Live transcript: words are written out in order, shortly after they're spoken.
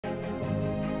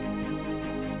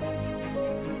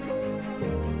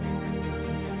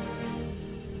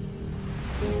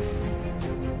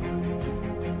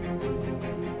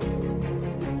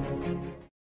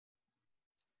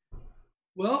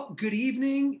Well, good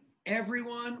evening,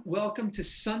 everyone. Welcome to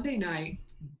Sunday night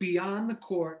Beyond the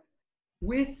Court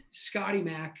with Scotty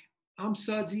Mac. I'm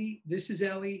Sudsy. This is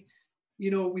Ellie.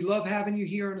 We love having you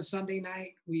here on a Sunday night.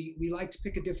 We like to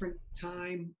pick a different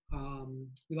time.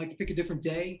 We like to pick a different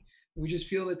day. We just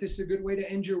feel that this is a good way to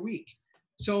end your week.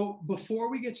 So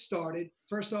before we get started,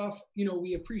 first off,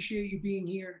 we appreciate you being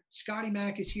here. Scotty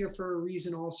Mac is here for a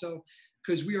reason also,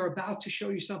 because we are about to show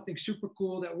you something super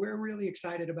cool that we're really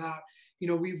excited about.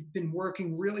 We've been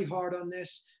working really hard on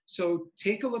this. So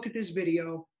take a look at this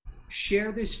video,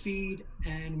 share this feed,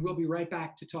 and we'll be right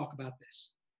back to talk about this.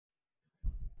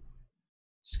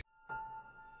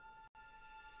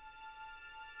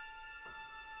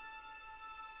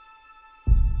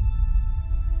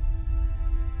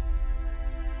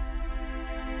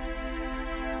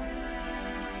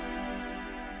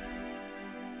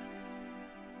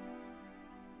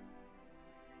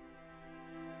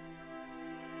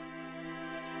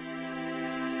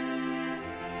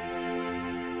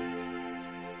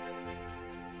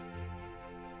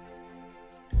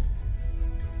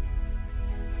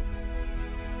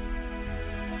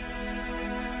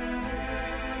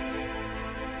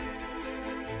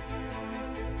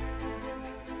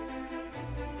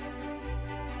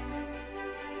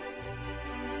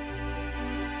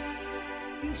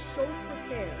 Be so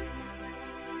prepared.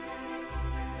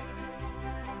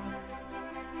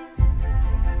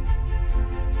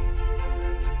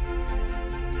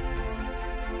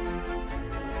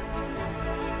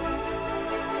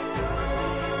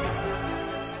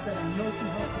 That I know can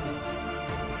help you.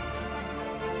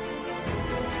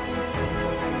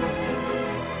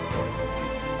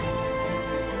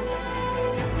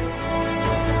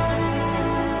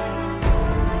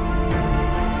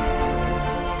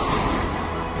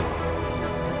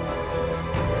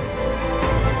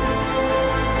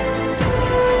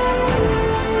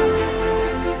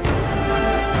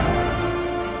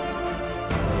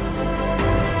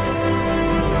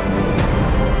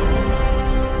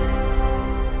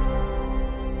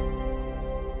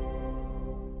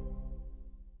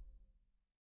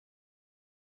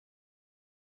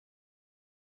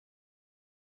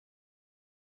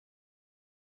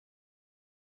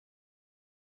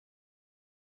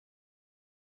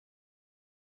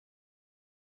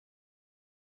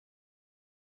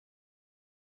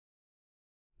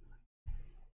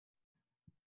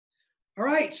 All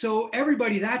right, so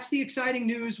everybody, that's the exciting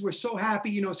news. We're so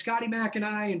happy. Scotty Mac and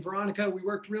I and Veronica, we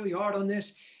worked really hard on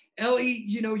this. Ellie,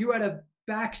 you had a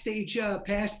backstage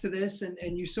pass to this,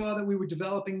 and you saw that we were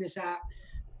developing this app.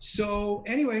 So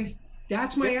anyway,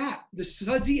 that's my app. The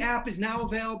Sudsy app is now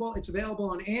available. It's available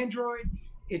on Android.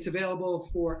 It's available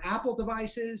for Apple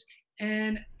devices.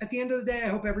 And at the end of the day, I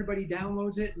hope everybody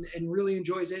downloads it and really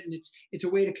enjoys it. And it's a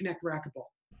way to connect racquetball.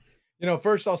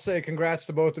 First I'll say congrats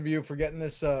to both of you for getting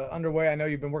this underway. I know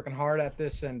you've been working hard at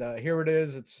this, and here it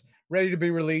is. It's ready to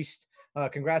be released.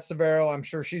 Congrats to Vero. I'm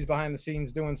sure she's behind the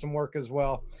scenes doing some work as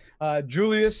well.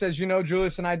 Julius, as you know,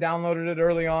 Julius and I downloaded it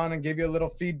early on and gave you a little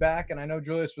feedback, and I know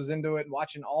Julius was into it and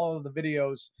watching all of the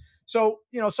videos. So,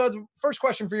 so the first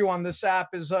question for you on this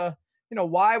app is,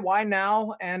 why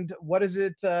now, and what does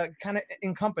it kind of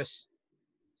encompass?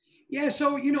 Yeah,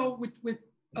 so, with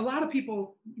a lot of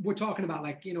people were talking about,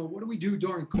 like, what do we do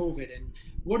during COVID and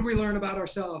what do we learn about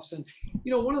ourselves? And,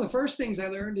 one of the first things I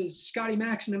learned is Scotty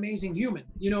Mac's an amazing human.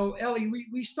 Ellie,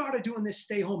 we started doing this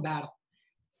stay home battle,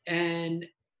 and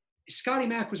Scotty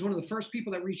Mac was one of the first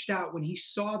people that reached out when he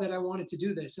saw that I wanted to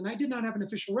do this. And I did not have an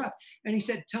official ref. And he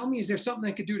said, tell me, is there something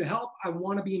I could do to help? I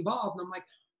want to be involved. And I'm like,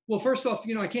 well, first off,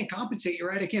 I can't compensate you,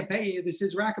 right? I can't pay you. This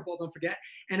is racquetball, don't forget.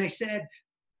 And I said,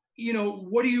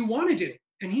 what do you want to do?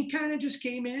 And he kind of just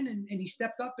came in and he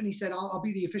stepped up and he said, I'll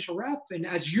be the official ref. And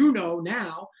as you know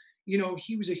now,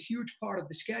 he was a huge part of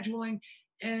the scheduling.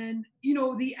 And,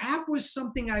 the app was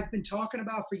something I've been talking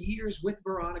about for years with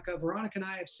Veronica. Veronica and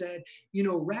I have said,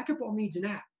 racquetball needs an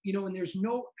app, and there's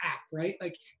no app, right?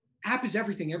 Like, app is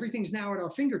everything. Everything's now at our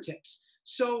fingertips.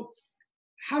 So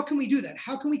how can we do that?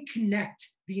 How can we connect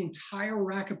the entire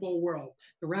racquetball world,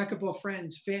 the racquetball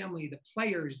friends, family, the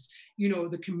players,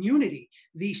 the community,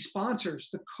 the sponsors,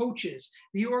 the coaches,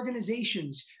 the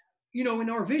organizations, and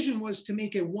our vision was to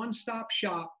make a one-stop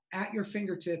shop at your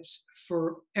fingertips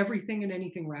for everything and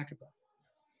anything racquetball.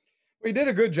 We did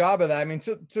a good job of that. I mean,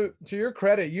 to your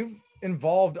credit, you've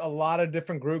involved a lot of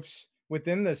different groups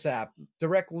within this app,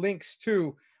 direct links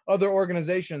to other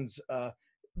organizations,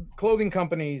 clothing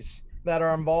companies that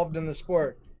are involved in the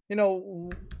sport.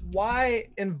 Why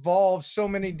involve so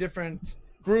many different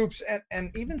groups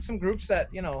and even some groups that,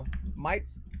 might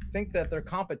think that they're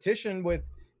competition with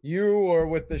you or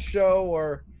with the show,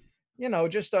 or,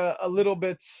 just a little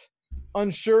bit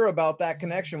unsure about that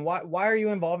connection. Why are you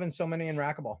involving so many in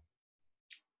racquetball?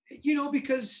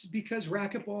 Because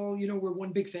racquetball, we're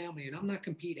one big family, and I'm not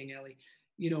competing, Ellie.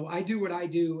 I do what I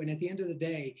do, and at the end of the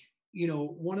day,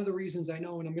 one of the reasons I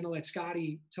know, and I'm going to let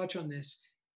Scotty touch on this,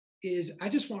 is I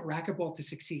just want racquetball to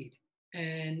succeed.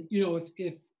 And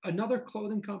if another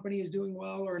clothing company is doing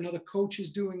well, or another coach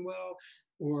is doing well,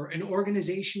 or an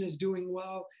organization is doing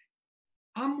well,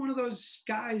 I'm one of those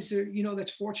guys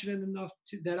that's fortunate enough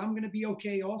that I'm going to be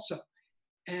okay also.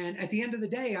 And at the end of the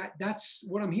day, that's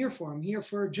what I'm here for. I'm here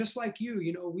for, just like you.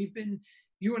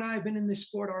 You and I have been in this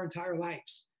sport our entire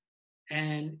lives,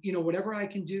 and whatever I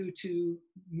can do to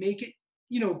make it,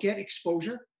 get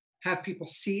exposure, have people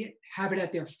see it, have it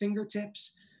at their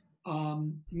fingertips,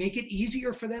 make it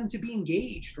easier for them to be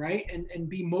engaged, right, and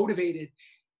be motivated.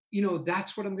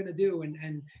 That's what I'm going to do.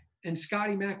 And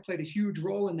Scotty Mack played a huge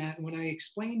role in that. And when I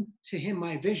explained to him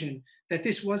my vision, that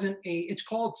this wasn't it's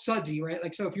called Sudsy, right?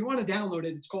 Like, so if you want to download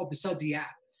it, it's called the Sudsy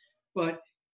app, but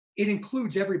it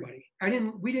includes everybody.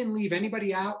 We didn't leave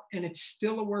anybody out, and it's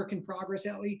still a work in progress,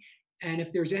 Ellie. And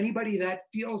if there's anybody that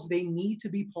feels they need to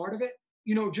be part of it,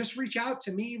 just reach out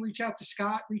to me, reach out to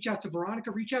Scott, reach out to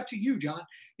Veronica, reach out to you, John.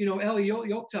 Ellie,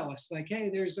 you'll tell us, like, hey,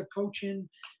 there's a coach in,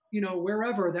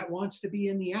 wherever, that wants to be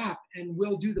in the app, and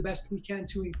we'll do the best we can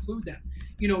to include them.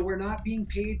 We're not being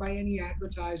paid by any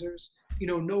advertisers.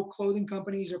 No clothing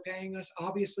companies are paying us.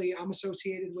 Obviously, I'm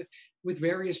associated with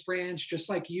various brands, just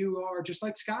like you are, just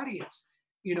like Scotty is.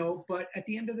 But at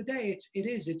the end of the day,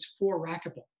 it's for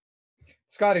racquetball.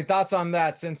 Scotty, thoughts on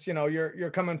that, since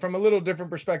you're coming from a little different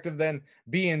perspective than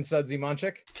being Sudsy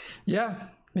Munchik? Yeah.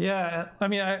 I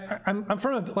mean, I'm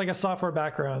from a software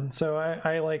background, so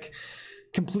I like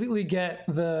completely get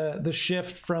the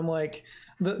shift from like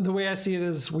the way I see it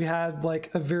is, we had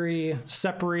like a very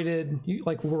separated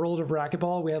like world of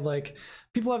racquetball. We had like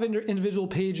people have individual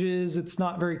pages. It's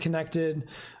not very connected.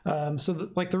 So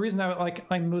the reason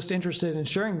I'm most interested in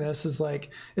sharing this is like,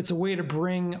 it's a way to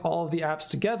bring all of the apps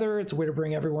together. It's a way to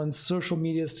bring everyone's social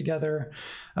medias together.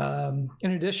 In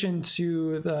addition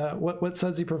to what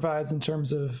Sudsy provides in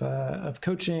terms of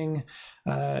coaching,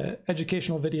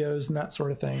 educational videos, and that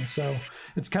sort of thing. So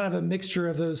it's kind of a mixture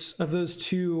of those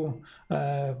two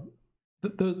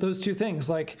things.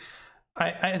 Like,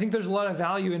 I think there's a lot of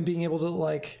value in being able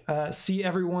to see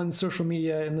everyone's social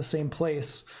media in the same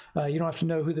place. You don't have to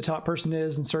know who the top person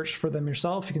is and search for them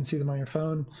yourself. You can see them on your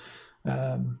phone.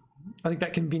 I think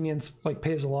that convenience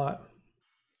pays a lot.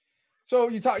 So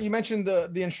you mentioned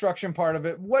the instruction part of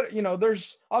it.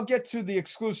 I'll get to the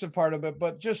exclusive part of it,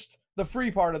 but just the free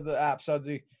part of the app,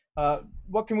 Sudsy.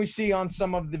 What can we see on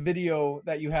some of the video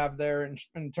that you have there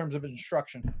in terms of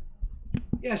instruction?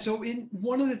 Yeah, so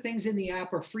one of the things in the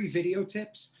app are free video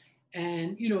tips,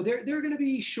 and they're going to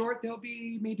be short. They'll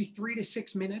be maybe 3 to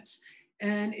 6 minutes,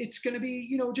 and it's going to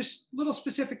be just little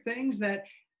specific things that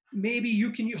maybe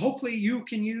hopefully you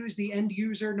can use, the end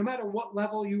user, no matter what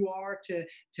level you are, to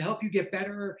help you get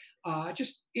better.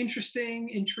 Just interesting,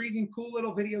 intriguing, cool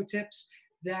little video tips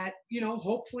that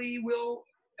hopefully will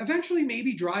eventually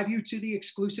maybe drive you to the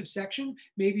exclusive section.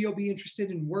 Maybe you'll be interested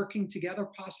in working together,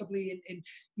 possibly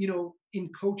in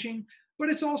coaching. But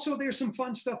it's also, there's some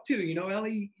fun stuff too.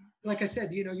 Ellie, like I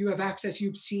said, you have access,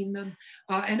 you've seen them,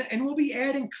 and we'll be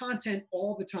adding content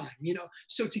all the time.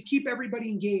 So to keep everybody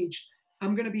engaged,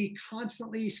 I'm going to be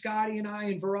constantly, Scotty and I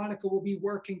and Veronica will be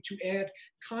working to add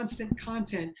constant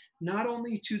content, not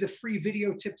only to the free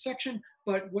video tip section,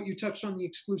 but what you touched on, the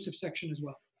exclusive section as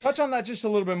well. Touch on that just a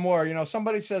little bit more.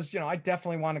 Somebody says, I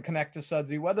definitely want to connect to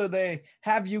Sudsy, whether they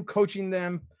have you coaching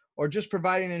them or just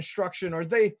providing instruction, or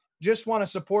they just want to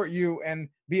support you and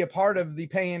be a part of the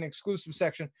paying exclusive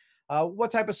section.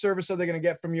 What type of service are they going to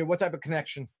get from you? What type of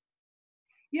connection?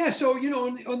 Yeah, so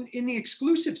in the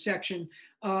exclusive section,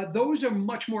 those are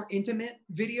much more intimate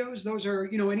videos. Those are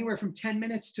anywhere from 10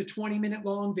 minutes to 20-minute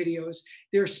long videos.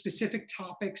 There are specific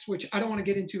topics, which I don't want to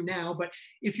get into now, but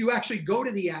if you actually go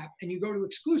to the app and you go to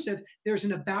exclusive, there's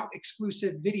an about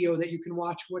exclusive video that you can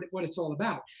watch what it's all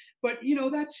about. But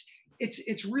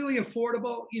it's really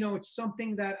affordable. It's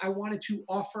something that I wanted to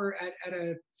offer at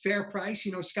a fair price.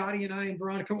 Scotty and I and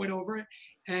Veronica went over it,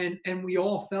 and we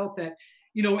all felt that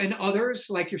and others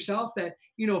like yourself, that,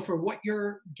 for what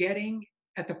you're getting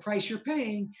at the price you're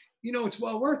paying, it's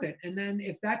well worth it. And then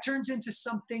if that turns into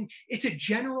something, it's a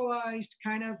generalized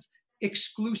kind of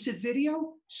exclusive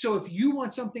video. So if you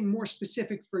want something more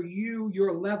specific for you,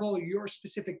 your level, your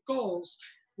specific goals,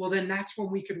 well, then that's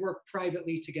when we could work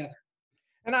privately together.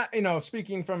 And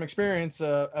speaking from experience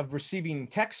of receiving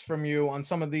texts from you on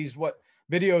some of these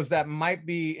videos that might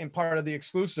be in part of the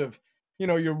exclusive, you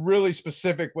know, you're really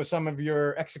specific with some of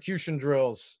your execution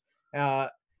drills. When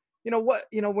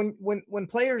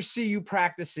players see you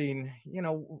practicing, you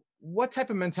know, what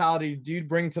type of mentality do you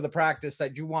bring to the practice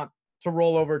that you want to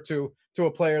roll over to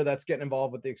a player that's getting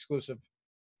involved with the exclusive?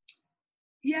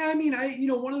 Yeah, I mean,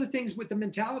 one of the things with the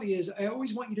mentality is I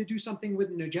always want you to do something with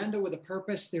an agenda, with a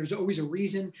purpose. There's always a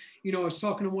reason. I was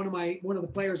talking to one of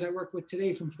the players I work with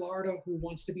today from Florida who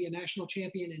wants to be a national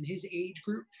champion in his age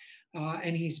group,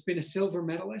 and he's been a silver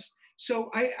medalist. So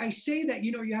I say that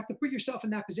you have to put yourself in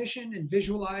that position and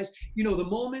visualize. The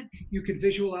moment. You could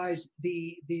visualize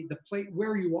the plate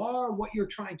where you are, what you're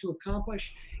trying to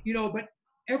accomplish. But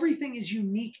everything is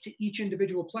unique to each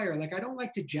individual player. Like I don't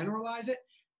like to generalize it.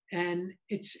 And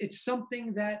it's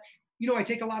something that I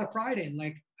take a lot of pride in.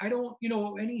 Like I don't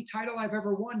any title I've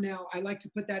ever won now, I like to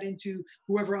put that into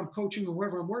whoever I'm coaching or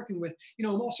whoever I'm working with.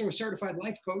 I'm also a certified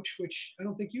life coach, which I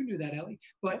don't think you knew that, Ellie.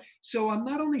 But so I'm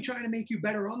not only trying to make you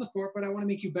better on the court, but I want to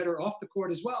make you better off the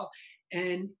court as well.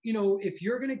 And if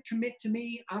you're going to commit to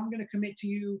me, I'm going to commit to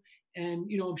you.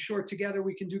 And I'm sure together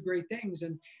we can do great things.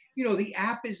 And the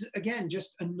app is, again,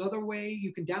 just another way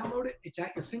you can download it. It's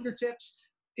at your fingertips.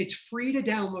 It's free to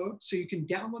download, so you can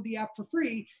download the app for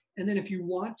free. And then if you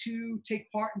want to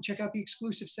take part and check out the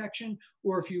exclusive section,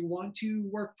 or if you want to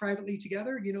work privately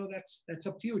together, that's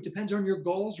up to you. It depends on your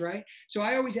goals, right? So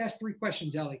I always ask 3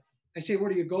 questions, Ellie. I say, what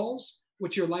are your goals?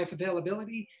 What's your life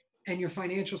availability? And your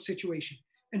financial situation.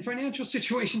 And financial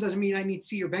situation doesn't mean I need to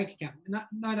see your bank account,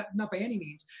 not by any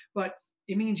means, but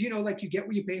it means, like you get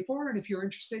what you pay for. And if you're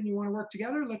interested and you want to work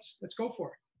together, let's go for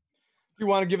it. Do you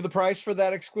want to give the price for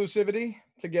that exclusivity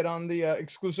to get on the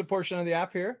exclusive portion of the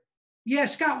app here? Yeah,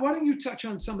 Scott, why don't you touch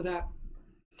on some of that?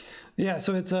 Yeah,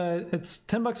 so it's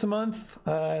 $10 a month.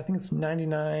 I think it's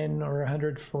 99 or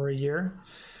 100 for a year.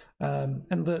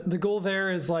 And the goal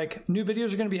there is like new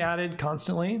videos are going to be added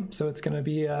constantly, so it's going to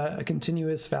be a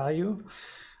continuous value.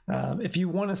 If you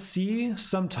want to see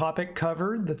some topic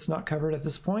covered that's not covered at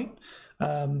this point,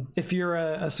 if you're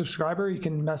a subscriber, you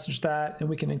can message that and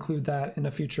we can include that in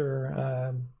a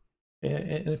future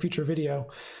video.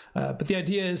 But the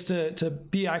idea is to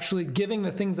be actually giving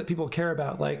the things that people care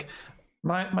about. Like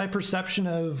my perception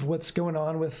of what's going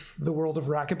on with the world of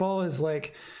racquetball is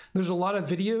like there's a lot of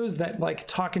videos that like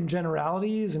talk in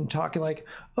generalities and talk like,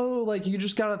 oh, like you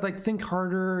just gotta like think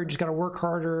harder, you just gotta work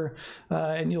harder,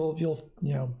 and you'll do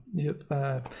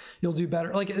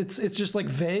better. Like it's just like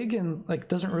vague and like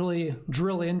doesn't really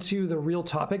drill into the real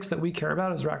topics that we care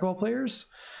about as racquetball players.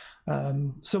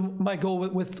 So my goal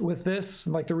with this,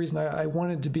 like the reason I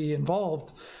wanted to be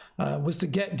involved, was to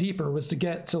get deeper, was to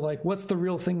get to like, what's the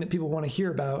real thing that people want to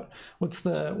hear about? What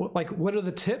are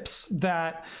the tips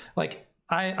that like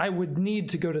I would need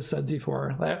to go to Sudsy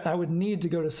for? I would need to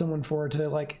go to someone for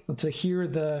to hear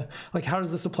the, like, how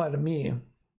does this apply to me?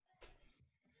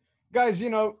 Guys,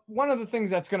 one of the things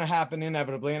that's going to happen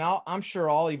inevitably, and I'm sure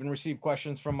I'll even receive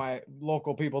questions from my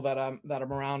local people that I'm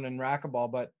around in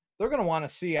racquetball, but they're going to want to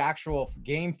see actual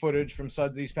game footage from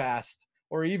Sudsy's past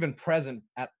or even present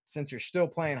since you're still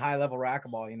playing high level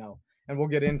racquetball, and we'll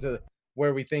get into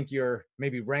where we think you're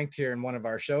maybe ranked here in one of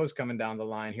our shows coming down the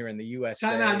line here in the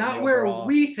USA. Not where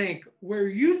we think, where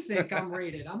you think I'm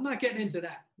rated. I'm not getting into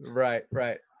that. Right.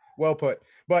 Well put.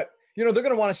 But, they're going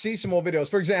to want to see some more videos.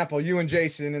 For example, you and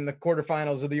Jason in the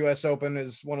quarterfinals of the US Open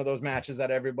is one of those matches that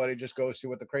everybody just goes to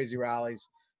with the crazy rallies.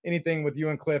 Anything with you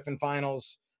and Cliff in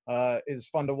finals is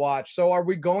fun to watch. So are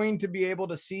we going to be able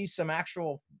to see some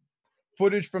actual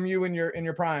footage from you in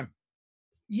your prime?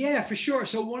 Yeah, for sure.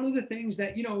 So one of the things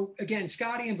that, again,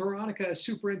 Scotty and Veronica are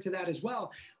super into that as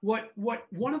well.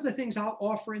 One of the things I'll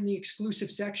offer in the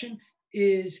exclusive section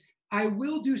is I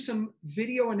will do some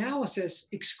video analysis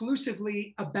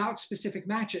exclusively about specific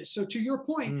matches. So to your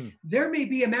point, there may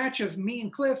be a match of me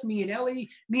and Cliff, me and Ellie,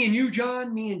 me and you,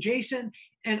 John, me and Jason,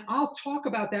 and I'll talk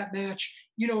about that match,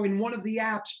 in one of the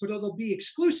apps, but it'll be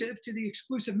exclusive to the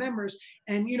exclusive members.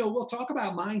 And, we'll talk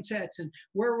about mindsets and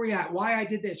where we're at, why I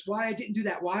did this, why I didn't do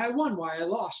that, why I won, why I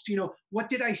lost, what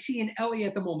did I see in Ellie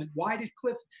at the moment? Why did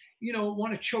Cliff,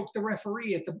 want to choke the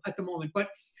referee at the moment? But,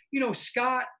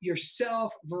 Scott,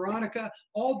 yourself, Veronica,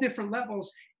 all different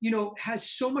levels, has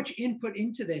so much input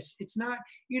into this. It's not,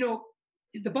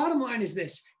 the bottom line is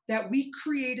this, that we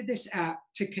created this app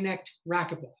to connect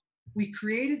racquetball. We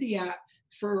created the app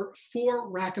for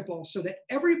racquetball so that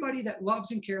everybody that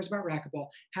loves and cares about racquetball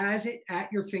has it at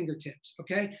your fingertips,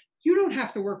 okay? You don't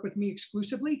have to work with me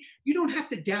exclusively. You don't have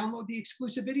to download the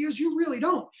exclusive videos. You really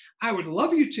don't. I would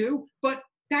love you to, but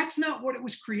that's not what it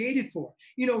was created for.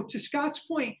 To Scott's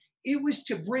point, It was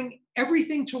to bring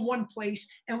everything to one place,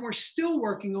 and we're still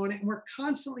working on it, and we're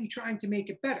constantly trying to make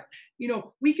it better.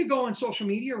 We could go on social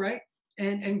media, right?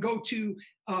 And go to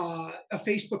a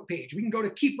Facebook page. We can go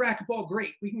to Keep Racquetball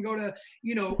Great. We can go to,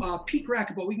 Peak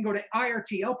Racquetball. We can go to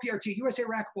IRT, LPRT, USA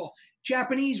Racquetball,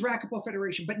 Japanese Racquetball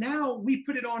Federation. But now we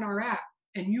put it on our app,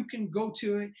 and you can go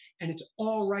to it, and it's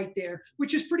all right there,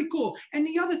 which is pretty cool. And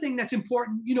the other thing that's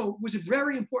important, was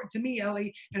very important to me,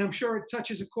 Ellie, and I'm sure it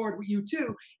touches a chord with you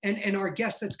too, and our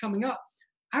guest that's coming up.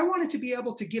 I wanted to be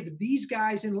able to give these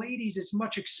guys and ladies as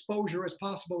much exposure as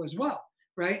possible as well,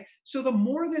 right? So the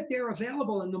more that they're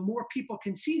available and the more people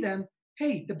can see them,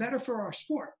 hey, the better for our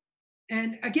sport.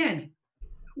 And again,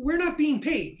 we're not being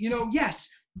paid. Yes,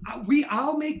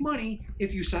 I'll make money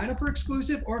if you sign up for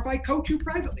exclusive or if I coach you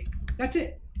privately. That's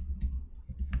it.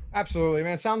 Absolutely,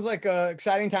 man. Sounds like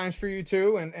exciting times for you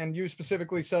too, and you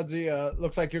specifically, Sudsy.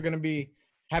 Looks like you're going to be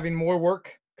having more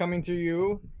work coming to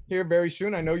you here very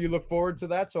soon. I know you look forward to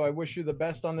that, so I wish you the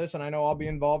best on this, and I know I'll be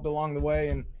involved along the way,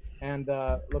 and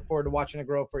look forward to watching it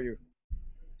grow for you.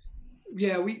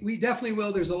 Yeah, we definitely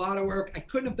will. There's a lot of work. I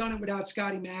couldn't have done it without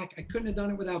Scotty Mack. I couldn't have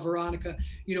done it without Veronica.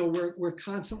 We're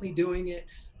constantly doing it.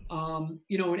 And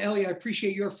Ellie, I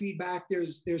appreciate your feedback.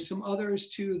 There's some others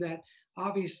too that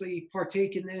obviously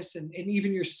partake in this, and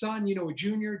even your son,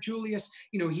 Junior, Julius,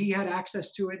 he had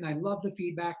access to it, and I love the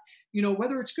feedback.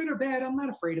 Whether it's good or bad, I'm not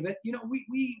afraid of it.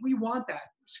 We want that.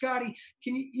 Scotty,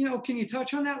 can you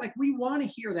touch on that? Like, we want to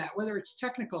hear that, whether it's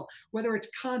technical, whether it's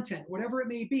content, whatever it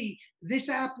may be. This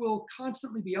app will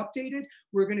constantly be updated.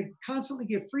 We're going to constantly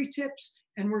give free tips,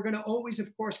 and we're going to always,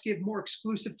 of course, give more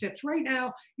exclusive tips. Right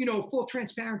now, full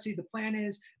transparency, the plan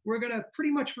is we're going to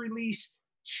pretty much release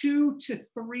 2 to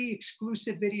 3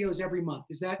 exclusive videos every month.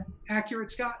 Is that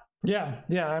accurate, Scott? Yeah.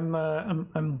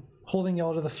 I'm holding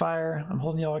y'all to the fire. I'm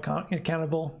holding y'all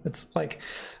accountable. It's like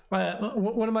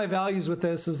one of my values with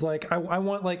this is like I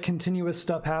want like continuous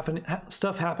stuff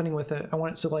happening with it. I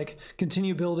want it to like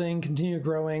continue building, continue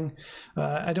growing.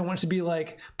 I don't want it to be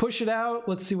like push it out,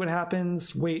 let's see what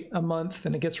happens, wait a month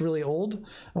and it gets really old.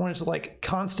 I want it to like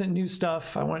constant new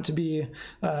stuff. I want it to be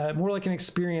more like an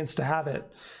experience to have it.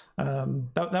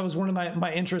 That was one of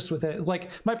my interests with it. Like,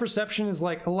 my perception is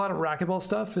like a lot of racquetball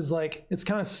stuff is like it's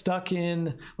kind of stuck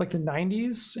in like the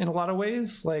 90s in a lot of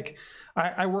ways. Like,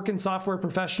 I work in software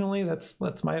professionally. That's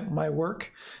my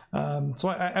work. So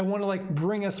I want to like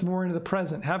bring us more into the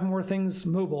present, have more things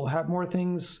mobile, have more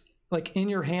things like in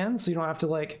your hands, so you don't have to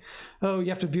like, oh, you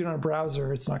have to view it on a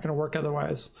browser. It's not going to work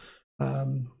otherwise.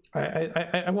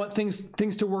 I want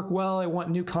things to work well. I want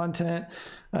new content.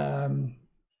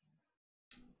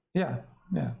 Yeah.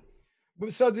 But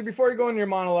Sudsy, before you go into your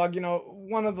monologue,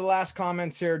 one of the last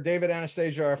comments here, David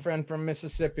Anastasia, our friend from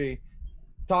Mississippi,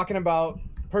 talking about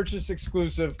purchase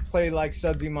exclusive, play like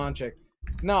Sudsy Monchik.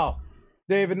 No,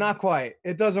 David, not quite.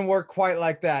 It doesn't work quite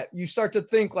like that. You start to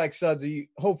think like Sudsy,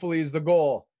 hopefully, is the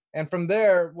goal. And from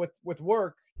there, with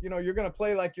work, you're going to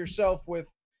play like yourself with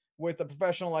a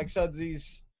professional like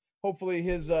Sudsy's, hopefully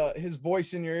his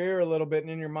voice in your ear a little bit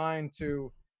and in your mind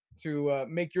to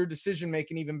make your decision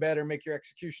making even better, make your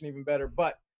execution even better.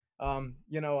 But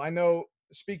I know,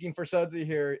 speaking for Sudsy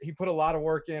here, he put a lot of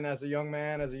work in as a young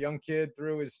man, as a young kid,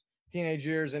 through his teenage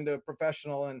years into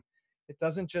professional, and it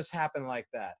doesn't just happen like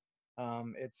that.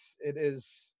 It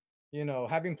is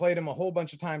having played him a whole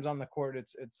bunch of times on the court,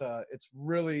 it's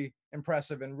really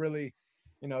impressive, and really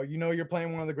you're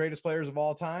playing one of the greatest players of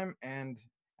all time, and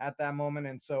at that moment.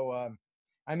 And so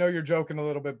I know you're joking a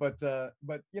little bit, but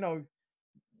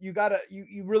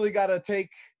you really gotta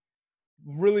take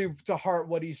really to heart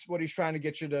what he's trying to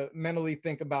get you to mentally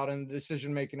think about in the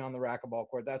decision making on the racquetball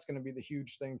court. That's going to be the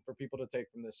huge thing for people to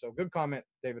take from this. So good comment,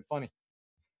 David. Funny.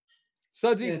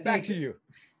 Sudsy, back to you.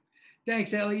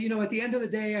 Thanks, Ellie. At the end of the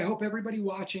day, I hope everybody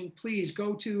watching, please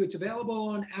go to, it's available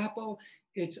on Apple.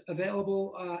 It's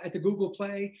available at the Google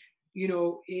Play.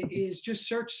 It is, just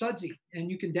search Sudsy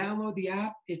and you can download the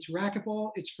app. It's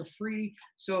racquetball. It's for free.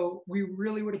 So we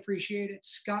really would appreciate it.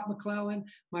 Scott McClellan,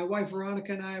 my wife,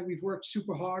 Veronica, and I, we've worked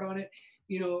super hard on it,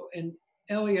 and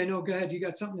Ellie, I know, go ahead. You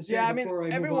got something to say? Yeah, before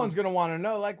everyone's going to want to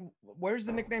know, like, where's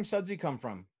the nickname Sudsy come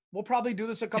from? We'll probably do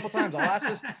this a couple times.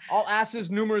 I'll ask this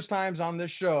numerous times on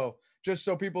this show, just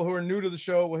so people who are new to the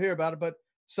show will hear about it. But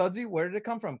Sudsy, where did it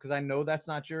come from? Because I know that's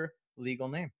not your legal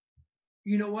name.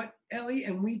 You know what, Ellie,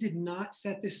 and we did not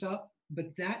set this up,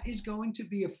 but that is going to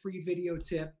be a free video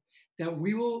tip that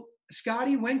we will,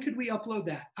 Scotty, when could we upload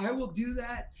that? I will do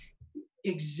that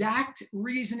exact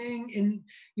reasoning. And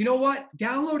you know what?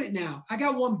 Download it now. I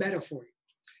got one better for you.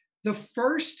 The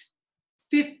first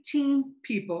 15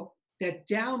 people that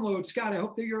download, Scott, I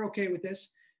hope that you're okay with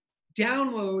this.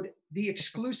 download the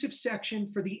exclusive section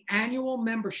for the annual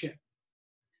membership.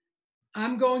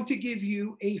 I'm going to give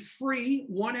you a free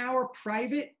 1-hour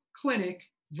private clinic,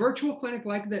 virtual clinic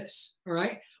like this. All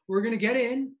right. We're going to get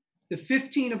in, the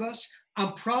 15 of us.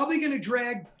 I'm probably going to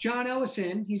drag John Ellis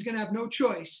in. He's going to have no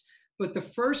choice. But the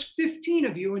first 15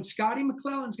 of you, and Scotty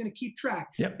McClellan's going to keep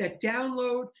track, that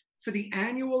download for the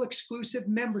annual exclusive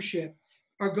membership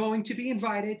are going to be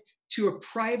invited to a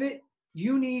private,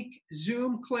 unique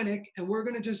Zoom clinic. And we're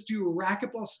going to just do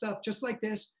racquetball stuff just like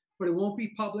this, but it won't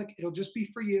be public. It'll just be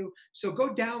for you. So go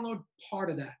download part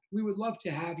of that. We would love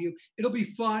to have you. It'll be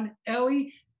fun.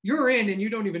 Ellie, you're in and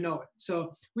you don't even know it.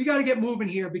 So we got to get moving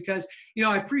here because, you know,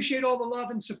 I appreciate all the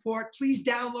love and support. Please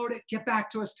download it. Get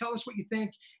back to us. Tell us what you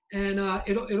think. And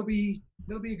it'll be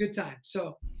a good time.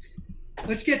 So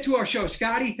let's get to our show.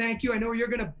 Scotty, thank you. I know you're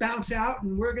going to bounce out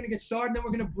and we're going to get started. And then we're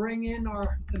going to bring in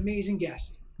our amazing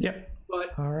guest. Yep.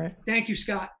 But all right. Thank you,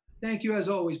 Scott. Thank you as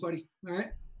always, buddy. All right.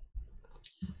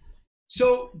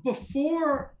 So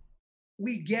before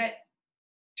we get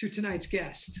to tonight's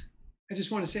guest, I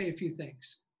just want to say a few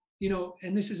things, you know,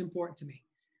 and this is important to me.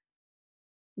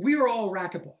 We are all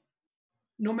racquetball.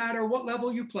 No matter what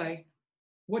level you play,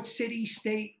 what city,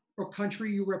 state, or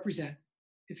country you represent.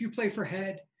 If you play for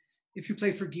Head, if you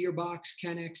play for Gearbox,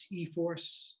 Kennex,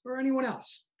 eForce, or anyone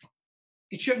else,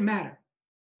 it shouldn't matter.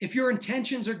 If your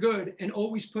intentions are good and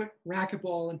always put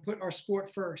racquetball and put our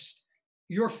sport first,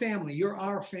 your family, you're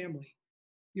our family.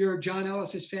 You're John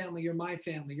Ellis's family, you're my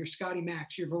family, you're Scotty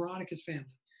Max, you're Veronica's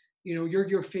family. You know, you're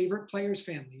your favorite player's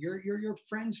family. You're your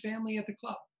friend's family at the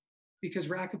club because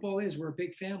racquetball is, we're a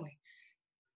big family.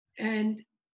 And,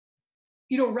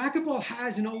 you know, racquetball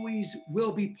has and always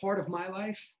will be part of my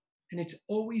life. And it's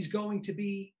always going to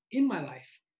be in my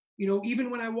life. You know, even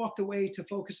when I walked away to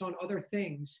focus on other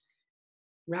things,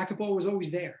 racquetball was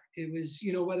always there. It was,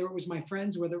 you know, whether it was my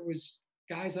friends, whether it was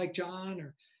guys like John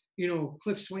or, you know,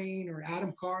 Cliff Swain or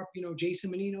Adam Karp, you know, Jason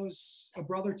Menino's a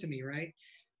brother to me, right?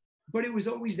 But it was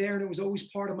always there and it was always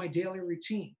part of my daily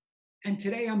routine. And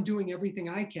today I'm doing everything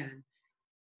I can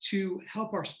to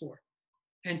help our sport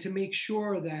and to make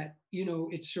sure that, you know,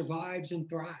 it survives and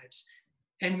thrives.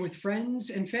 And with friends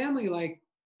and family like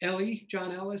Ellie,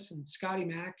 John Ellis, and Scotty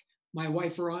Mack, my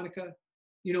wife, Veronica,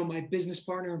 you know, my business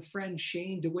partner and friend,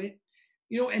 Shane DeWitt,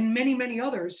 you know, and many, many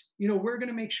others, you know, we're going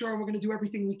to make sure and we're going to do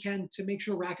everything we can to make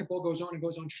sure racquetball goes on and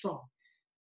goes on strong.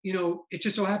 You know, it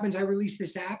just so happens I released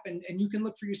this app and you can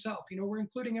look for yourself. You know, we're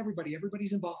including everybody.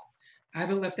 Everybody's involved. I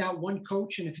haven't left out one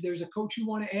coach. And if there's a coach you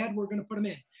want to add, we're going to put them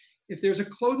in. If there's a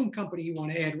clothing company you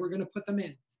want to add, we're going to put them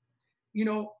in. You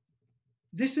know,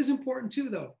 this is important too,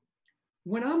 though.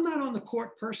 When I'm not on the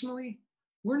court personally,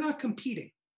 we're not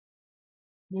competing.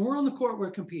 When we're on the court,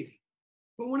 we're competing.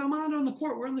 But when I'm not on the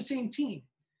court, we're on the same team.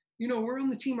 You know, we're on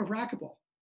the team of racquetball.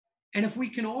 And if we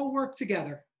can all work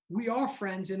together, we are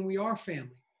friends and we are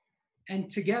family. And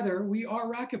together we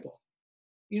are racquetball.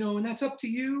 You know, and that's up to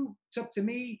you. It's up to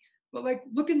me. But like,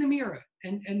 look in the mirror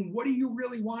and what do you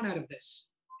really want out of this?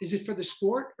 Is it for the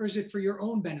sport or is it for your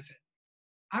own benefit?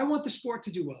 I want the sport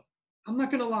to do well. I'm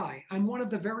not going to lie. I'm one of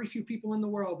the very few people in the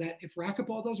world that if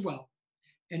racquetball does well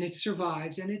and it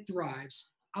survives and it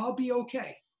thrives, I'll be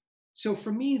okay. So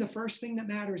for me, the first thing that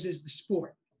matters is the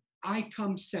sport. I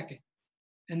come second,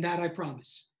 and that I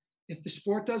promise. If the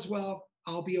sport does well,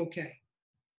 I'll be okay.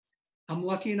 I'm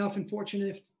lucky enough and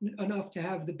fortunate enough to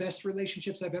have the best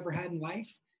relationships I've ever had in life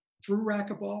through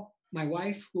racquetball. My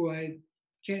wife, who I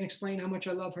can't explain how much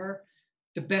I love her,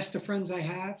 the best of friends I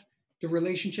have, the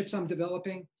relationships I'm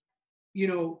developing, you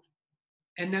know,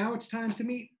 and now it's time to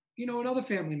meet, you know, another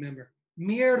family member,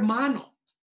 mi hermano,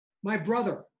 my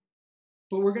brother.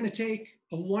 But we're going to take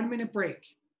a 1-minute break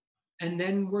and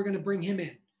then we're going to bring him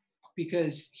in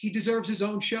because he deserves his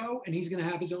own show and he's going to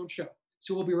have his own show.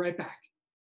 So we'll be right back.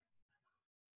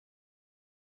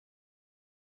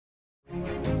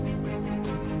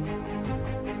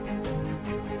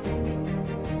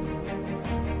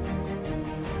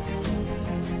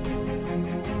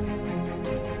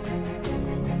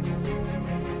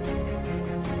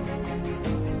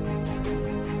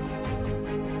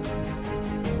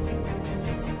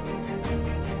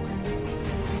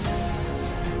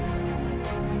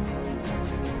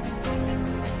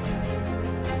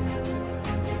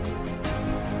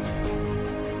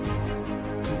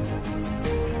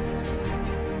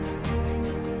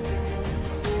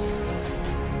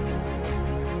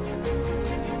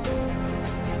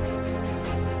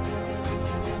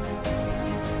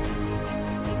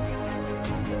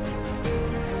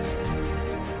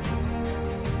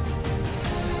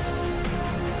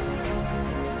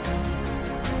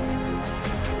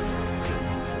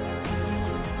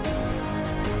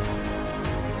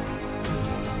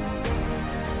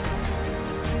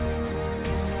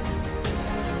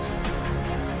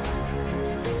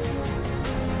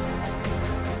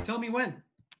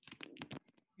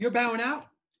 You're bowing out?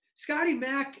 Scotty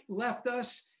Mack left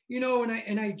us,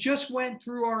 and I just went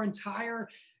through our entire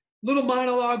little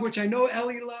monologue, which I know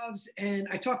Ellie loves, and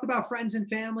I talked about friends and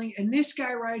family. And this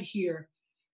guy right here,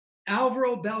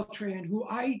 Alvaro Beltran, who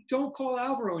I don't call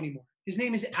Alvaro anymore. His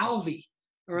name is Alvi.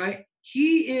 All right.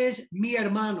 He is mi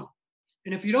hermano.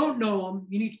 And if you don't know him,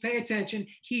 you need to pay attention.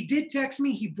 He did text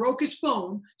me. He broke his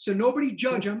phone, so nobody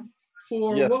judge him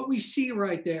for what we see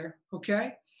right there.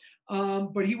 Okay.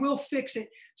 But he will fix it.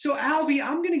 So Alvi,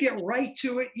 I'm going to get right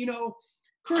to it.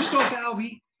 First off,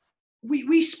 Alvi,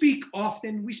 we speak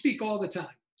often. We speak all the time.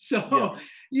 So,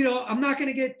 I'm not going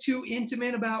to get too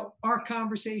intimate about our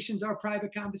conversations, our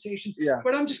private conversations,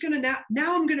 but I'm just going to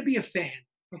now I'm going to be a fan.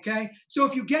 Okay. So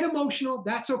if you get emotional,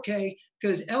 that's okay.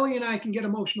 Because Ellie and I can get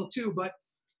emotional too. But,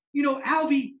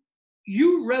 Alvi,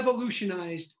 you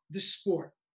revolutionized the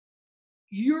sport.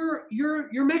 You're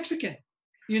Mexican,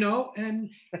 and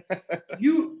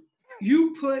you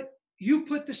put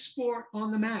the sport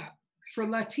on the map for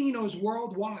Latinos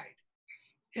worldwide.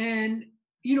 And,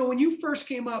 when you first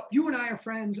came up, you and I are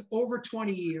friends over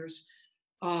 20 years,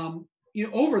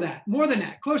 over that, more than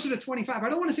that, closer to 25. I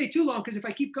don't want to say too long, because if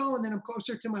I keep going, then I'm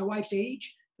closer to my wife's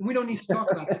age, and we don't need to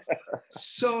talk about that.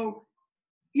 So,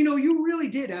 you really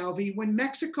did, Alvi. When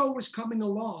Mexico was coming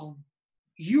along,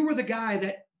 you were the guy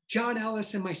that John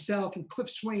Ellis and myself and Cliff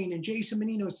Swain and Jason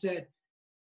Menino said,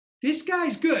 this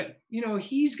guy's good.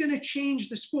 He's going to change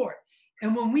the sport.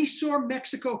 And when we saw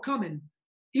Mexico coming,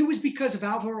 it was because of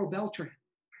Alvaro Beltran.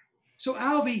 So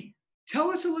Alvi, tell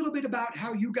us a little bit about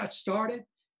how you got started,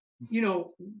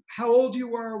 how old you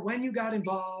were, when you got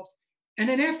involved. And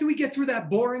then after we get through that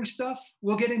boring stuff,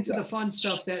 we'll get into the fun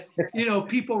stuff that,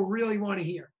 people really want to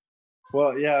hear.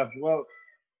 Well,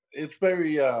 it's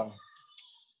very,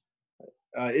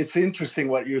 it's interesting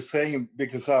what you're saying,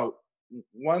 because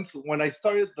when I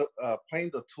started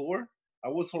playing the tour, I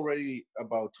was already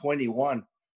about 21.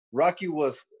 Rocky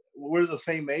we're the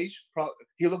same age.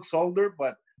 He looks older,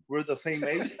 but we're the same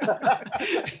age.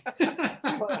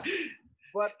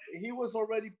 but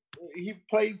he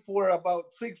played for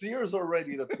about 6 years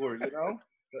already, the tour,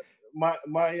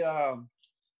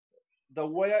 the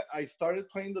way I started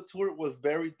playing the tour was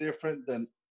very different than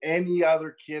any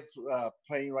other kids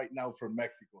playing right now from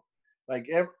Mexico. Like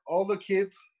all the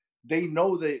kids, they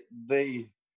know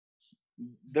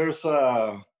there's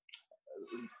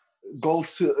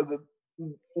goals to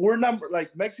we're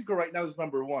Mexico right now is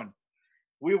number one.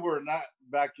 We were not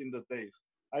back in the days.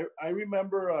 I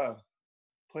remember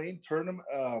playing tournament.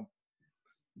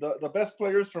 The best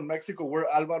players from Mexico were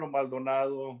Alvaro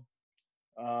Maldonado,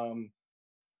 Juan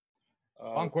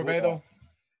Quevedo.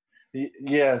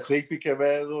 Yes, AP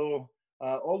Quevedo,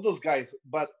 all those guys.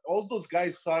 But all those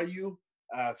guys saw you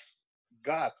as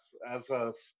gods, as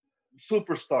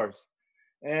superstars,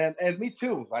 and me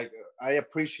too. Like I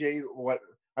appreciate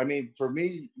for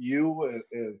me, you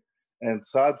and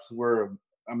Suds were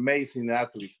amazing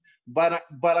athletes. But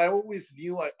I always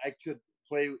knew I could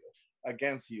play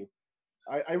against you.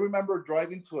 I remember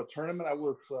driving to a tournament. I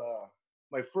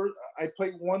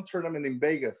played one tournament in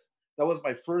Vegas. That was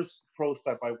my first pro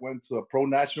step. I went to a pro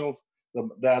nationals,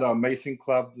 that amazing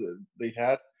club they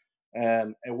had,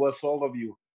 and it was all of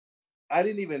you. I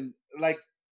didn't even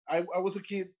I was a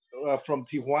kid from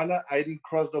Tijuana. I didn't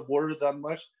cross the border that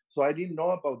much, so I didn't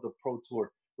know about the pro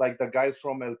tour. Like the guys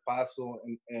from El Paso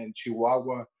and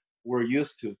Chihuahua were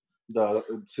used to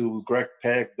Greg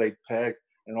Peck, Dave Peck,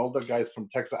 and all the guys from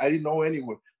Texas. I didn't know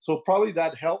anyone, so probably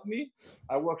that helped me.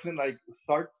 I wasn't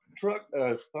starstruck.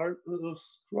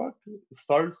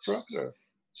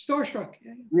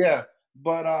 Yeah,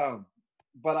 but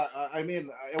I mean,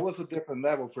 it was a different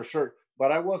level for sure.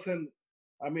 But I wasn't.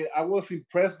 I mean, I was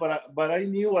impressed, but I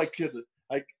knew I could.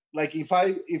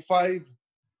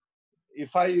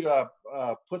 If I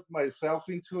put myself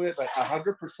into it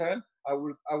 100%, I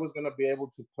was gonna be able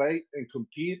to play and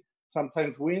compete.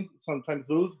 Sometimes win, sometimes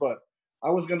lose, but I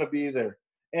was gonna be there.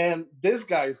 And these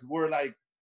guys were like,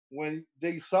 when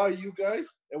they saw you guys,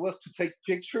 it was to take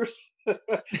pictures.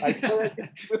 I played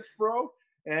this pro,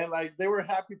 and they were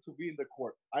happy to be in the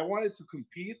court. I wanted to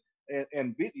compete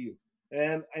and beat you,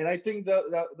 and I think that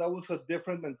was a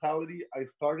different mentality. I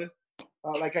started.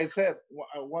 Like I said,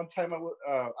 one time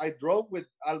I drove with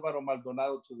Alvaro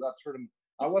Maldonado to that tournament.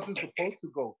 I wasn't supposed to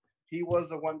go. He was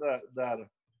the one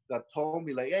that told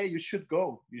me hey, you should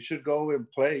go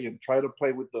and play and try to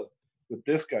play with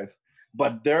these guys.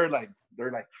 But they're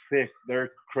sick.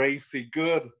 They're crazy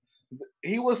good.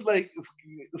 He was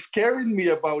scaring me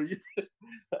about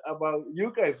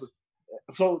you guys.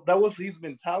 So that was his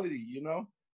mentality,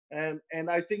 and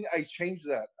I think I changed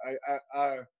that.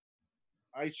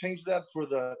 I changed that for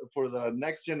the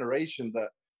next generation,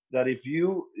 that if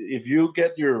you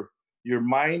get your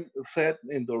mind set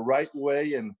in the right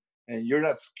way, and you're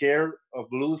not scared of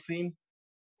losing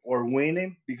or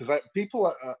winning, because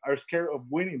people are scared of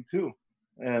winning too,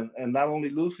 and not only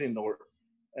losing, or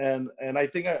and I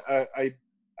think I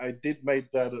did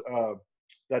make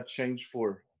that change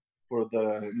for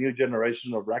the new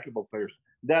generation of racquetball players.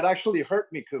 That actually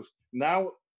hurt me, because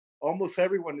now almost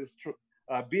everyone is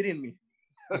beating me.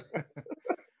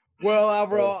 Well, So,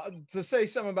 Alvaro, to say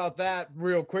something about that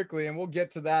real quickly, and we'll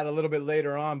get to that a little bit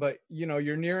later on, but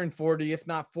you're nearing 40, if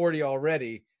not 40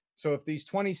 already. So if these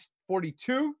 20,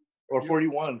 42, or you're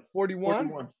 41. 41.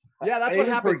 41. Yeah, that's I what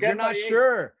even happens. You're forget my not age.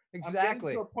 sure. I'm getting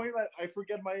Exactly. to a point that I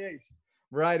forget my age.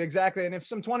 Right, exactly. And if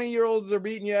some 20-year-olds are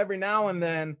beating you every now and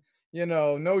then,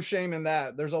 no shame in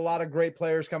that. There's a lot of great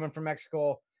players coming from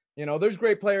Mexico. There's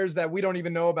great players that we don't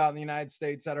even know about in the United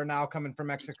States that are now coming from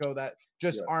Mexico that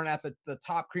just aren't at the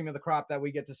top cream of the crop that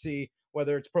we get to see,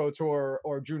 whether it's Pro Tour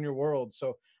or Junior World.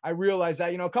 So I realize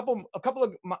that, a couple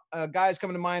of guys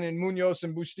coming to mind, in Munoz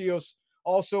and Bustillos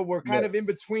also were kind of in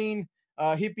between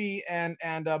Hippie and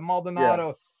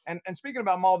Maldonado. And speaking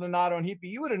about Maldonado and Hippie,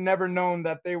 you would have never known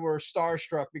that they were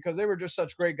starstruck, because they were just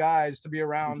such great guys to be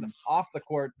around off the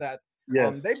court, that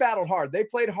they battled hard. They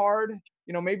played hard.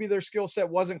 Maybe their skill set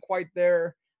wasn't quite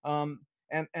there. And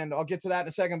I'll get to that in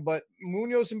a second. But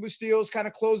Munoz and Bustillos kind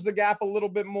of closed the gap a little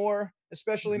bit more,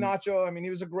 especially Nacho. I mean, he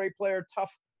was a great player,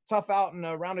 tough out in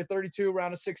a round of 32,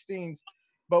 round of 16s.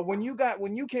 But when you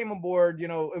came aboard,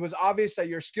 it was obvious that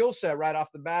your skill set right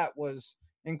off the bat was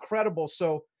incredible.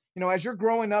 So, as you're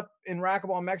growing up in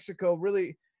racquetball Mexico,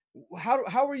 really,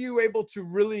 how were you able to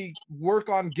really work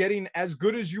on getting as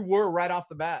good as you were right off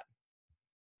the bat?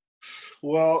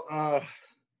 Well,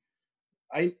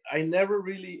 I never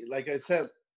really, like I said,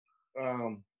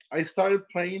 I started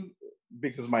playing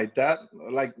because my dad,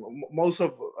 like most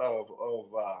of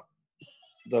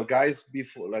the guys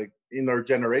before, like in our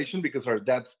generation, because our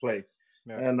dads play,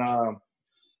 and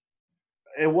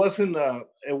it wasn't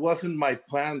my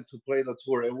plan to play the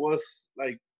tour. It was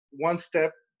like one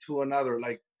step to another.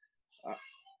 Like uh,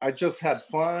 I just had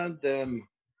fun.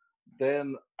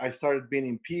 Then I started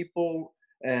beating people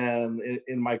and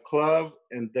in my club,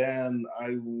 and then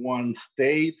I won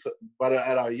states, but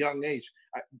at a young age.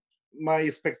 My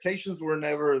expectations were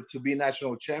never to be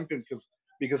national champion,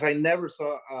 because I never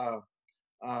saw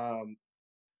um,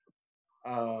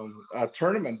 a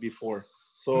tournament before.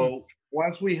 So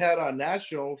once we had our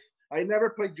nationals, I never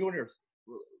played juniors,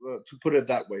 to put it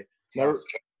that way. Never.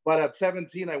 But at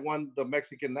 17, I won the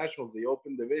Mexican nationals, the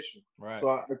open division. Right. So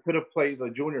I could have played the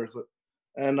juniors,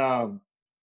 and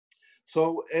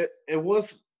so it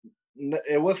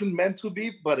wasn't meant to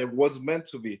be, but it was meant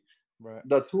to be. Right.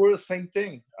 The tour, same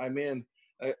thing. I mean,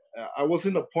 I, I was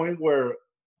in a point where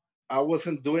I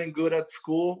wasn't doing good at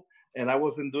school, and I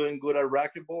wasn't doing good at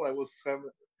racquetball. I was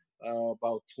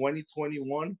about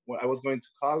 2021 when I was going to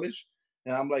college,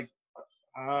 and I'm like,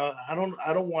 I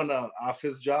don't want an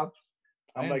office job.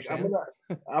 I'm like,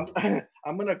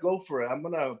 I'm gonna go for it. I'm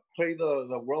gonna play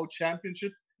the world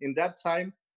championship. In that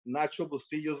time, Nacho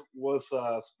Bustillos was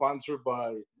sponsored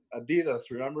by Adidas.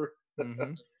 Remember?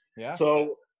 Yeah.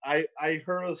 So I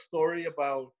heard a story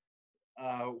about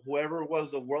whoever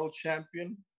was the world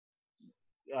champion.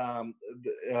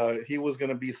 He was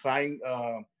gonna be signed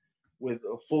with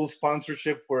a full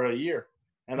sponsorship for a year,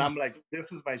 and I'm like,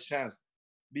 this is my chance.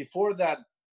 Before that,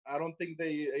 I don't think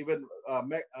they even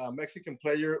a Mexican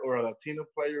player or a Latino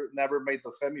player never made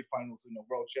the semifinals in the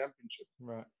World Championship.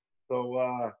 Right.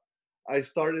 So I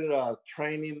started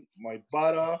training my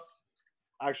butt off.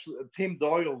 Actually, Tim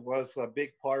Doyle was a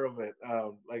big part of it.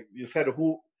 Like you said,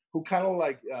 who kind of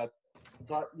like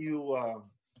taught you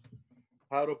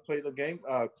how to play the game?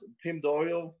 Tim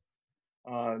Doyle,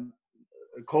 uh,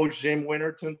 Coach Jim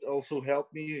Winterton also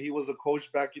helped me. He was a coach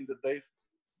back in the days.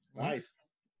 Nice.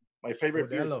 My favorite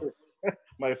beer.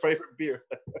 My favorite beer.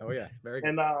 Oh yeah, very good.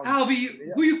 And Alvy,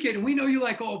 who you kidding? We know you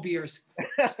like all beers.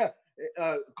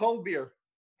 Cold beer.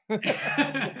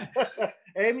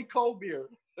 Any cold beer.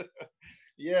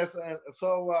 Yes. And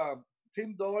so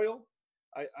Tim Doyle,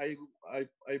 I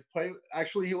play.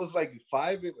 Actually, he was like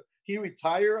 5. He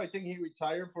retired. I think he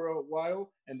retired for a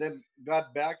while, and then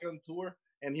got back on tour.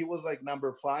 And he was like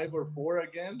number 5 or 4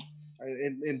 again.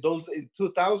 In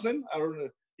 2000. I don't know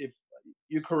if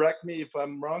you correct me if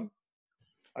I'm wrong.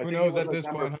 Who knows at this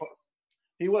point?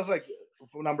 He was like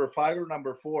number 5 or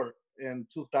number 4 in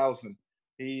 2000.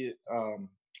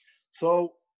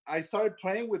 So I started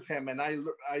playing with him, and I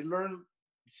learned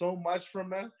so much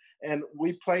from him. And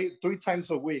we played 3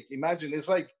 times a week. Imagine, it's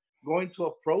like going to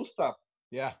a pro stop.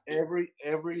 Yeah. Every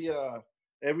every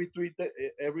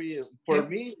for Yep.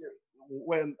 me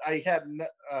when I hadn't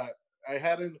I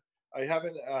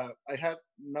had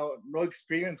no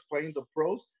experience playing the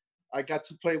pros. I got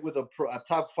to play with a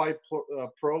top five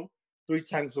pro 3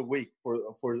 times a week for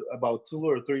about 2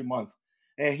 or 3 months,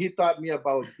 and he taught me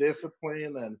about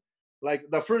discipline. And like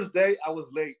the first day I was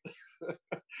late.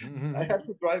 I Mhm. had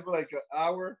to drive like an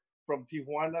hour from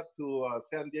Tijuana to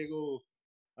San Diego,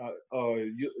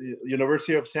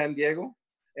 University of San Diego,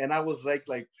 and I was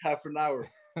like half an hour.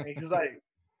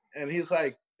 And he's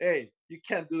like, "Hey, you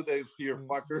can't do this here,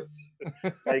 fucker.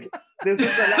 Like, this is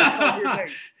the last time you're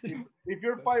late. If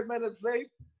you're 5 minutes late,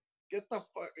 get the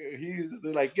fuck." He's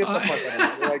like, "Get the fuck out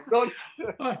of here." Like, don't.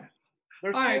 All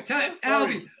There's right, no sense.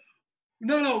 Alvy. Sorry.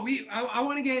 No, no, I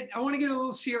want to get a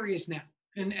little serious now.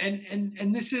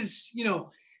 And this is,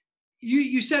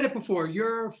 you said it before.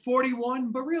 You're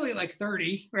 41, but really like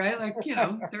 30, right? Like,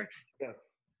 Yes.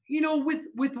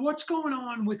 with what's going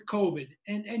on with COVID,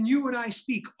 and you and I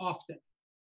speak often.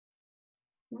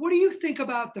 What do you think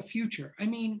about the future? I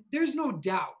mean, there's no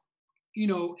doubt,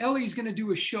 Ellie's going to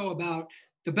do a show about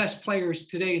the best players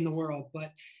today in the world,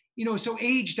 but so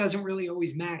age doesn't really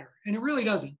always matter, and it really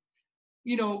doesn't.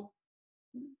 You know,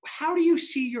 how do you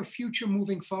see your future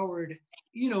moving forward?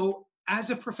 As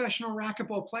a professional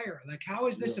racquetball player, like how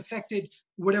has this Yeah. affected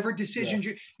whatever Yeah. decisions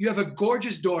you have? A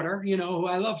gorgeous daughter, who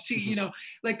I love seeing.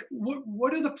 Like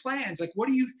what are the plans? Like what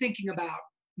are you thinking about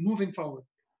moving forward?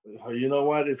 You know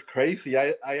what? It's crazy.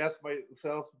 I ask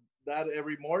myself that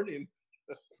every morning.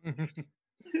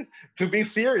 To be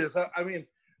serious, I mean,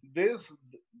 this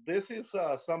this is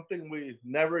something we've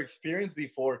never experienced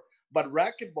before. But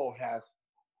racquetball has,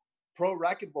 pro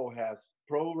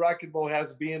racquetball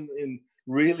has been in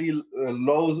really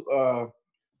low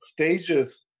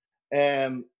stages,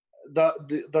 and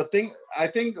the thing I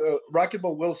think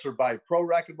racquetball will survive. Pro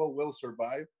racquetball will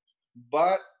survive,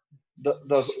 but the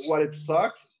what it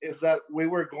sucks is that we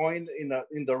were going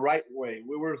in the right way.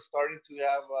 We were starting to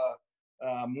have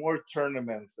more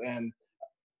tournaments and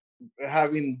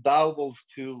having doubles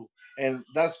too, and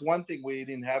that's one thing we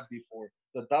didn't have before.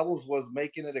 The doubles was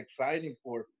making it exciting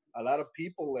for a lot of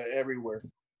people everywhere.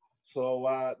 So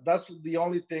that's the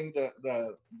only thing that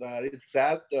it's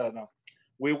sad. No,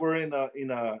 we were in a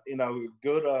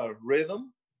good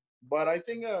rhythm, but I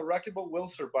think racquetball will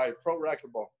survive. Pro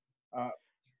racquetball. Uh,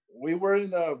 we were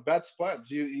in bad spots.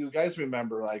 You guys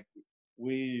remember, like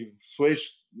we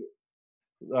switched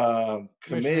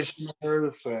Commissioners.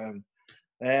 commissioners,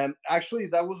 and actually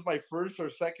that was my first or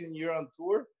second year on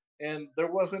tour, and there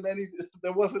wasn't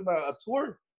a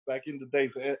tour back in the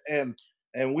days,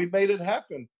 and we made it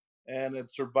happen, and it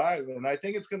survived, and I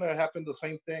think it's gonna happen the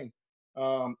same thing.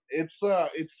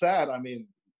 It's sad. I mean,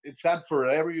 it's sad for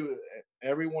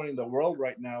everyone in the world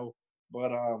right now,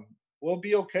 but we'll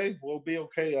be okay. We'll be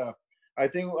okay. I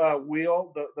think we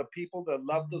all the people that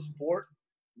love the sport,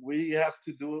 we have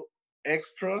to do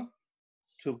extra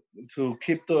to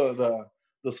keep the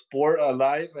sport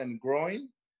alive and growing.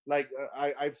 Like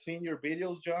I've seen your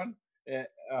videos, John. Uh,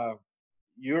 uh,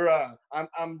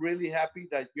 I'm really happy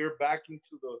that you're back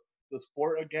into the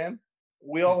sport again.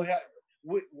 We all Thanks.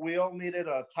 had we all needed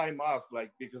a time off,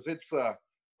 like because it's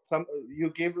some you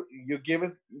give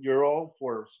it your all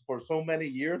for so many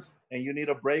years, and you need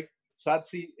a break.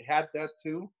 Satsi had that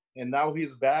too, and now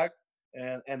he's back,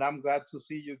 and I'm glad to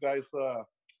see you guys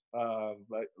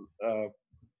like uh,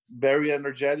 very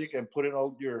energetic and putting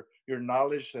all your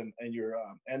knowledge and your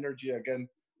energy again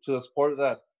to the sport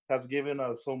that has given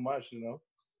us so much.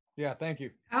 Yeah, thank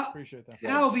you. Al, Appreciate that.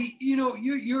 Yeah, Alvy,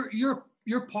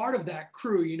 you're part of that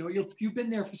crew. You've been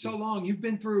there for so long. You've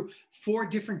been through four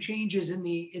different changes in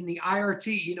the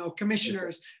IRT.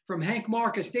 Commissioners from Hank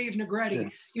Marcus, Dave Negretti,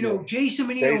 yes, yes. Jason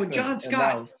Mineo and Jason, John and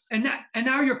Scott, now, and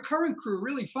now your current crew,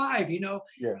 really five. yeah.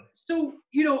 So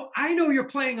I know you're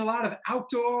playing a lot of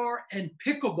outdoor and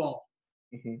pickleball.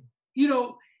 Hmm. You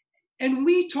know, and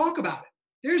we talk about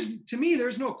it. To me,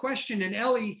 there's no question. And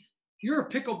Ellie, you're a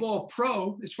pickleball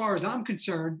pro, as far as I'm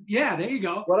concerned. Yeah, there you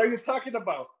go. What are you talking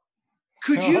about?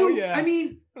 Could Oh you? yeah.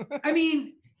 I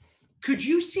mean, could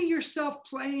you see yourself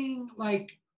playing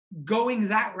like going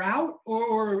that route,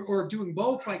 or doing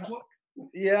both? Like what?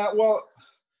 Yeah, well,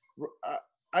 I,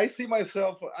 I see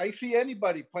myself. I see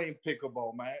anybody playing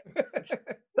pickleball, man.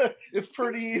 It's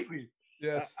pretty easy.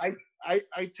 Yes.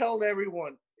 I tell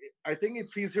everyone. I think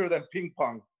it's easier than ping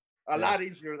pong. A Yeah. lot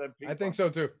easier than I ping think pong. so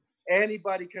too.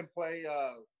 Anybody can play.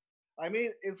 I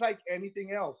mean, it's like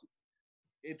anything else.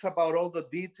 It's about all the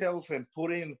details and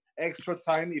putting extra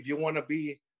time if you want to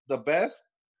be the best.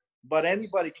 But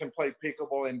anybody can play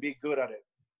pickleball and be good at it.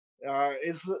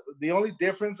 It's the only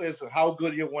difference is how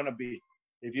good you want to be.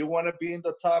 If you want to be in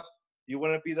the top, you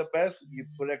want to be the best. You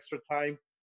put extra time,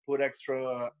 put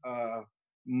extra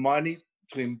money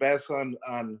to invest on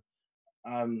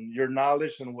your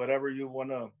knowledge and whatever you want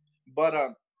to.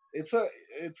 But it's a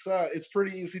it's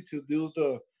pretty easy to do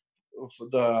the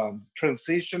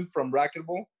transition from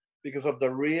racquetball because of the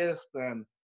wrist and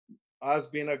us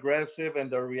being aggressive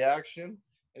and the reaction.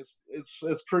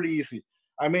 It's pretty easy.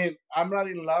 I mean, I'm not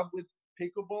in love with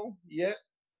pickleball yet.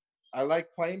 I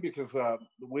like playing because I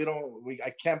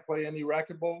can't play any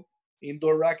racquetball,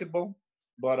 indoor racquetball.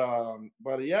 But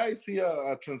yeah, I see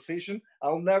a transition. I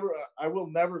will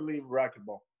never leave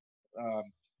racquetball. Um,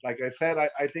 like I said,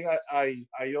 I think I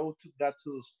owe that to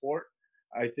the sport.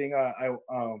 I think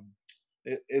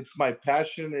it's my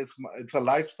passion. It's a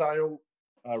lifestyle,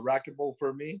 racquetball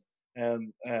for me,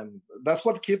 and that's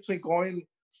what keeps me going.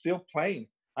 Still playing.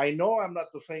 I know I'm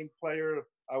not the same player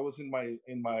I was in my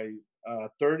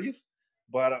 30s,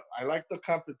 but I like the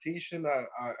competition.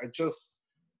 I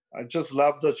just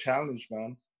love the challenge,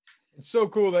 man. It's so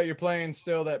cool that you're playing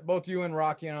still, that both you and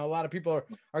Rocky, a lot of people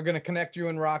are going to connect you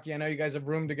and Rocky. I know you guys have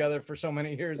roomed together for so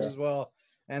many years as well.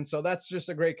 And so that's just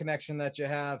a great connection that you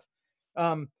have.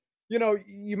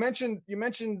 You mentioned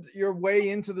your way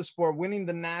into the sport, winning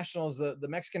the nationals, the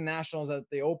Mexican nationals at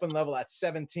the open level at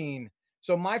 17.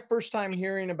 So my first time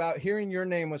hearing your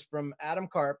name was from Adam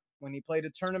Karp when he played a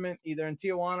tournament either in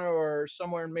Tijuana or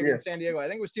somewhere maybe in San Diego. I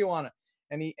think it was Tijuana.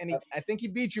 And I think he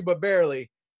beat you, but barely.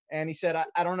 And he said,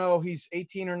 I don't know, he's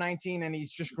 18 or 19 and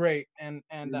he's just great. And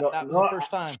that was the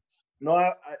first time.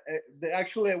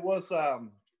 Actually it was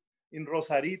in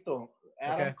Rosarito.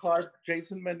 Adam Karp,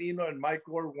 Jason Menino, and Mike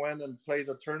Gore went and played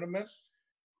the tournament.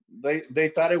 They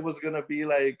thought it was gonna be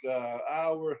like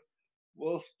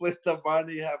we'll split the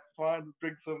money, have fun,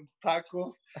 drink some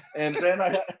tacos, and then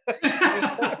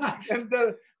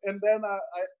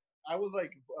I was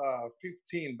like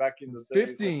 15 back in the day.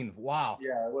 15, wow.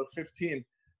 Yeah, I was 15,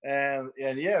 and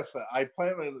yes, I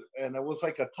played, and it was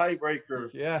like a tiebreaker.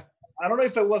 Yeah. I don't know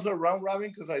if it was a round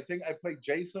robin because I think I played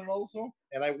Jason also,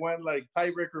 and I went like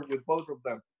tiebreaker with both of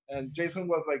them. And Jason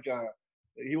was like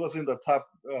he was in the top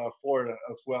four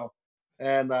as well.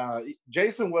 And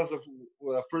Jason was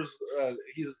the first.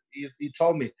 He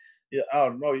told me, yeah, oh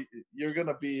no, you're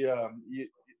gonna be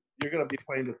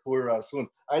playing the tour soon.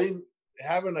 I didn't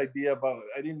have an idea about.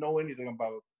 I didn't know anything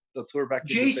about the tour back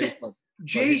in the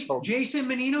day. Jason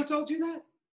Menino told you that?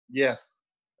 Yes,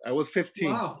 I was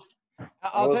 15. Wow.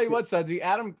 I'll tell you what, Sudsy.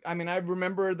 Adam, I mean, I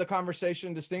remember the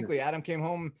conversation distinctly. Adam came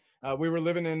home. We were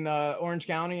living in Orange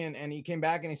County, and he came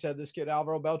back and he said, "This kid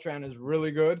Alvaro Beltran is really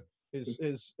good.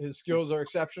 His skills are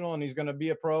exceptional, and he's going to be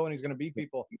a pro, and he's going to beat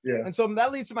people." Yeah. And so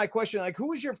that leads to my question: like, who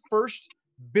was your first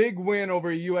big win over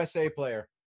a USA player?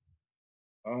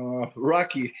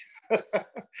 Rocky.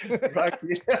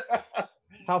 Rocky.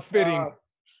 How fitting.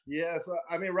 Yes,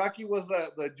 I mean Rocky was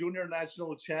the junior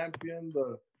national champion,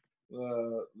 the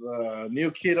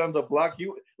new kid on the block.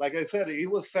 Like I said, he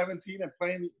was 17 and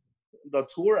playing the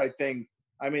tour. I think.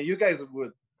 I mean, you guys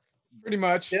would pretty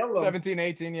much 17,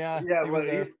 18. Yeah.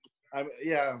 Yeah,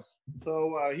 yeah.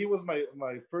 So he was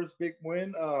my first big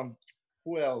win.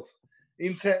 Who else?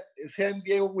 In San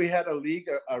Diego, we had a league,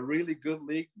 a really good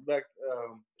league back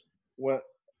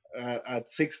at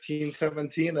 16,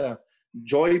 17.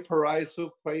 Joey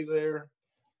Paraiso played there.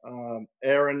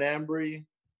 Aaron Ambry.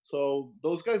 So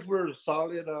those guys were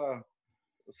solid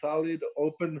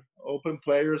open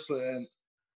players, and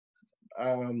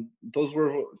those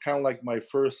were kind of like my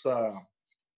first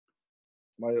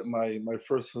my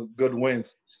first good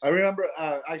wins. I remember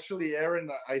actually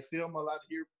Aaron. I see him a lot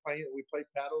here playing. We play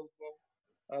paddle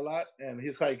a lot, and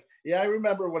he's like, "Yeah, I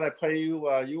remember when I played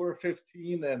you. You were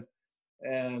 15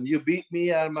 and you beat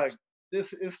me." I'm like,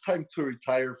 "This is time to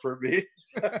retire for me."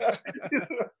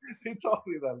 He told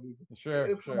me that. Sure.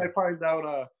 When I find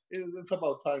out it's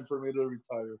about time for me to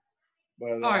retire.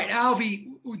 But, all right, Alvy,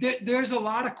 there's a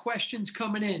lot of questions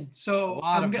coming in, so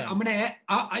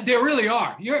there really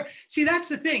are. See, that's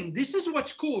the thing. This is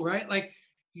what's cool, right? Like,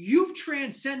 you've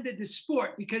transcended the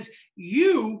sport because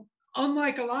you,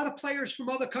 unlike a lot of players from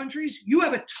other countries, you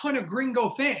have a ton of gringo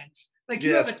fans. Like,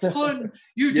 you have a ton.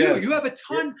 You do. You have a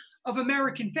ton of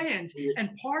American fans,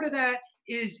 and part of that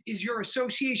is your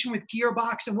association with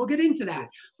Gearbox, and we'll get into that.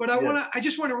 But I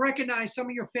just want to recognize some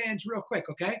of your fans real quick,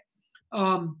 okay?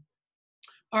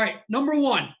 All right, number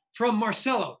one from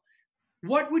Marcelo.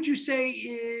 What would you say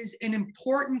is an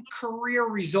important career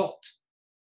result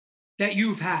that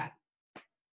you've had?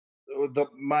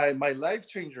 My life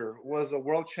changer was the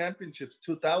World Championships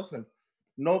 2000.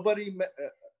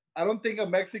 I don't think a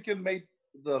Mexican made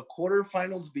the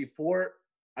quarterfinals before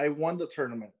I won the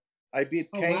tournament. I beat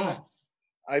Oh, Kane. wow.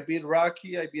 I beat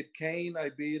Rocky. I beat Kane. I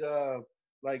beat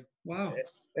like, Wow.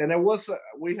 and it was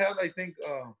we had, I think,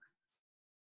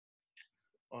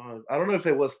 I don't know if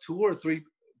it was 2 or 3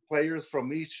 players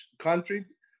from each country.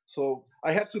 So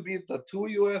I had to beat the 2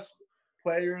 U.S.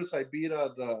 players. I beat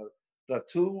the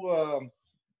 2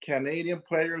 Canadian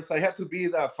players. I had to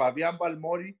beat Fabian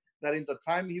Balmori. That in the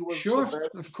time he was the Sure.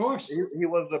 best. Of course. He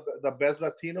was the best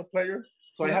Latino player.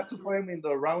 So I Yeah. had to play him in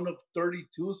the round of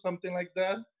 32, something like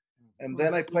that. And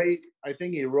then Oh. I played, I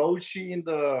think, Hiroshi in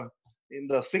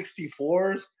the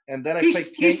 64s. And then I He's played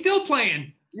he's Kane. still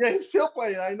playing. Yeah, he's still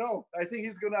playing. I know. I think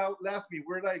he's gonna outlast me.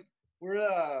 We're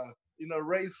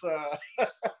race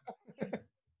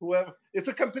whoever. It's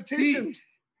a competition.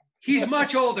 He's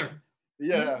much older.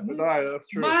 Yeah, no, that's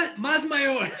true. Más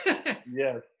mayor.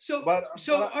 Yes. So But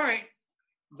all right.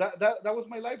 that was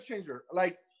my life changer.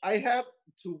 Like, I had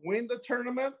to win the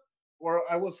tournament or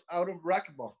I was out of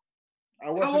racquetball.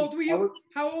 How old were you?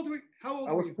 How old I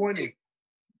was were you? 20,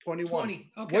 21.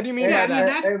 20. Okay. What do you mean Yeah, by I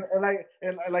mean that?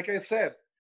 And like I said,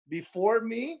 before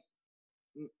me,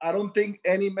 I don't think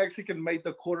any Mexican made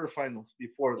the quarterfinals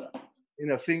before that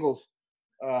in a singles.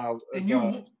 and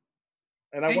you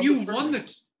And I and won you the won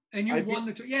tournament. I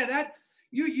beat, yeah, that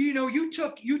you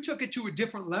took it to a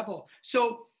different level.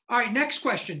 So all right, next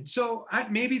question. So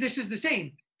maybe this is the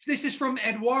same. This is from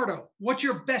Eduardo. What's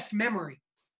your best memory?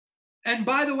 And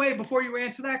by the way, before you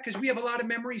answer that, because we have a lot of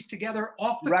memories together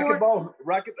off the court,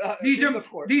 in the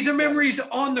court. these are memories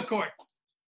on the court.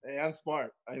 Hey, I'm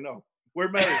smart. I know. We're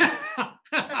married.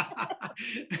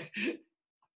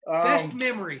 Best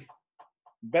memory.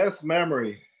 Best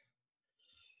memory.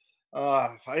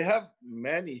 I have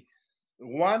many.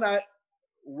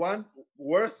 One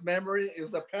worst memory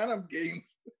is the Pan Am Games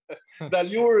that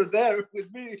you were there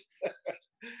with me.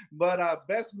 But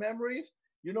best memories,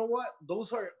 you know what?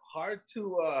 Those are hard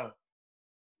to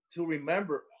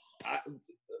remember.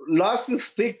 Losses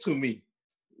stick to me,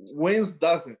 wins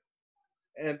doesn't,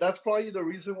 and that's probably the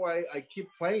reason why I keep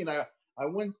playing. I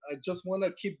just want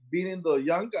to keep beating the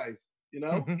young guys, you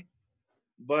know.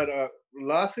 But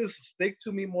losses stick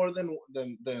to me more than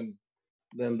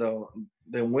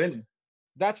winning.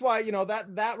 That's why,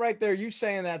 that right there, you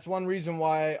saying that's one reason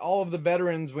why all of the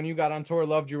veterans, when you got on tour,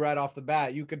 loved you right off the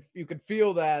bat. You could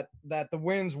feel that the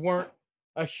wins weren't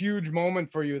a huge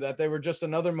moment for you, that they were just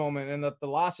another moment, and that the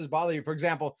losses bother you. For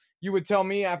example, you would tell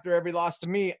me after every loss to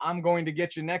me, I'm going to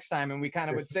get you next time. And we kind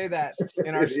of would say that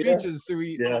in our speeches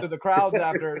to the crowds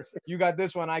after you got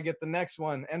this one, I get the next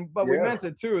one. But we meant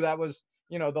it too. That was,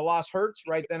 the loss hurts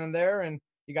right then and there, and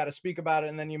you got to speak about it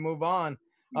and then you move on.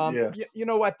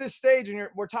 At this stage, and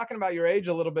we're talking about your age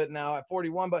a little bit now at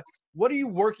 41, but what are you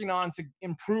working on to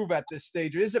improve at this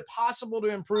stage? Is it possible to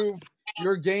improve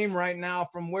your game right now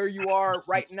from where you are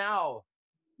right now?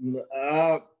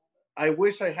 I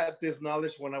wish I had this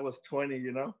knowledge when I was 20,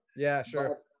 Yeah,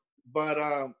 sure.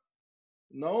 But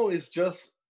no, it's just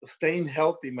staying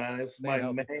healthy, man. It's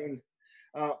main.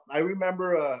 I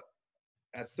remember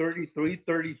at 33,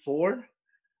 34,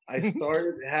 I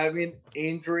started having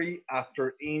injury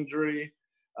after injury.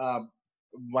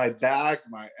 My back,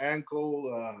 my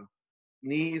ankle,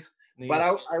 knees. But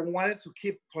I wanted to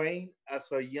keep playing as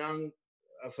a young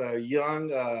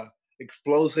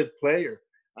explosive player.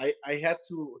 I had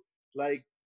to I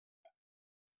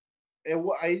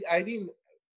didn't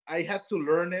I had to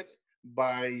learn it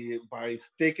by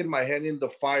sticking my hand in the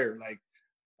fire. Like,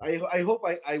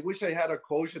 I wish I had a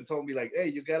coach and told me, like, hey,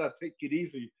 you gotta take it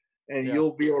easy and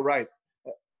you'll be all right.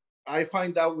 I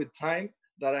find out with time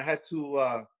that I had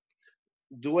to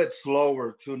do it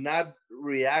slower, to not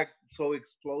react so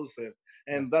explosive.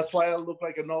 And that's why I look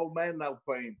like an old man now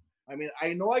playing. I mean,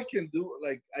 I know I can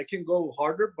go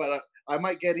harder, but I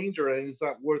might get injured and it's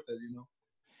not worth it.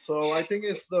 So I think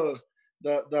it's the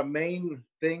main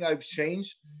thing I've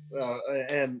changed,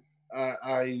 and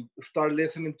I start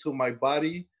listening to my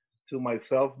body, to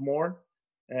myself more.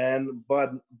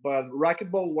 But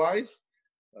racquetball wise,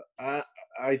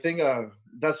 I think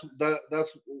that's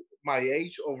my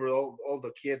age over all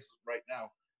the kids right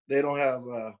now. They don't have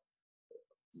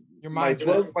your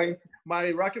mindset.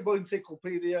 My racquetball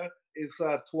encyclopedia is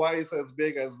twice as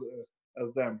big as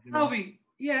them. Alvy,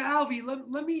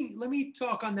 let me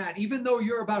talk on that. Even though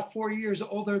you're about 4 years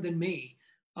older than me,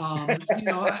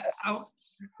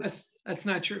 that's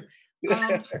not true.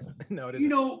 No, it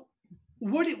isn't.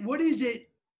 What is it?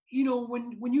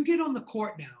 When you get on the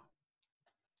court now,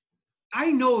 I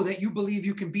know that you believe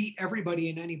you can beat everybody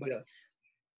and anybody.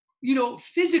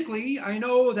 Physically, I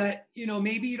know that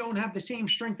maybe you don't have the same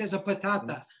strength as a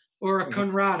Patata or a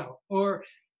Conrado, or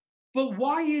But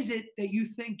why is it that you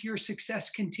think your success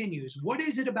continues? What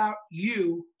is it about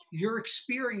you, your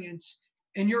experience,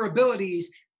 and your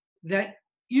abilities that,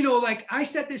 like I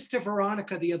said this to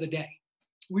Veronica the other day.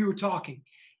 We were talking.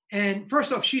 And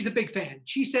first off, she's a big fan.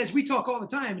 She says, we talk all the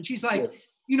time. And she's like,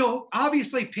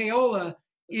 obviously Paola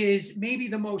is maybe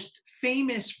the most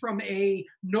famous from a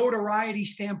notoriety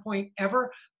standpoint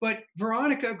ever. But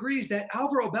Veronica agrees that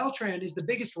Alvaro Beltran is the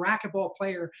biggest racquetball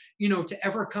player, to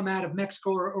ever come out of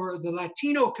Mexico or the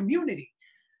Latino community.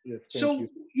 Yes, So,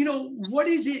 what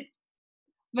is it?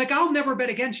 Like, I'll never bet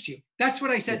against you. That's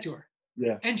what I said to her.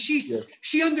 Yeah. And she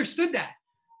understood that.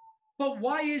 But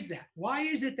why is that? Why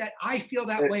is it that I feel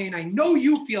that way? And I know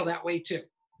you feel that way too.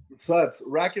 So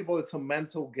racquetball, it's a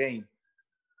mental game.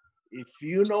 If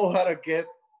you know how to get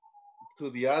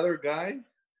to the other guy,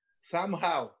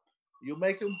 somehow you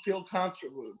make him feel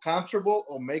comfortable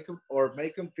or make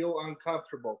him feel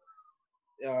uncomfortable.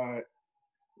 It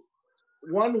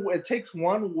takes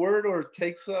one word or it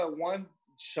takes one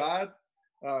shot.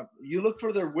 You look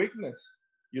for their weakness.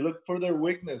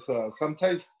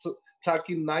 Sometimes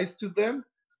talking nice to them,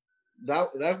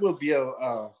 that will be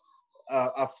a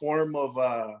form of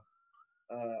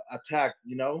attack,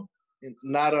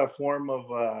 not a form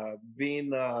of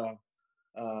being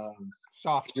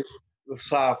Soft.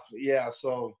 soft. Yeah.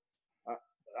 So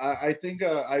I think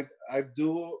I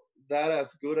do that as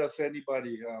good as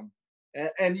anybody.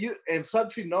 And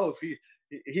Subsy knows.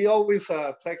 He always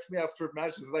texts me after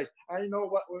matches like, I know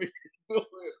what we're doing.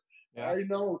 Yeah. I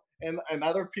know, and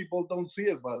other people don't see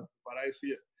it, but I see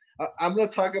it. I'm gonna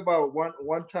talk about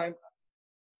one time.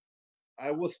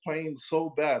 I was playing so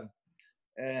bad,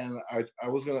 and I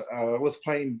was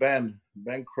playing Ben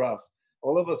Croft.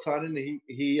 All of a sudden,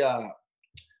 he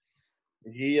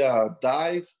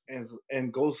dives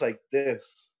and goes like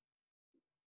this,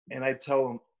 and I tell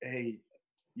him, "Hey,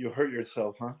 you hurt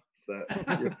yourself, huh?"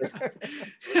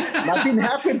 Nothing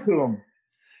happened to him.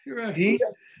 Right. He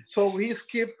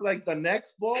skipped like the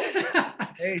next ball,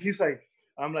 and he's like,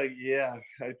 I'm like, yeah,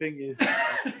 I think it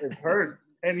hurt,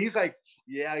 and he's like,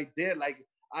 yeah, I did. Like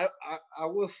I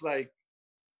was like,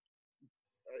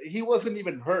 he wasn't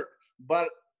even hurt, but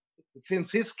since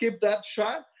he skipped that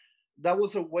shot, that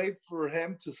was a way for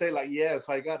him to say like, yes,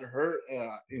 I got hurt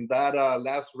in that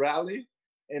last rally,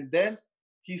 and then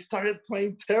he started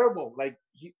playing terrible. Like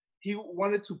he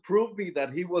wanted to prove me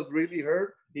that he was really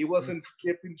hurt. He wasn't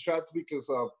skipping shots because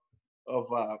of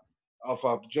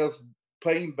just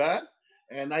playing bad,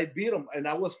 and I beat him, and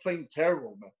I was playing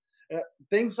terrible, man.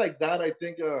 Things like that, I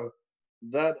think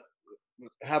that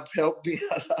have helped me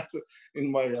a lot in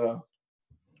my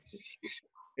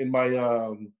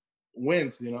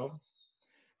wins,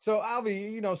 So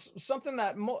Alvi, something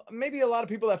that maybe a lot of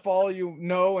people that follow you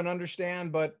know and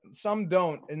understand, but some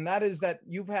don't. And that is that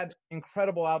you've had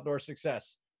incredible outdoor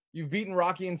success. You've beaten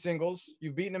Rocky in singles,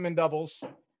 you've beaten him in doubles.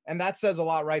 And that says a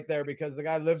lot right there because the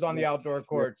guy lives on the outdoor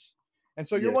courts. And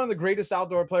so you're one of the greatest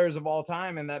outdoor players of all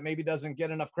time. And that maybe doesn't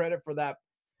get enough credit for that.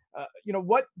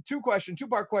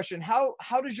 Two-part question. How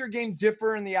does your game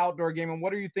differ in the outdoor game? And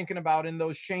what are you thinking about in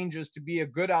those changes to be a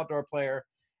good outdoor player?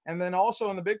 And then also,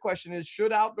 and the big question is,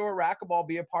 should outdoor racquetball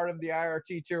be a part of the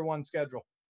IRT Tier 1 schedule?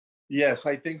 Yes,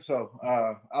 I think so.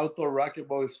 Outdoor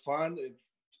racquetball is fun,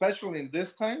 especially in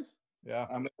these times. Yeah.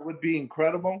 It would be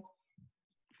incredible.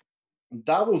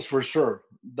 Doubles for sure.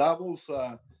 Doubles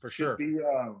for sure.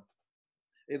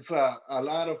 It's a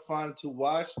lot of fun to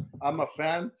watch. I'm a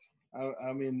fan.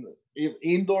 I mean, if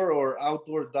indoor or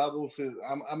outdoor doubles,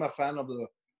 I'm a fan of the.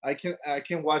 I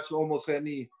can watch almost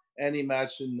any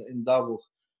match in doubles.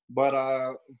 But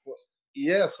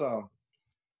yes. So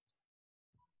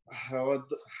how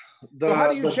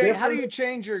do you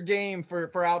change your game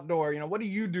for outdoor? What do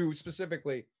you do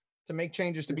specifically to make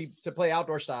changes to play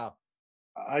outdoor style?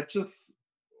 I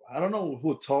don't know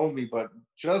who told me, but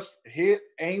just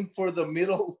aim for the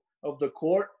middle of the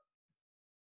court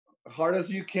hard as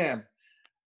you can,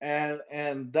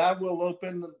 and that will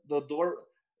open the door.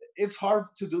 It's hard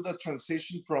to do the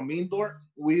transition from indoor.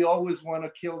 We always want to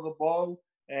kill the ball.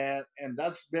 And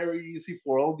that's very easy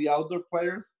for all the outdoor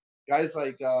players, guys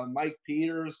like Mike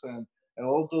Peters and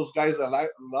all those guys that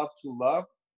love to love.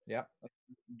 Yeah,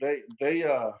 they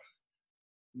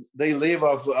live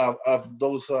of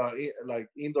those like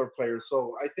indoor players.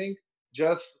 So I think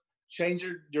just change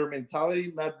your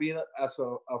mentality, not being as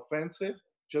offensive,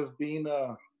 just being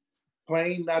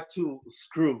playing not to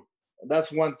screw.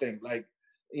 That's one thing. Like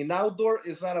in outdoor,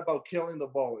 it's not about killing the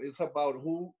ball. It's about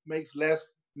who makes less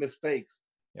mistakes.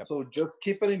 Yep. So just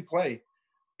keep it in play.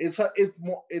 It's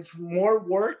more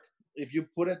work if you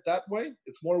put it that way.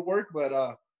 It's more work,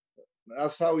 but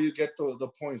that's how you get to the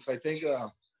points. I think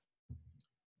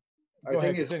I Go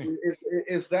think ahead, continue.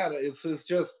 it's that it's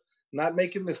just not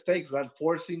making mistakes, not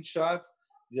forcing shots,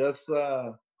 just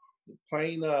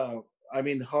playing. I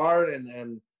mean, hard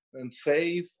and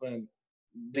safe, and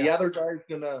the Yeah. other guy's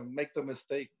gonna make the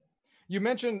mistake. You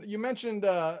mentioned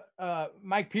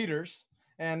Mike Peters,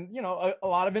 and a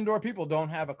lot of indoor people don't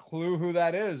have a clue who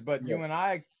that is, but Yeah, you and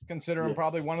I consider him yeah,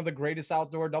 probably one of the greatest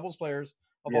outdoor doubles players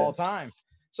of yeah, all time.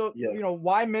 So yeah,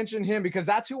 why mention him? Because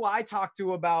that's who I talk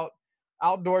to about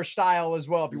outdoor style as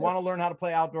well. If you yeah. want to learn how to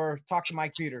play outdoor, talk to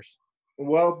Mike Peters.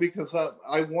 Well, because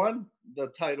I won the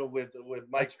title with Mike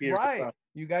That's Pierce. right.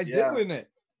 You guys did Yeah, win it.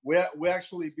 we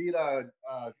actually beat Yeah,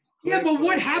 Cliff but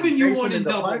what and haven't you won Jason in in the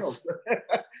doubles? finals.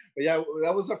 But yeah,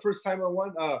 that was the first time I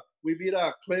won. We beat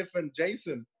Cliff and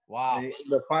Jason Wow. in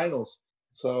the finals.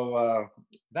 So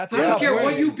That's a I don't tough care what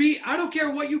win. you beat. I don't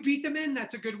care what you beat them in.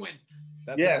 That's a good win.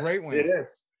 That's a yeah, great it win.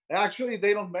 is. Actually,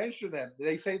 they don't mention that.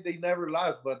 They say they never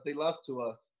lost, but they lost to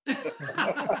us.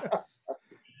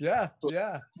 Yeah, So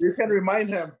yeah. you can remind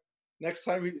him next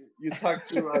time you talk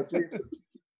to Jason.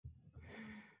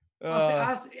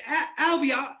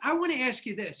 Alvy, I want to ask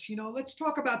you this. Let's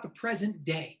talk about the present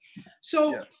day.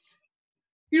 So,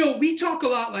 Yeah. we talk a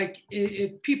lot. Like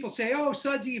if people say, "Oh,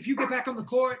 Sudsy, if you get back on the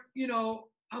court,"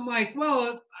 I'm like,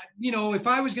 well, if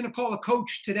I was going to call a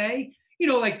coach today,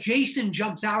 like Jason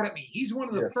jumps out at me. He's one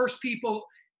of the Yeah. first people.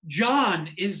 John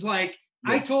is like,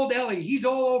 I Yeah. told Ellie, he's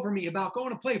all over me about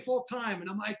going to play full time, and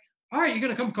I'm like, all right, you're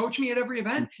going to come coach me at every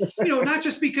event, not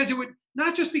just because it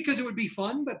would be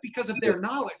fun, but because of their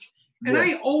knowledge. And Yeah.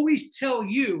 I always tell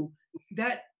you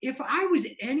that if I was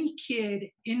any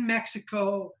kid in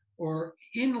Mexico or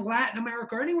in Latin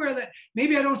America or anywhere that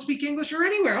maybe I don't speak English, or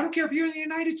anywhere, I don't care if you're in the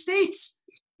United States,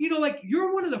 like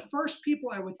you're one of the first people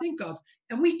I would think of.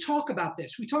 And we talk about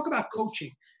this. We talk about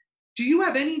coaching. Do you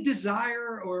have any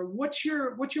desire, or what's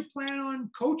your plan on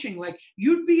coaching? Like,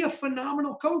 you'd be a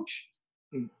phenomenal coach.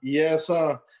 Yes,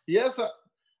 yes.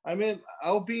 I mean,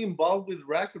 I'll be involved with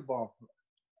racquetball.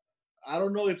 I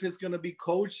don't know if it's gonna be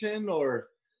coaching or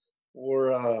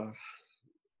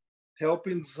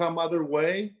helping some other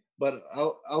way, but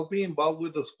I'll be involved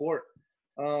with the sport.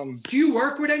 Do you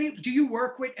work with any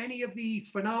of the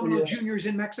phenomenal Yeah, juniors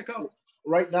in Mexico?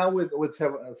 right now with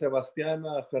Sebastian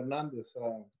Fernandez.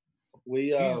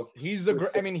 We he's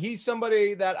he's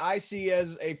somebody that I see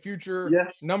as a future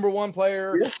yeah, #1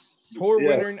 player, yeah, tour yeah,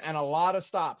 winner, and a lot of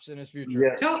stops in his future.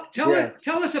 yeah,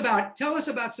 Tell us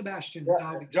about Sebastian.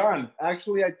 yeah. John,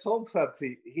 actually, I told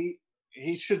Satsi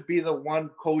he should be the one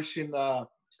coaching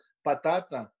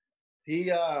Patata.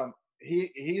 He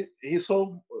he's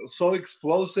so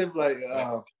explosive, like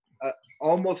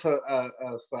almost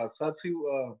Satsi.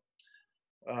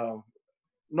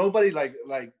 Nobody like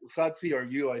Satsi or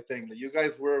you. I think you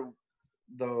guys were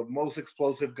the most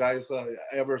explosive guys I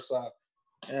ever saw.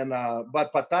 And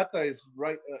but Patata is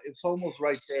right. It's almost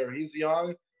right there. He's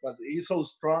young, but he's so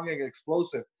strong and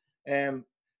explosive, and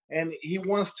and he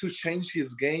wants to change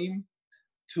his game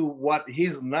to what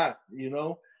he's not.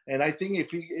 And I think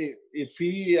if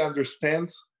he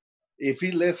understands, if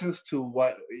he listens to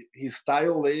what his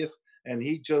style is, and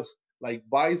he just like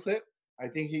buys it, I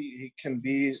think he can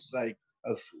be like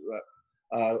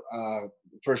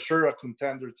for sure a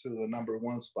contender to the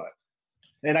 #1 spot.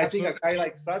 And I think a guy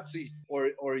like Satsi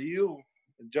or you,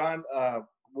 John,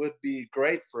 would be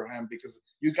great for him, because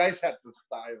you guys have the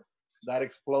style, that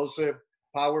explosive,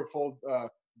 powerful,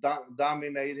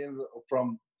 dominating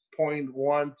from point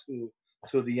one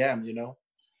to the end.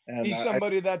 And He's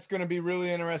somebody that's going to be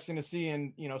really interesting to see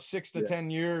in 6 to 10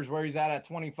 years, where he's at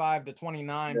 25 to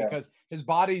 29, because his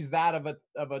body's that of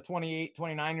a 28,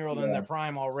 29-year-old in their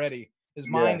prime already. His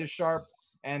mind is sharp,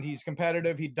 and he's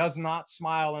competitive. He does not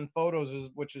smile in photos,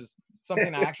 which is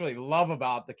something I actually love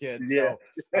about the kid. So,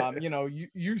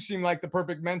 you seem like the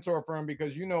perfect mentor for him,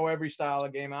 because you know every style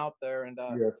of game out there, and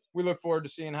we look forward to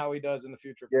seeing how he does in the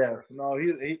future. Sure. No,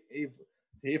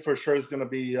 he for sure is going to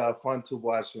be fun to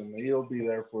watch, and he'll be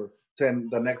there for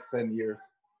the next 10 years.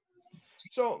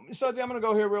 So, Sudsy, I'm going to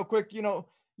go here real quick.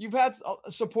 You've had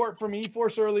support from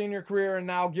eForce early in your career, and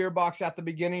now Gearbox at the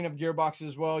beginning of Gearbox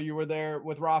as well. You were there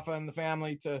with Rafa and the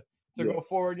family to go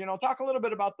forward. Talk a little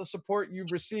bit about the support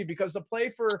you've received, because to play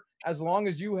for as long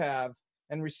as you have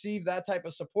and receive that type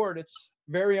of support, it's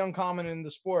very uncommon in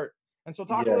the sport. And so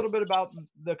talk a little bit about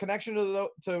the connection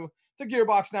to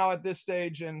Gearbox now at this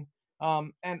stage, and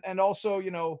also,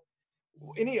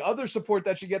 any other support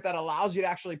that you get that allows you to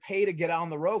actually pay to get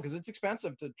on the road, because it's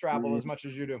expensive to travel as much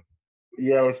as you do.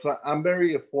 Yeah, so I'm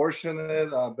very fortunate,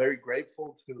 very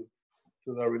grateful to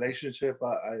the relationship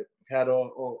I had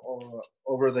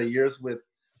over the years with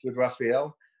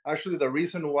Rafael. Actually, the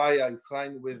reason why I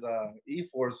signed with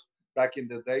eForce back in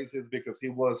the days is because he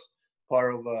was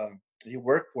part of he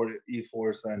worked for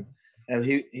eForce, and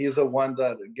he's the one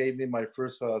that gave me my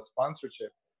first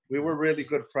sponsorship. We were really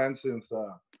good friends since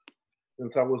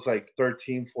I was like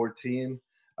 13, 14.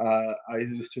 I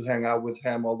used to hang out with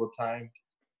him all the time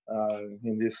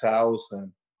in this house,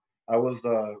 and I was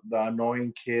the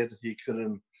annoying kid he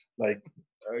couldn't like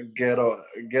get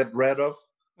rid of.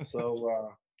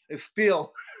 So it's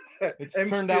still It's and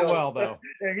turned out still well though.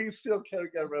 and he still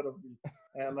can't get rid of me.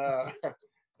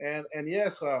 And and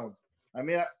yes, I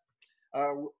mean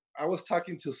uh, I was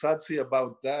talking to Satsi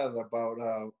about that,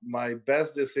 about my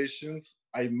best decisions.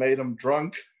 I made him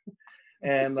drunk,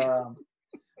 and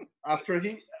after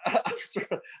he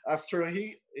after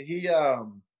he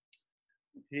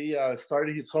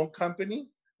started his own company.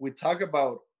 We talk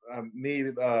about me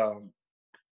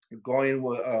going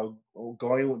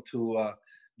going to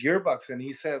Gearbox, and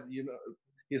he said,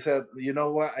 you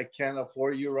know what, I can't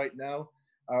afford you right now.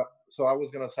 So I was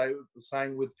gonna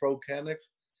sign with Pro Kennex,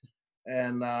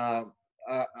 and I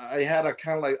had a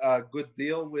kind of like a good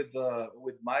deal with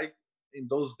Mike in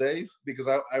those days because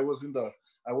I was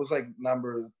I was like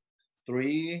number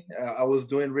three. I was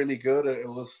doing really good. It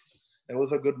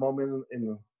was a good moment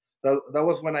in that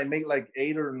was when I made like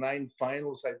 8 or 9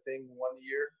 finals, I think, one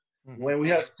year Mm-hmm. when we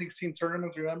had 16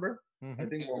 tournaments. Remember? I Mm-hmm.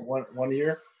 think one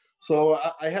year. So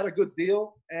I had a good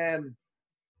deal, and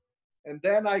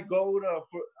then I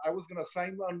was gonna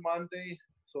sign on Monday.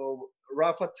 So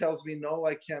Rafa tells me, no,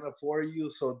 I can't afford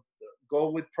you. So go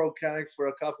with Procanics for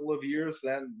a couple of years.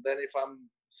 Then if I'm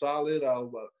solid,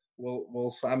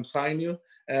 we'll I'm sign you.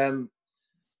 And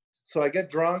so I get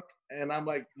drunk, and I'm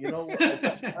like,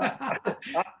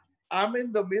 I, I'm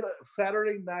in the middle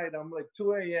Saturday night. I'm like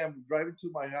 2 a.m. driving to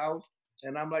my house,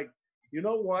 and I'm like, you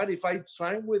know what? If I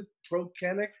sign with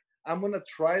Procanic, I'm gonna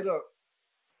try to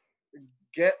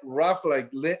get rough, like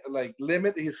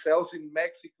limit his sales in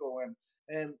Mexico,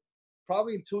 and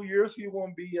probably in 2 years he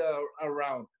won't be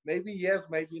around. Maybe yes,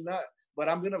 maybe not. But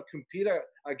I'm gonna compete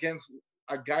against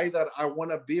a guy that I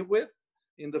want to be with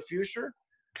in the future.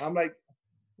 I'm like,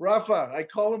 Rafa, I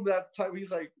call him that time. He's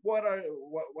like, why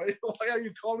are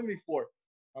you calling me for?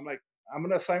 I'm like, I'm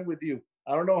gonna sign with you.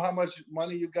 I don't know how much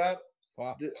money you got.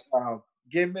 Wow.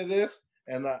 Give me this,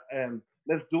 and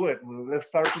let's do it. Let's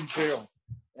start from zero.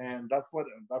 And that's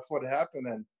what happened.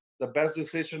 And the best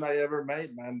decision I ever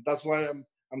made, man. That's why I'm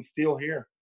still here.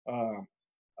 Uh,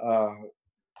 uh,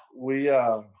 we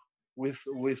uh,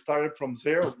 we started from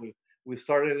zero. We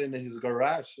started in his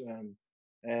garage,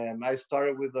 and I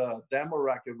started with a demo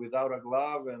racket without a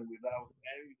glove and without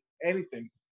anything.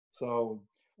 So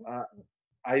uh,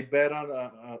 I bet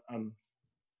on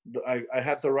I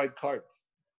had the right cards.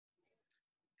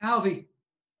 Alvi,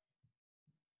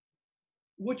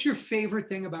 what's your favorite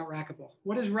thing about racquetball?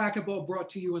 What has racquetball brought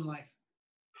to you in life?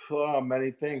 Oh,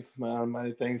 many things, man.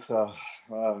 Many things.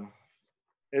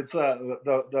 It's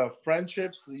the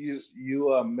friendships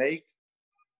you make.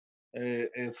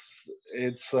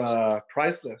 It's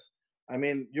priceless. I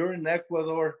mean, you're in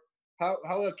Ecuador.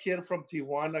 How a kid from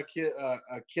Tijuana,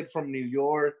 a kid from New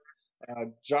York,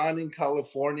 John in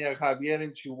California, Javier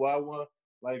in Chihuahua,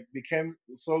 like became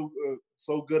so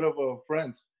good of a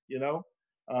friends. You know,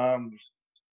 um,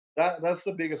 that's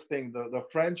the biggest thing. The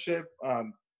friendship,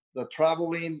 the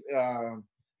traveling,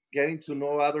 getting to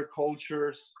know other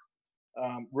cultures,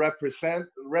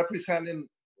 representing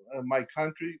my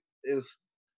country is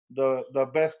the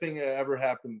best thing that ever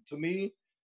happened to me.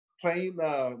 Playing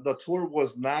the tour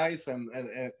was nice, and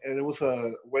it was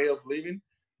a way of living,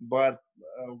 but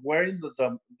wearing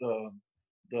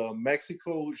the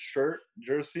Mexico shirt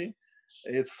jersey,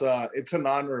 it's an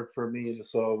honor for me.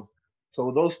 So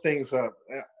those things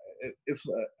it's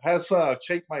has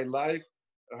shaped my life,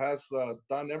 has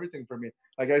done everything for me.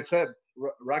 Like I said,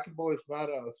 racquetball is not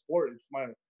a sport;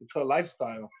 it's a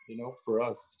lifestyle, for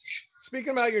us.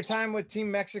 Speaking about your time with Team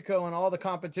Mexico and all the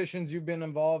competitions you've been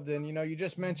involved in, you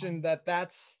just mentioned that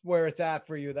that's where it's at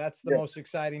for you. That's the Yeah. most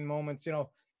exciting moments.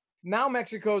 Now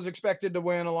Mexico is expected to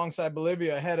win alongside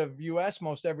Bolivia ahead of US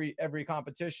most every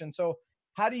competition. So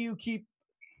how do you keep,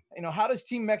 how does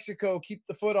Team Mexico keep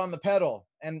the foot on the pedal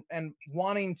and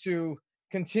wanting to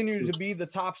continue to be the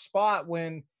top spot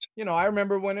when, I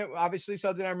remember when it obviously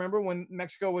something I remember when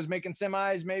Mexico was making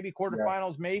semis, maybe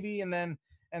quarterfinals, maybe, and then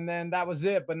that was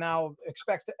it. But now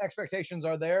expectations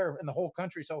are there in the whole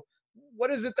country. So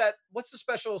what's the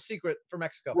special secret for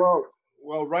Mexico?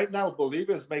 Well, right now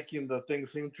Bolivia is making the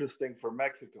things interesting for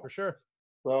Mexico. For sure.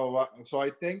 So I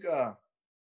think, I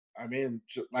mean,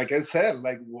 like I said,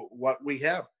 like what we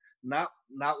have, not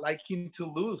liking to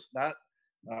lose, not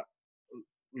uh,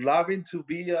 loving to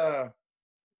be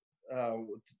uh,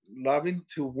 loving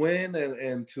to win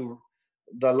and to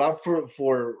the love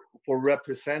for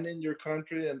representing your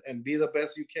country and be the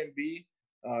best you can be,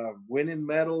 winning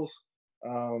medals.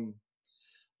 Um,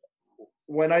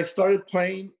 when I started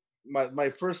playing, my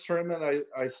first tournament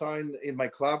I saw in my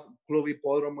Club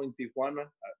Hipódromo in Tijuana.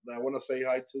 I want to say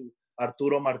hi to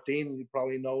Arturo Martin. You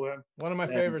probably know him. One of my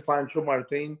And favorites. Pancho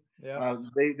Martin. Yeah.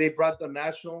 They brought the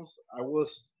nationals. I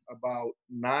was about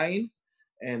 9,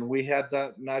 and we had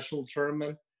that national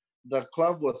tournament. The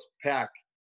club was packed.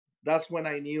 That's when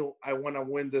I knew I want to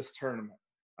win this tournament.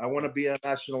 I want to be a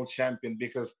national champion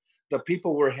because the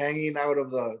people were hanging out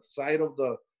of the side of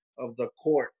the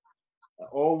court,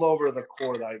 all over the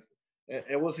court.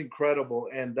 It was incredible,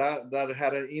 and that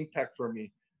had an impact for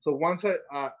me. So once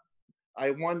I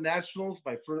won nationals,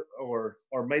 my first or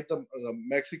made the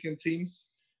Mexican team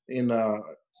in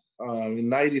in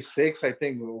 '96, I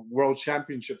think World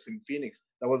Championships in Phoenix.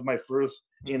 That was my first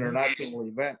international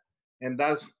event, and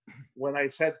that's when I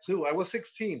said too. I was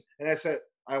 16, and I said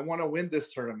I want to win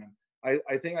this tournament.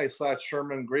 I think I saw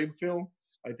Sherman Greenfield.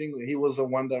 I think he was the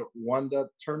one that won that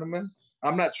tournament.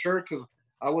 I'm not sure because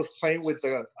I was playing with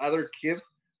the other kid,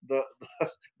 the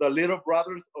the little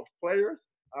brothers of players.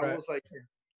 I Right. was like,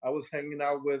 I was hanging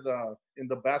out with in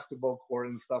the basketball court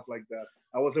and stuff like that.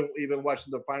 I wasn't even watching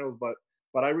the finals,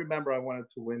 but I remember I wanted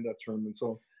to win that tournament.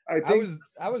 So I I think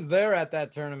was there at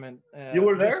that tournament. you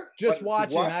were Just there, just but to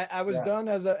watching. watch, I was yeah, done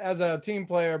as a team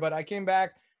player, but I came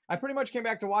back. I pretty much came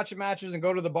back to watch the matches and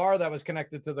go to the bar that was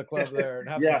connected to the club there and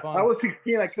have some yeah. I fun. was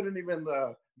 16. I couldn't even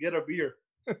get a beer,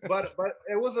 but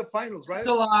it was the finals, It's right?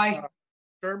 a lie.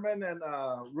 Sherman and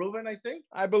Ruben, I think.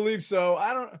 I believe so.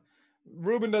 I don't.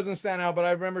 Ruben doesn't stand out, but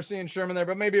I remember seeing Sherman there.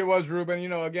 But maybe it was Ruben. You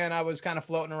know, again, I was kind of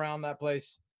floating around that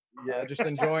place, Yeah, just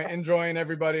enjoying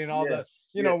everybody and all yeah, the.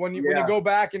 You yeah, know, when you yeah. go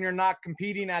back and you're not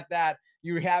competing at that,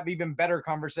 you have even better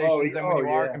conversations than when Oh you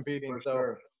are yeah, competing. for So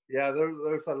sure. Yeah,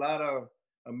 there's a lot of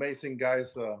amazing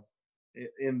guys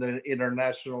in the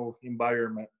international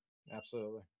environment.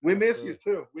 absolutely, We miss you absolutely.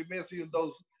 too. We miss you in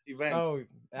those events. Oh,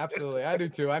 absolutely. I do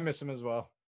too. I miss him as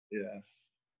well. Yeah.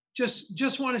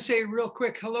 Just want to say real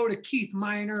quick hello to Keith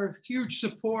Miner, huge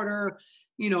supporter,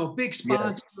 big Yes.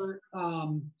 sponsor.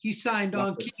 He signed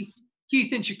Love on. it.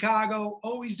 Keith in Chicago,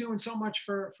 always doing so much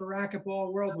for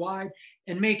racquetball worldwide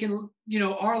and making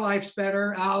our lives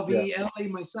better. Yeah. Alvi, Ellie,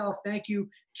 myself, thank you,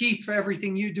 Keith, for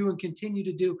everything you do and continue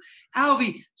to do.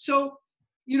 Alvi, so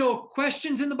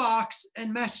questions in the box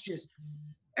and messages.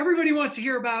 Everybody wants to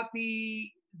hear about the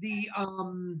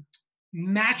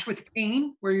match with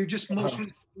Kane, where you just most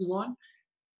recently won.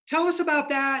 Tell us about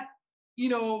that.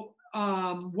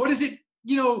 What is it?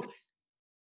 Go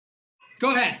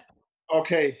ahead.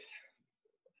 Okay.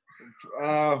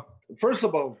 Uh, First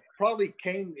of all, probably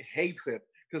Kane hates it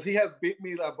because he has beat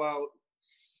me about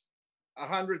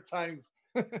 100 times,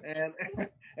 and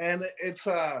and it's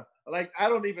like I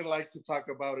don't even like to talk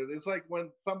about it. It's like when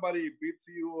somebody beats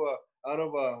you out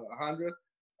of 100.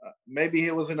 Maybe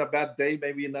it was in a bad day,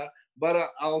 maybe not.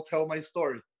 But I'll tell my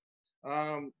story.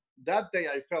 That day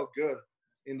I felt good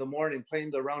in the morning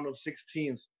playing the round of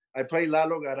 16s. I played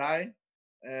Lalo Garay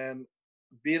and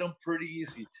beat him pretty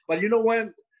easy. But you know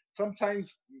when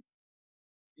sometimes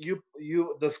you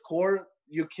the score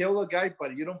you kill a guy,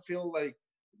 but you don't feel like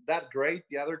that great.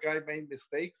 The other guy made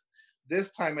mistakes. This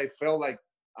time I felt like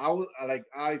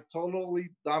I totally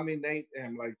dominate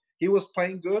him. Like he was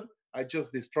playing good. I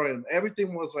just destroyed him.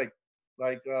 Everything was like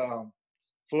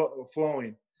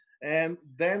flowing. And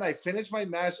then I finished my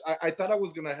match. I thought I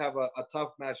was gonna have a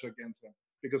tough match against him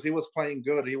because he was playing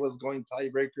good. He was going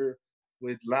tiebreaker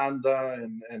with Landa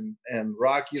and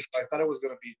Rocky. So I thought it was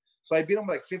gonna be. So I beat him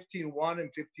like 15-1 and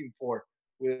 15-4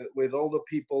 with all the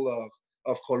people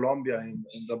of Colombia in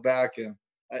the back, and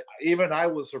even I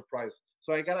was surprised.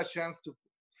 So I got a chance to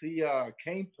see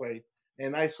Kane play,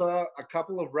 and I saw a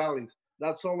couple of rallies.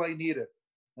 That's all I needed,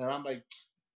 and I'm like,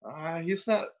 he's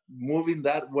not moving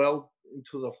that well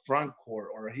into the front court,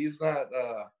 or he's not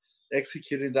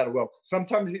executing that well.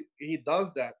 Sometimes he does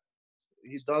that.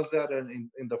 He does that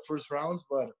in the first rounds,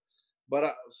 but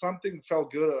something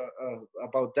felt good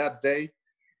about that day.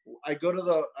 I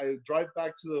drive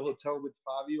back to the hotel with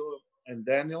Fabio and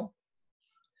Daniel,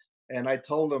 and I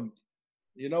told them,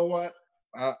 you know what,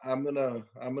 I'm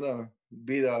gonna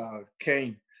beat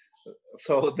Kane.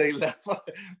 So they left.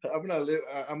 I'm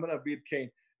gonna beat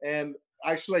Kane, and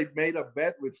actually I made a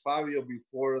bet with Fabio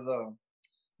before the.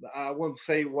 I won't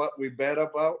say what we bet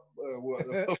about,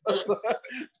 I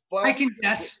but can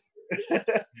guess.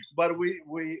 but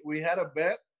we had a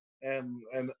bet,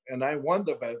 and I won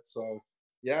the bet. So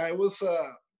yeah, it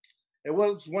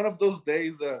was one of those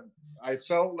days that I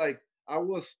felt like I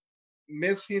was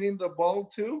miss hitting the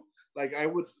ball too. Like I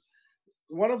would,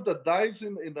 one of the dives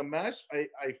in the match,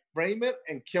 I frame it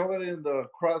and kill it in the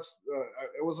cross.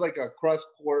 It was like a cross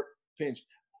court pinch.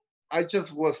 I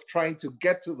just was trying to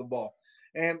get to the ball,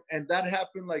 and that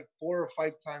happened like 4 or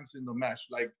 5 times in the match.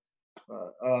 Like,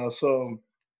 so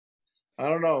I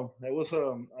don't know. It was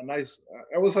a nice.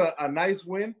 It was a nice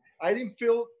win. I didn't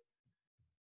feel.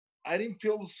 I didn't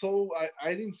feel so.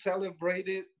 I didn't celebrate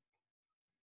it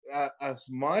as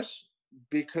much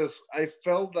because I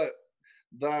felt that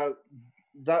that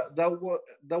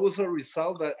that was a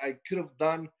result that I could have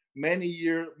done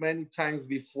many times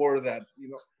before that.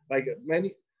 Like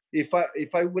many. If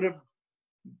I would have,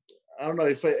 I don't know,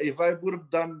 if I would have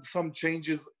done some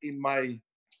changes in my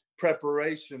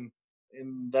preparation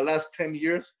in the last 10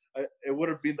 years, it would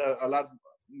have been a lot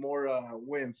more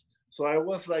wins. So I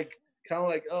was like kind of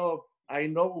like, oh, I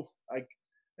know, like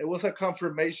it was a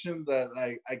confirmation that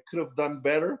I could have done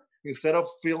better instead of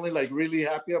feeling like really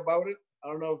happy about it. I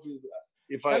don't know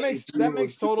if That you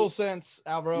makes total sense,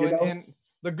 Alvaro. you know. And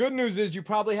the good news is you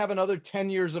probably have another 10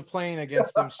 years of playing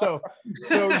against him. So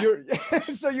you're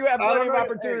so you have I plenty don't of know.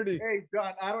 opportunity. Hey,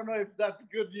 John, I don't know if that's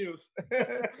good news.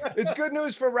 It's good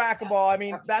news for racquetball. I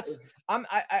mean,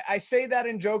 I say that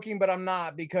in joking, but I'm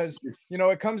not, because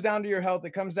it comes down to your health.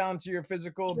 It comes down to your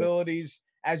physical abilities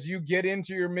as you get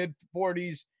into your mid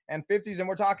 40s and 50s. And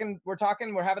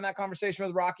we're having that conversation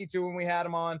with Rocky too when we had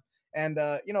him on. And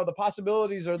the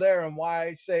possibilities are there, and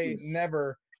why say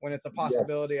never when it's a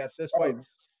possibility at this point.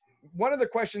 One of the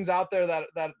questions out there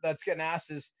that's getting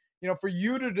asked is, for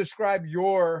you to describe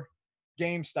your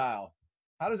game style,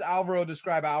 how does Alvaro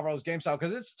describe Alvaro's game style?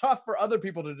 Because it's tough for other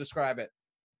people to describe it.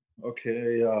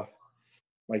 Okay,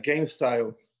 my game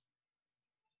style.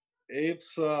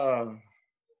 It's you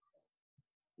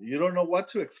don't know what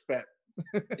to expect.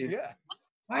 Yeah.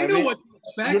 I know what to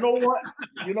expect. You know what?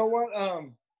 You know what?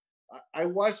 I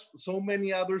watch so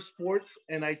many other sports,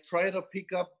 and I try to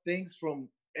pick up things from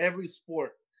every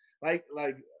sport, like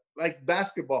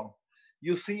basketball.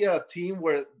 You see a team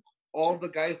where all the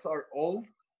guys are old.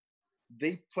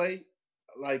 They play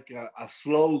like a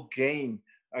slow game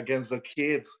against the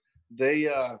kids. They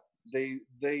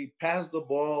they pass the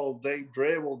ball, they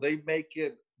dribble, they make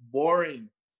it boring,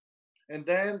 and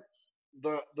then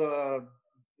the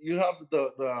you have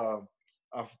the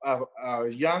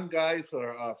young guys or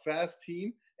a fast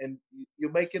team, and you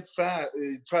make it fast.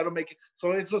 You try to make it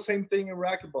so. It's the same thing in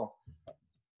racquetball.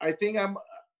 I think I'm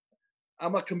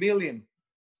a chameleon.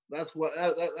 That's what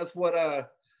I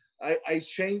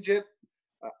change it.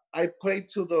 I play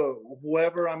to the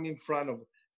whoever I'm in front of.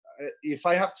 If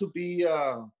I have to be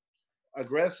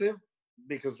aggressive,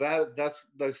 because that's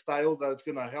the style that's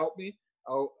gonna help me,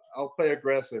 I'll play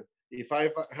aggressive. If I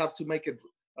have to make it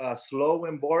slow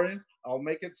and boring, I'll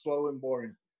make it slow and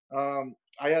boring.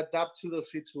 I adapt to the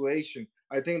situation.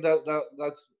 I think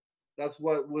that's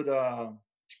what would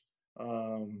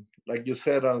like you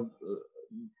said,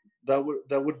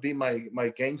 that would be my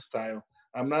game style.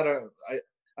 I'm not a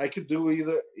I could do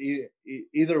either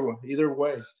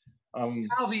way.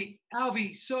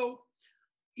 Alvi. So,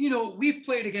 we've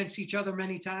played against each other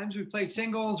many times. We played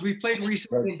singles. We played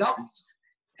recently in doubles.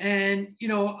 And,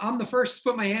 I'm the first to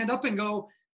put my hand up and go,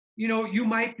 you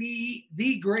might be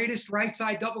the greatest right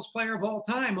side doubles player of all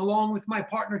time, along with my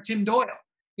partner, Tim Doyle.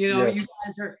 You guys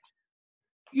are,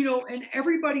 and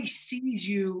everybody sees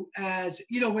you as,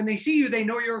 when they see you, they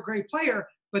know you're a great player.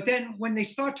 But then when they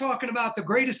start talking about the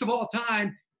greatest of all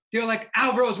time, they're like,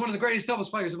 Alvaro is one of the greatest doubles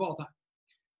players of all time.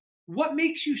 What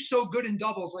makes you so good in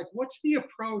doubles? Like, what's the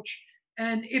approach?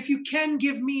 And if you can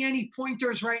give me any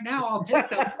pointers right now, I'll take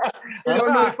them. I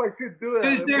don't know if I could do that.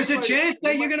 Because there's a chance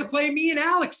that you're going to play me and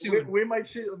Alex soon. We might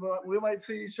see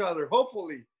each other.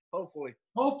 Hopefully.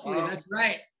 That's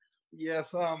right.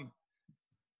 Yes.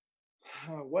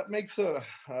 What makes a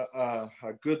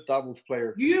good doubles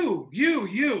player? You.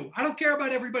 I don't care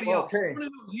about everybody else. I want to know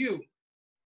you.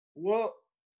 Well,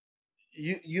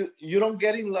 you don't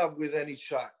get in love with any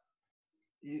shot.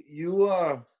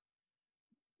 You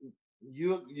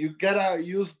gotta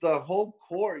use the whole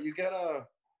core.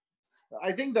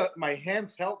 I think that my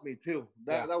hands help me too.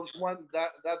 That's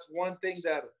one thing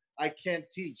that I can't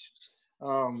teach.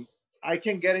 I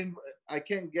can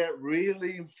get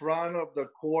really in front of the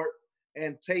court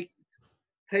and take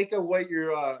away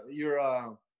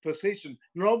your position.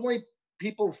 Normally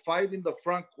people fight in the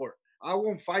front court. I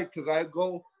won't fight because I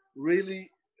go really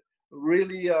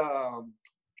really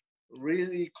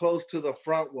really close to the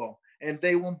front wall, and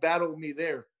they won't battle me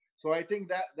there. So I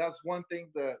think that's one thing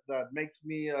that makes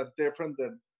me different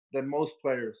than most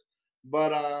players.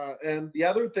 But and the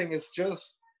other thing is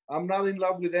just I'm not in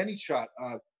love with any shot.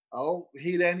 I'll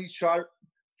hit any shot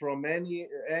from any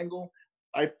angle.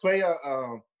 I play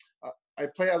I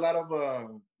play a lot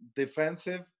of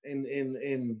defensive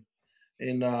in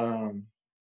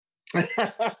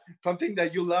something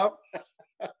that you love.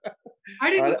 I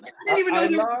didn't even I know there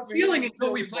was love a ceiling hitting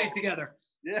until we silly played balls. together.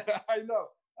 Yeah, I know.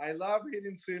 I love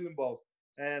hitting ceiling balls,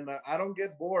 and I don't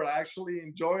get bored. I actually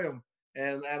enjoy them,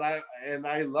 and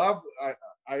I love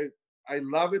I I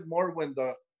love it more when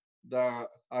the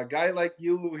a guy like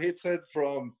you hits it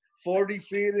from 40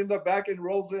 feet in the back and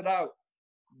rolls it out.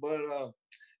 But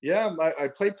yeah, I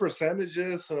play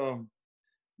percentages.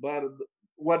 But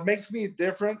what makes me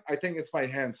different, I think it's my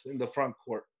hands in the front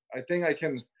court. I think I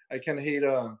can hit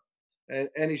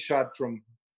any shot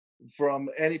from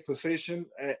any position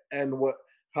and what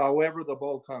however the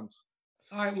ball comes.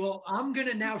 All right. Well, I'm going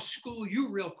to now school you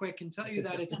real quick and tell you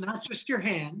that it's not just your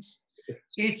hands,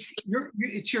 it's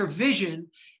your vision,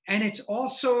 and it's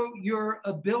also your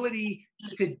ability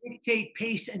to dictate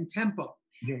pace and tempo.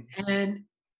 And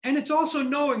and it's also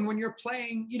knowing when you're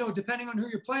playing, depending on who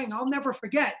you're playing. I'll never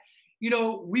forget,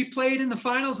 we played in the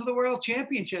finals of the World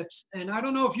Championships, and I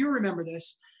don't know if you remember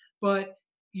this, but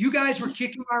you guys were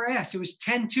kicking our ass. It was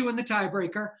 10-2 in the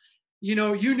tiebreaker. You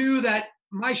knew that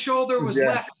my shoulder was Yeah,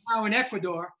 left now in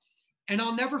Ecuador. And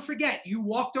I'll never forget, you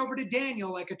walked over to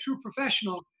Daniel like a true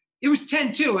professional. It was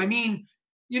 10-2. I mean,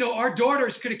 our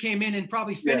daughters could have came in and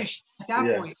probably yeah, finished at that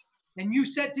yeah, point. And you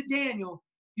said to Daniel,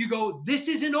 you go, this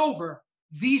isn't over.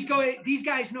 These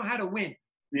guys know how to win.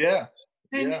 yeah,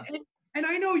 And, yeah, and and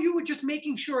I know you were just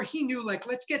making sure he knew, like,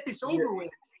 let's get this yeah, over with.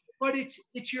 But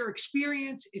it's your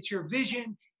experience, it's your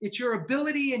vision, it's your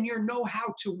ability and your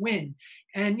know-how to win.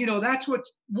 And that's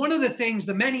what's one of the things,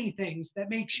 the many things that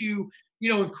makes you,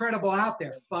 incredible out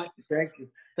there. But thank you,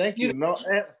 thank you you. know,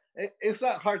 No, it's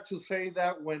not hard to say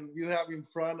that when you have in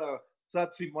front of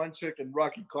Satsi Munchik and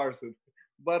Rocky Carson.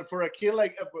 But for a kid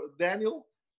like Daniel,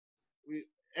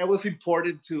 it was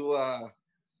important to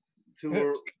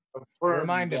affirm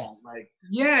Remind him. that. Like,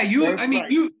 yeah, there's like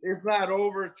it's not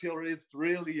over till it's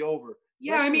really over.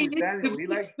 yeah, I Especially mean, with Daniel, he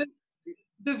like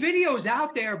the video's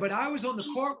out there, but I was on the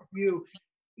court with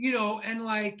you, and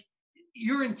like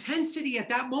your intensity at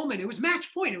that moment, it was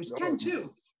match point. It was oh, 10-2.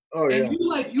 oh And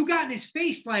yeah, you got in his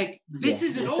face like this yeah,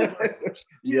 isn't over,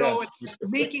 yeah.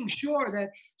 making sure that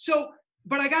so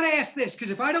but I gotta ask this, because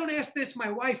if I don't ask this, my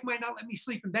wife might not let me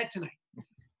sleep in bed tonight.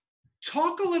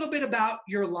 Talk a little bit about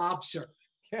your lob serve.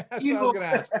 Yeah, that's You what I was know, going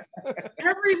to ask.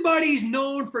 everybody's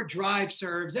known for drive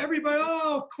serves. Everybody,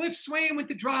 oh, Cliff Swain with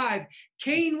the drive,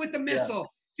 Kane with the Yeah, missile,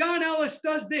 John Ellis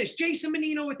does this, Jason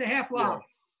Menino with the half yeah. lob.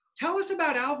 Tell us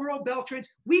about Alvaro Beltran's.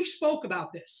 We've spoke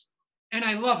about this, and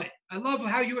I love it. I love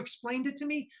how you explained it to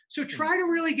me. So try to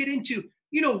really get into,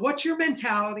 what's your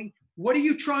mentality? What are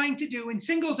you trying to do in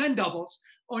singles and doubles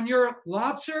on your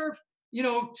lob serve,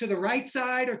 to the right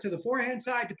side or to the forehand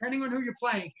side, depending on who you're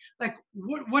playing? Like,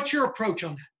 what's your approach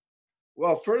on that?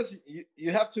 Well, first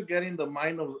you have to get in the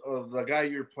mind of the guy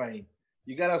you're playing.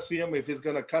 You gotta see him if he's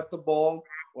gonna cut the ball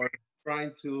or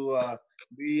trying to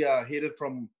be hit it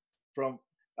from.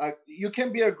 You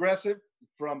can be aggressive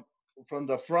from from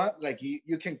the front, like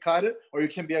you can cut it, or you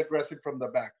can be aggressive from the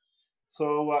back.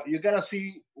 So you gotta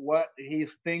see what he's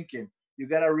thinking. You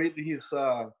gotta read his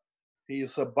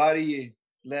body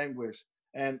language,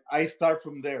 and I start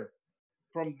from there.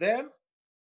 From then,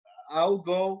 I'll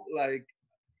go like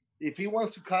if he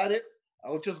wants to cut it,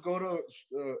 I'll just go to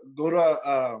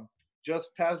just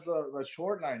past the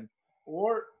short line,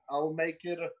 or I'll make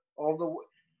it all the way.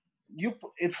 You,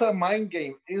 it's a mind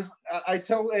game. Is I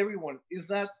tell everyone, it's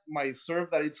not my serve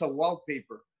that it's a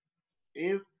wallpaper.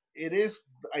 It it is.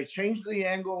 I change the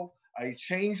angle. I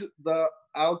change the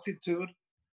altitude.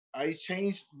 I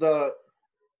change the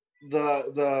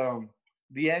the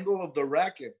angle of the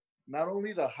racket. Not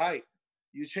only the height.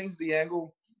 You change the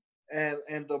angle, and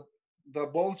the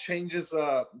ball changes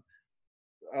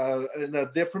in a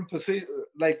different position.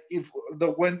 Like if the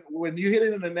when you hit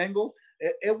it in an angle,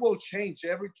 it will change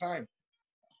every time.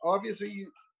 Obviously,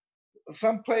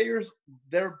 some players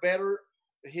they're better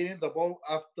hitting the ball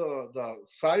off the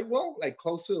sidewall, like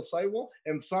close to the sidewall,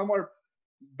 and some are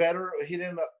better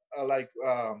hitting like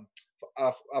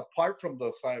apart from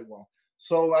the sidewall.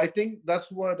 So I think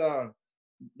that's what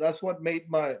made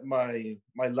my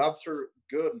lobster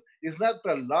good. It's not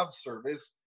the lobster.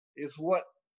 It's what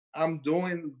I'm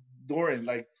doing during.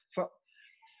 Like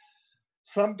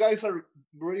some guys are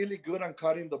really good on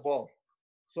cutting the ball.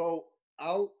 So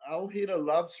I'll hit a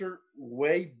lobster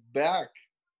way back,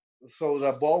 so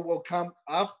the ball will come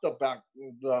off the back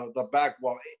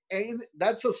wall, and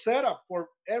that's a setup for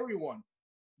everyone.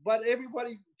 But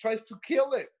everybody tries to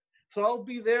kill it. So I'll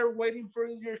be there waiting for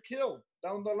your kill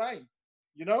down the line,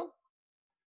 you know?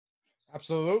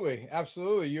 Absolutely,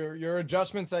 absolutely. Your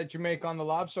adjustments that you make on the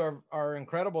lob serve are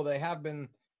incredible. They have been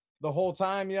the whole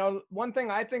time. You know, one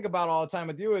thing I think about all the time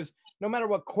with you is no matter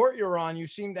what court you're on, you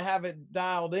seem to have it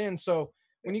dialed in. So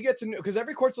when you get to, because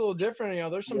every court's a little different, you know,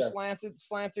 there's some Yeah.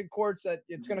 slanted courts that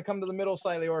it's going to come to the middle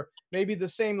slightly, or maybe the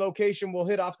same location will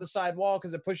hit off the side wall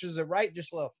because it pushes it right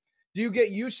just low. Do you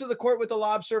get used to the court with the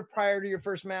lob serve prior to your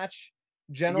first match?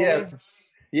 Generally,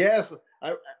 Yes.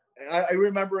 I I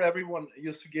remember everyone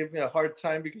used to give me a hard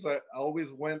time because I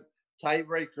always went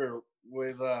tiebreaker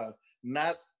with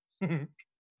not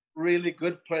really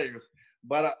good players.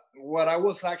 But what I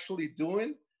was actually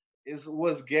doing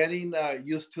was getting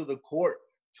used to the court,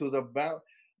 to the bound.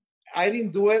 I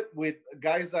didn't do it with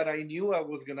guys that I knew I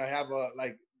was gonna have a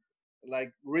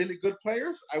like really good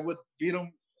players. I would beat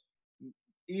them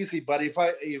easy. But if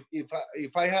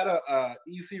I had a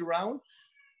easy round,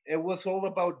 it was all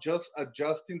about just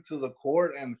adjusting to the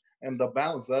court and the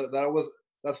bounce.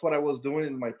 That's what I was doing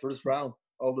in my first round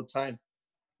all the time.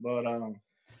 But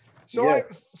so yeah.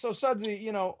 so Sudsy,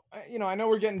 I know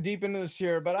we're getting deep into this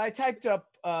here, but I typed up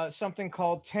something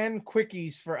called 10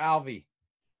 quickies for Alvy.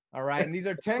 All right, and these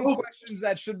are 10 questions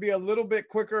that should be a little bit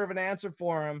quicker of an answer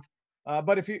for him.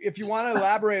 But if you want to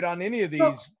elaborate on any of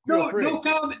these, feel free. No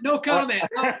comment. No comment.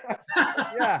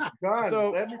 Yeah. John,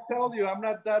 So let me tell you, I'm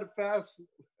not that fast.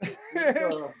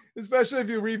 Especially if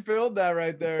you refilled that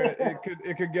right there,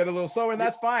 it could get a little slower, and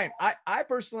that's fine. I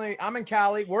personally, I'm in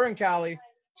Cali. We're in Cali,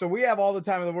 so we have all the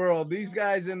time in the world. These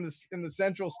guys in the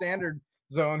Central Standard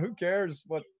Zone, who cares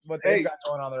what they've got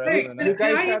going on the rest of the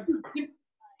night?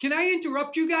 Can I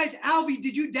interrupt you guys? Alvy,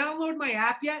 did you download my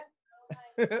app yet?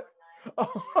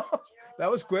 Oh, that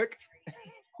was quick.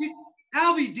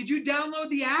 Alvy, did you download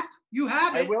the app? You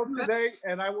have it. I will today,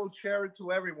 and I will share it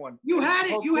to everyone. You had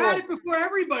it. You had it before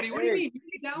everybody. What do you mean?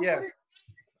 You download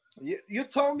it? You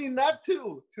told me not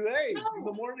to today in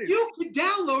the morning. You could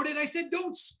download it. I said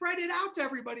don't spread it out to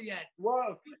everybody yet.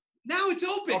 Well, now it's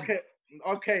open.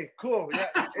 Okay, cool. Yeah,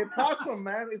 it's awesome,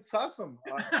 man. It's awesome.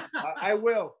 I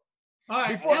will. All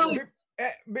right.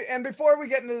 And before we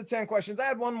get into the 10 questions, I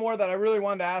had one more that I really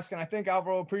wanted to ask, and I think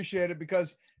Alvaro appreciated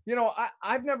because,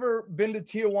 I've never been to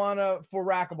Tijuana for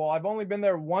racquetball. I've only been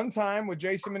there one time with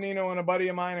Jason Menino and a buddy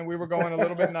of mine, and we were going a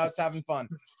little bit nuts, having fun.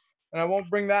 And I won't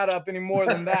bring that up any more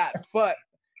than that. But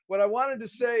what I wanted to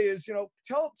say is,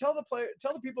 tell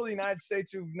the people of the United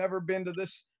States who've never been to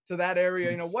that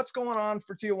area, what's going on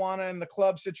for Tijuana and the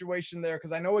club situation there,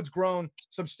 because I know it's grown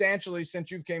substantially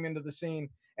since you've came into the scene.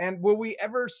 And will we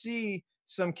ever see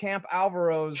some Camp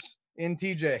Alvaros in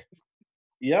TJ?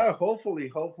 Yeah, hopefully.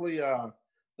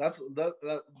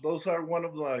 Those are one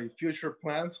of my future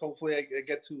plans. Hopefully, I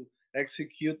get to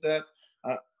execute that.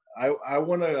 I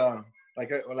want to,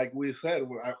 like we said,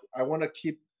 I want to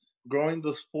keep growing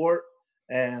the sport,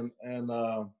 and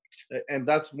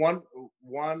that's one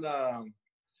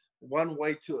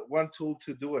tool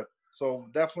to do it. So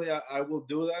definitely, I will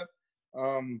do that.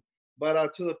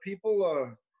 But to the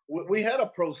people, we had a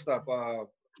pro stop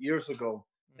years ago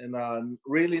in a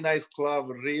really nice club,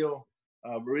 Rio,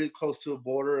 really close to the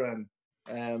border,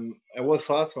 and it was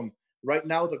awesome. Right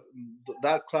now,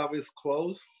 that club is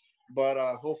closed, but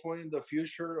hopefully in the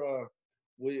future,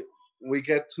 we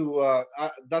get to.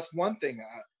 That's one thing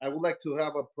I would like to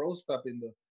have a pro stop in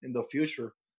the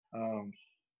future.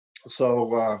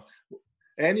 So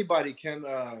anybody can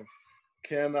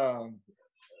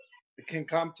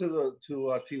come to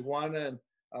Tijuana, and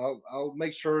I'll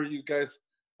make sure you guys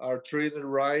are treated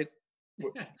right.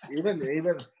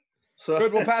 Even so.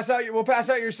 Good. We'll pass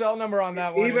out your cell number on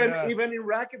that one. Even in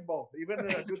racquetball, even in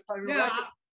a good time. Yeah,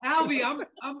 Alvy, I'm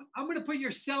going to put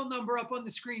your cell number up on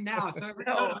the screen now. So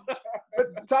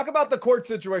but talk about the court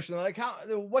situation. Like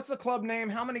what's the club name?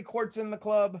 How many courts in the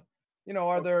club?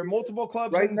 Are there multiple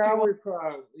clubs? Right now,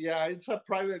 it's a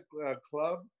private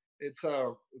club. It's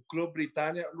a Club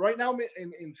Britannia. Right now,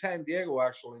 in San Diego,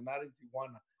 actually, not in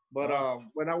Tijuana. But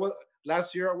when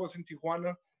last year, I was in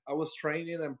Tijuana. I was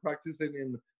training and practicing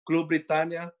in Club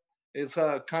Britannia. It's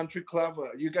a country club.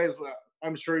 You guys,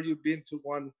 I'm sure you've been to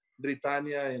one,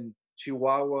 Britannia in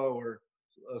Chihuahua or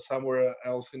somewhere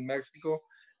else in Mexico.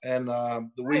 And I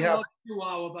love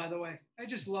Chihuahua, by the way. I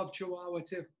just love Chihuahua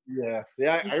too. Yes,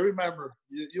 yeah, I remember.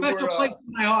 You Special were, place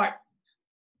in my heart.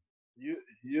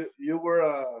 You were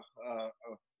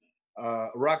a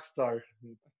rock star.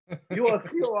 You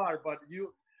still are, but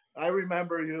I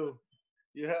remember you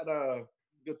had a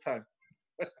good time.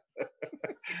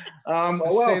 To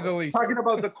say the least. Talking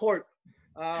about the courts,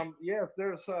 yes,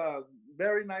 there's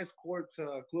very nice courts,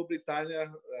 Club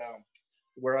Britannia.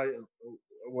 where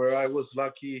I was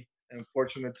lucky and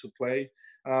fortunate to play.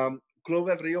 Club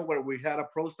El Rio, where we had a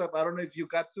pro stop. I don't know if you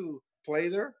got to play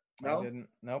there. I No. didn't.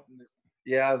 Nope.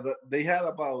 Yeah, they had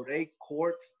about 8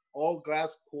 courts, all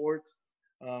glass courts,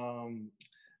 um,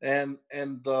 and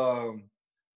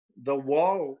the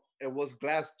wall, it was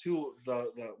glass too,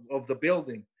 the of the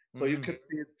building, so you could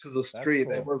see it to the That's street.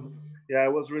 It cool. was, yeah,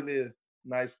 it was really a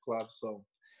nice club. So,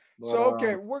 but So,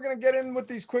 okay, we're going to get in with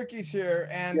these quickies here.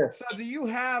 And yes, Sudsy, you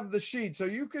have the sheet, so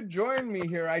you could join me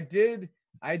here. I did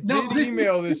No,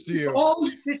 email this to you.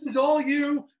 This is all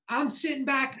you. I'm sitting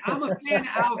back. I'm a fan of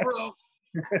Alvaro.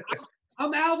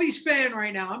 I'm Alvy's fan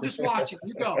right now. I'm just watching.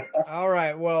 You go. All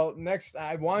right. Well, next,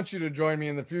 I want you to join me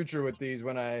in the future with these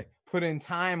when I put in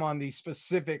time on these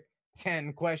specific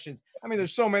 10 questions. I mean,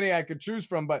 there's so many I could choose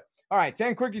from, but all right,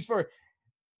 10 quickies for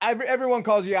everyone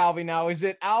calls you Alvy now. Is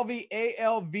it Alvy,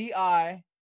 Alvi,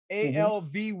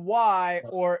 Alvy,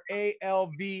 or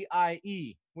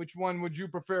Alvie? Which one would you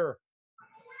prefer?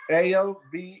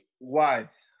 Alvy.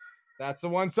 That's the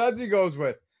one Sudsy goes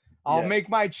with. I'll Yes. make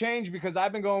my change because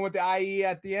I've been going with the IE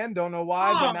at the end. Don't know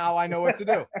why, but now I know what to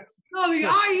do. No, the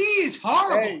IE is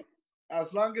horrible. Hey,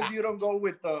 as long as you don't go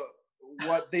with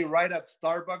what they write at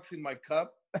Starbucks in my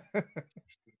cup,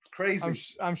 it's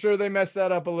crazy. I'm sure they messed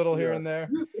that up a little here and there.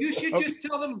 You should just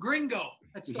tell them gringo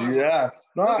at Starbucks. Yeah,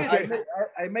 no, Look at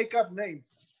I make up names.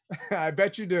 I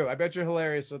bet you do. I bet you're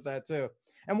hilarious with that too.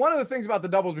 And one of the things about the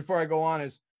doubles before I go on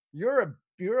is you're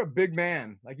a big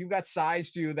man. Like you've got size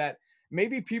to you that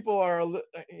maybe people are,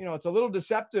 it's a little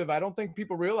deceptive. I don't think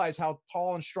people realize how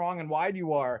tall and strong and wide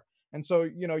you are. And so,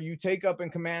 you take up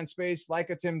and command space like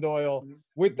a Tim Doyle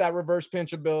with that reverse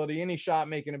pinch ability, any shot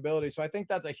making ability. So I think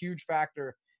that's a huge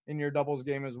factor in your doubles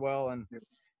game as well.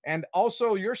 And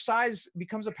also your size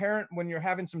becomes apparent when you're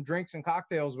having some drinks and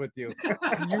cocktails with you.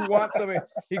 You want somebody.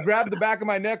 He grabbed the back of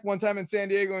my neck one time in San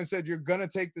Diego and said, "You're going to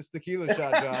take this tequila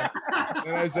shot, John."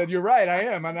 And I said, "You're right, I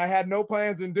am." And I had no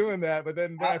plans in doing that. But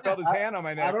then when I felt his hand on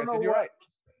my neck, I said, "You're right."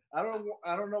 I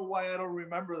don't know why I don't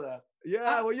remember that.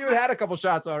 Yeah, well, you had a couple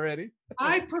shots already.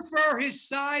 I prefer his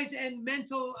size and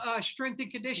mental strength and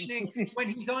conditioning when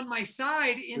he's on my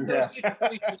side in those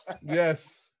situations.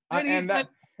 Yes. And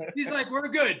he's like, "We're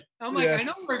good." I'm like, Yes. "I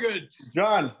know we're good."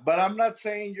 John, but I'm not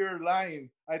saying you're lying.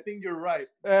 I think you're right.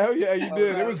 Oh yeah, you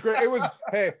did. It was great.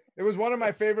 It was one of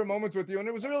my favorite moments with you, and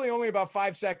it was really only about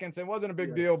 5 seconds. It wasn't a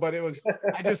big deal, but it was.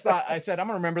 I said, I'm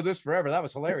gonna remember this forever. That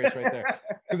was hilarious right there,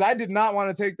 because I did not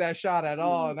want to take that shot at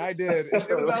all, and I did. It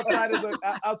was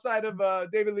outside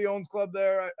of David Leon's club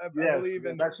there, I believe,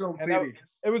 and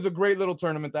it was a great little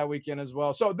tournament that weekend as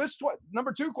well. So this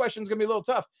number 2 question is gonna be a little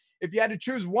tough. If you had to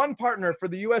choose one partner for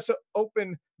the U.S.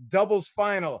 Open doubles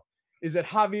final, is it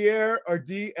Javier or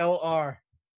DLR?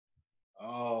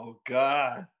 Oh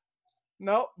God.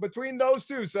 No, between those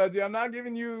two, Sudsy. I'm not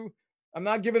giving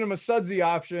him a Sudsy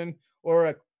option or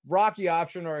a Rocky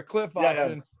option or a Cliff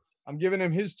option. Yeah. I'm giving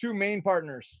him his 2 main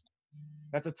partners.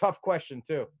 That's a tough question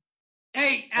too.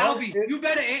 Hey, Alvy, you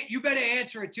better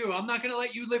answer it too. I'm not gonna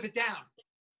let you live it down.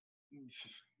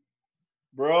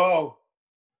 Bro.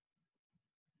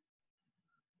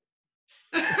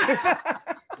 For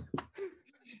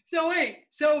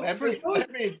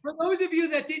those of you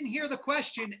that didn't hear the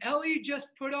question, Ellie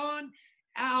just put on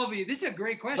Alvy. This is a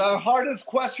great question. The hardest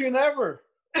question ever.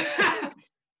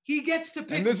 He gets to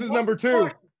pick. And this is number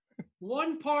 2.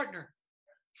 One partner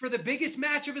for the biggest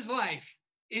match of his life.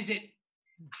 Is it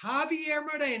Javier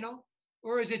Moreno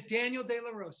or is it Daniel De La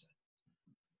Rosa?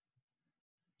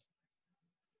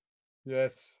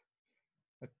 Yes.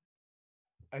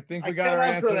 I think we got our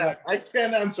answer there. I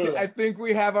can't answer that. I think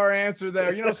we have our answer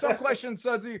there. Some questions,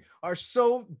 Sudsy, are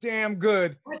so damn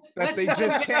good that they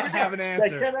just can't have an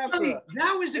answer.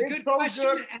 That was a good question,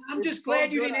 and I'm just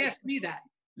glad you didn't ask me that.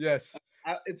 Yes.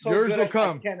 Yours will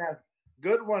come.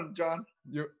 Good one, John.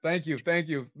 Thank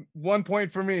you. 1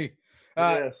 point for me.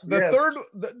 Yes.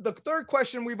 The third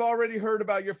question we've already heard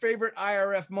about, your favorite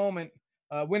IRF moment,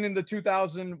 winning the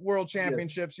 2000 World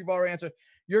Championships. Yes. You've already answered.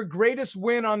 Your greatest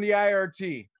win on the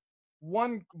IRT,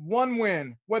 one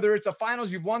win, whether it's a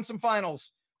finals, you've won some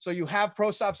finals, so you have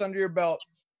pro stops under your belt.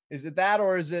 Is it that,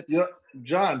 or is it? Yeah,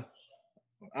 John,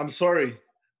 I'm sorry.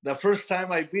 The first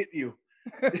time I beat you.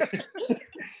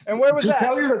 And where was that? To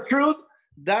tell you the truth,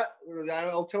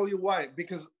 I'll tell you why.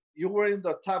 Because you were in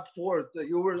the top 4.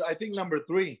 You were, I think, number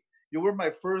 3. You were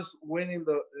my first win in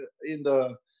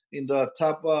the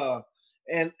top.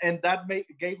 And that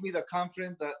gave me the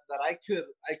confidence that I could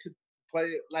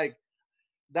play. Like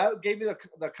that gave me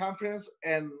the confidence,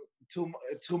 and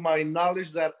to my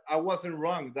knowledge that I wasn't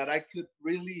wrong, that I could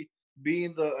really be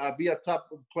be a top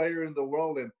player in the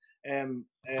world, and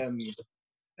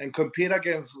and compete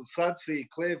against Satsi,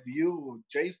 Cliff, you,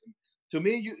 Jason. To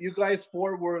me, you guys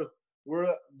four were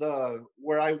the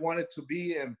where I wanted to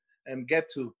be and get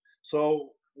to.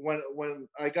 So when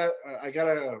I got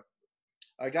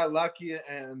lucky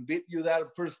and beat you that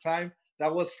first time,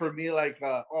 that was for me like,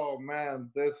 oh man,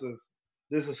 this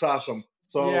is awesome.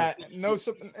 So Yeah, no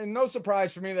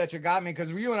surprise for me that you got me,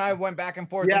 because you and I went back and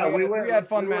forth. yeah, And we had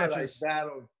fun we were matches. like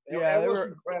battle. Yeah, it was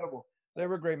incredible. They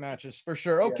were great matches for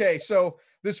sure. Okay, so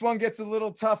this one gets a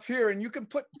little tough here, and you can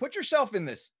put yourself in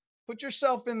this. Put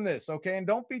yourself in this, okay? And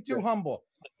don't be too humble.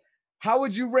 How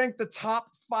would you rank the top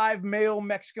 5 male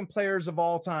Mexican players of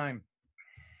all time?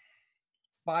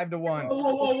 5 to 1.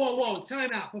 Whoa.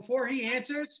 Time out. Before he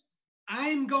answers,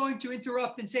 I'm going to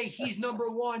interrupt and say he's number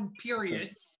 1,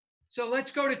 period. So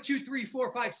let's go to 2, 3,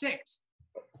 4, 5, 6.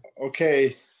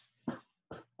 Okay.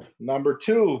 Number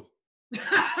 2.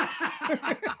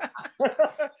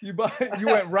 You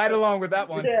went right along with that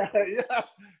one. Yeah.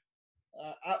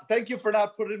 Thank you for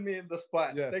not putting me in the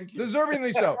spot. Yes. Thank you.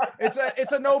 Deservingly so.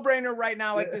 It's a no-brainer right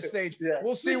now at this stage. Yeah.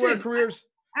 We'll see where careers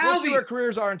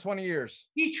are in 20 years.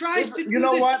 He tries to do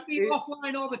this to me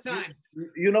offline all the time.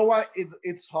 You know what?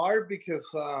 It's hard because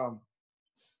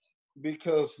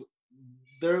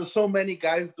there's so many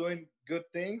guys doing good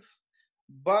things,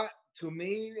 but to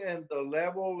me and the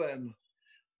level, and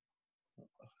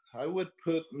I would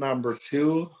put number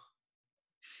 2.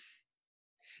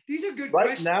 These are good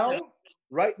questions.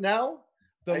 Right now,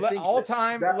 the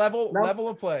all-time level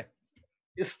of play.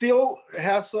 It still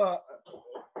has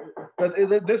but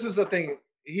this is the thing.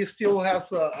 He still has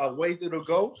a way to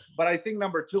go, but I think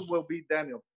number 2 will be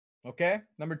Daniel. Okay,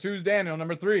 number 2 is Daniel.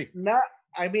 Number 3.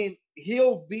 I mean,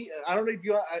 he'll be. I don't know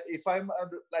if I'm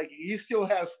like, he still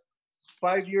has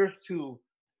 5 years to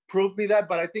prove me that,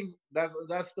 but I think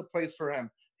that's the place for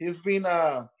him. He's been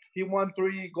he won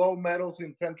 3 gold medals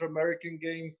in Central American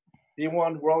games. He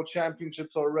won world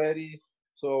championships already.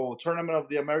 So Tournament of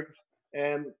the Americas,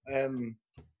 and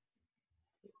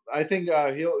I think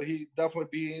he definitely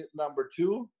be number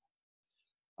 2.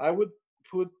 I would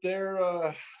put there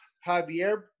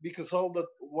Javier, because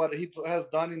what he has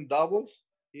done in doubles.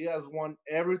 He has won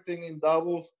everything in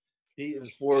doubles. He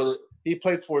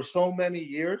played for so many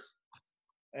years,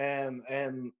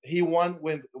 and he won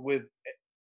with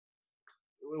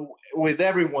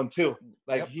everyone too.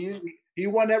 Like he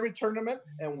won every tournament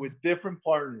and with different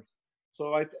partners.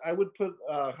 So I would put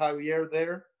Javier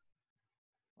there.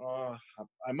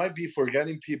 I might be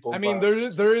forgetting people. I mean,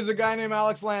 there is a guy named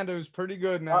Alex Landa who's pretty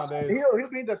good nowadays. He'll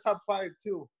be in the top 5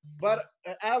 too. But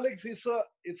Alex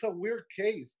it's a weird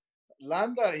case.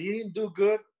 Landa, he didn't do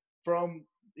good from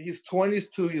his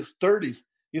 20s to his 30s.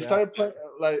 He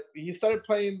started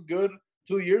playing good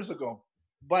 2 years ago,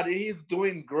 but he's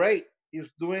doing great.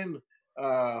 He's doing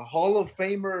Hall of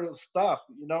Famer stuff,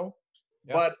 you know.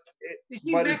 Yep. He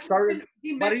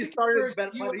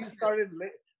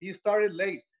started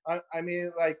late. I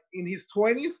mean, like in his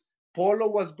 20s, Polo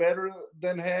was better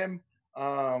than him.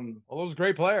 Polo's a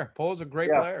great player. Polo's a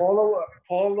great player.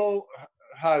 Polo,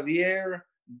 Javier,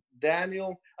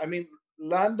 Daniel. I mean,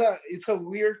 Landa. It's a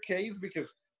weird case because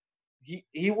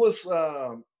he was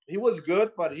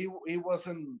good, but he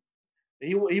wasn't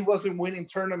winning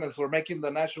tournaments or making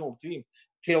the national team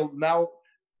till now,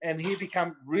 and he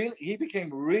became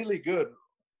really good.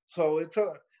 So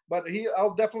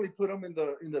I'll definitely put him in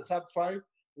the top 5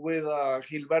 with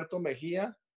Gilberto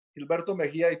Mejia. Gilberto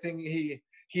Mejia, I think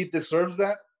he deserves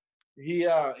that. He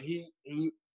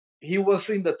was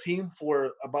in the team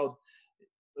for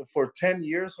 10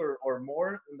 years or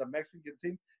more in the Mexican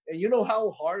team, and you know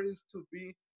how hard it is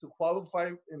to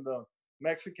qualify in the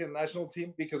Mexican national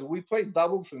team, because we played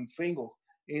doubles and singles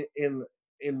in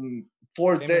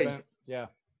 4 days. Event. Yeah.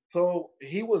 So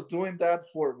we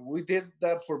did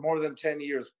that for more than 10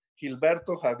 years.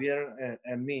 Gilberto, Javier,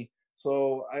 and me.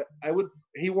 So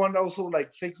he won also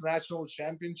like 6 national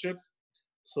championships.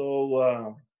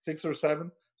 So 6 or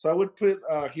 7. So I would put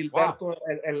Gilberto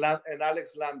and Alex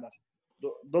Landa.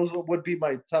 Those would be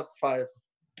my top 5.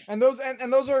 And those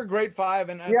are a great 5.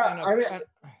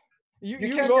 You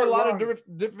can go a lot of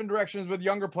different directions with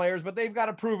younger players, but they've got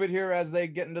to prove it here as they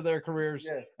get into their careers,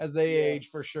 as they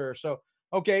age, for sure. So,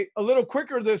 okay, a little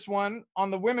quicker this one on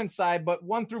the women's side, but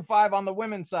 1 through 5 on the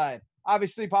women's side.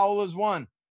 Obviously, Paola's 1.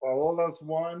 Paola's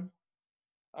 1.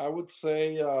 I would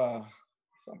say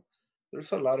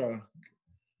there's a lot of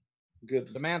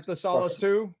good. Samantha Salas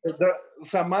 2.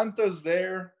 Samantha's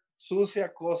there. Sucia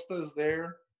Costa is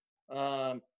there.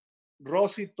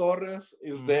 Rosy Torres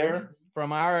is there.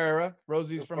 From our era.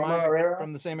 Rosie's from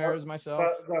the same era as myself.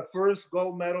 The first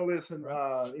gold medalist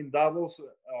in doubles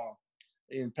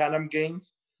in Pan Am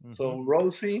Games. So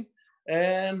Rosie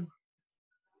and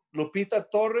Lupita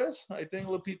Torres. I think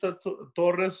Lupita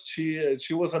Torres.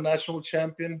 She was a national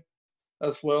champion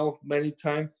as well many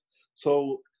times.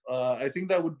 So I think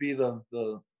that would be the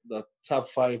top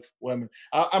 5 women.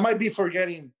 I might be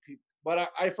forgetting people,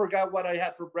 but I forgot what I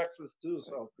had for breakfast too.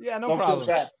 So yeah, no don't feel problem.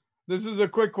 bad. This is a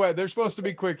quick question. They're supposed to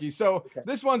be quickie. So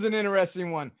this one's an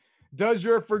interesting one. Does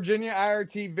your Virginia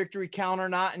IRT victory count or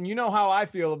not? And you know how I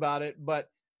feel about it, but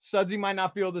Sudsy might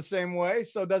not feel the same way.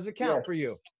 So does it count for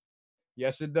you?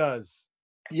 Yes, it does.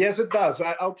 Yes, it does.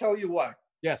 I'll tell you why.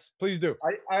 Yes, please do.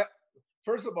 I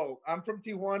first of all, I'm from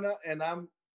Tijuana, and I'm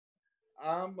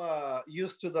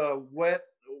used to the wet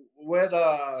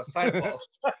sidewalls.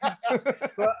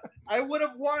 But I would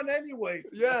have won anyway.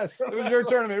 Yes, it was your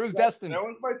tournament. It was destined. That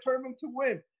was my tournament to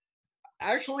win.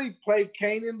 I actually played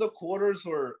Kane in the quarters,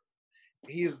 or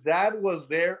his dad was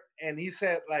there, and he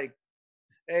said, like,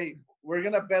 hey, we're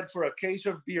going to bet for a case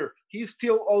of beer. He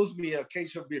still owes me a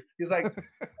case of beer. He's like,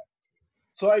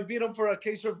 so I beat him for a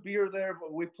case of beer there.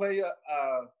 But we play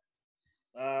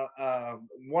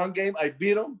one game. I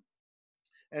beat him.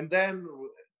 And then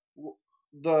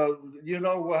you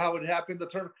know how it happened, the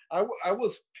tournament. I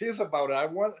was pissed about it.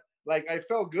 I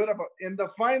felt good about in the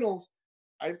finals.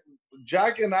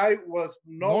 Jack and I was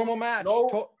normal match.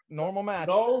 Normal match.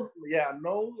 No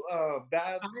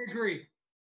bad. I agree.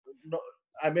 No,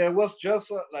 I mean it was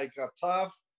just like a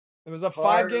tough. It was a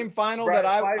 5-game final that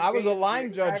I was a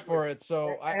line judge for it,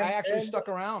 so I actually stuck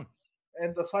around.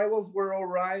 And the finals were all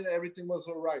right. Everything was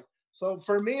all right. So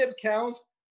for me, it counts.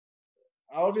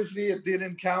 Obviously, it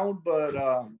didn't count, but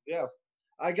yeah,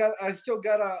 I still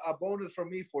got a bonus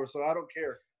from me so I don't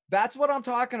care. That's what I'm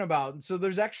talking about. So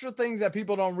there's extra things that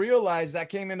people don't realize that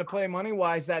came into play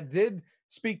money-wise that did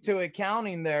speak to it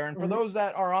counting there. And for those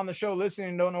that are on the show listening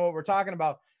and don't know what we're talking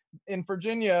about, in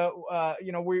Virginia,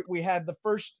 we had the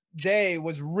first day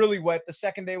was really wet. The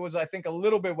second day was, I think, a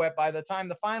little bit wet. By the time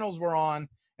the finals were on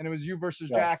and it was you versus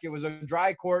Jack, it was a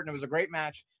dry court and it was a great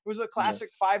match. It was a classic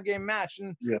 5-game match.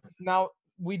 And now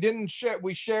we didn't share,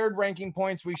 we shared ranking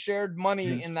points. We shared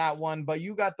money in that one, but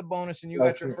you got the bonus and you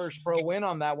got your first pro win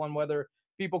on that one, whether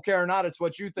people care or not. It's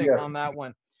what you think on that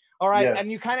one. All right.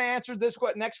 And you kind of answered this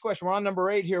next question. We're on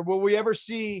number 8 here. Will we ever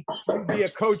see you be a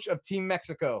coach of Team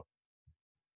Mexico?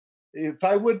 If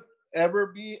I would ever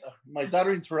be, my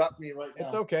daughter interrupt me right now.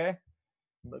 It's okay.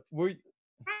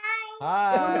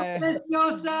 Hi.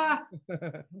 Preciosa.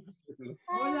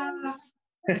 Hola.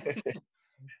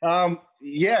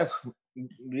 Yes.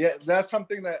 Yeah, that's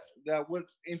something that would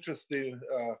interest you.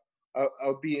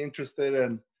 I'll be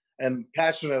interested and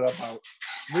passionate about.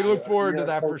 We look forward to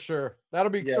that for sure.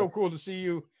 That'll be so cool to see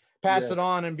you pass it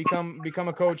on and become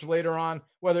a coach later on,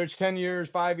 whether it's 10 years,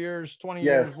 5 years, 20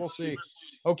 years, we'll see.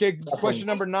 Okay, question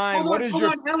number 9. Hold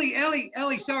on,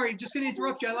 Ellie, sorry, just going to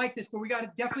interrupt you. I like this, but we got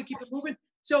to definitely keep it moving.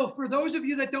 So for those of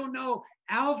you that don't know,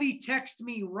 Alvy texted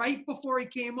me right before he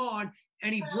came on,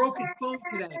 and he broke his phone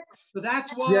today. So that's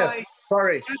why,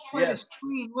 the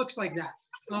screen looks like that.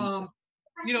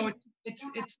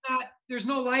 It's not, there's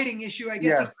no lighting issue, I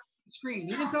guess, on the screen.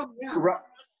 You didn't tell me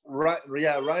right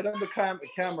on the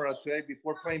camera today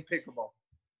before playing pickleball.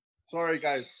 Sorry,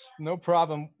 guys. No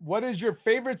problem. What is your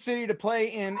favorite city to play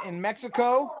in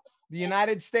Mexico, the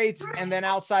United States, and then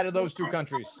outside of those 2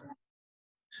 countries?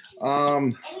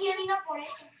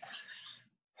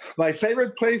 My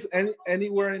favorite place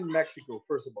anywhere in Mexico.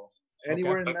 First of all,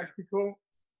 anywhere in Mexico.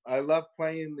 I love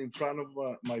playing in front of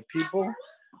my people,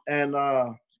 and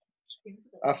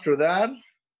after that,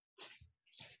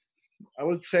 I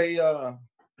would say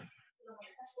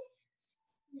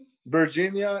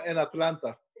Virginia and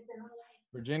Atlanta.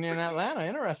 Virginia and Atlanta,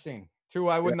 interesting. 2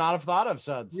 I would not have thought of,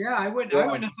 Suds. Yeah, I wouldn't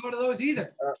have thought of those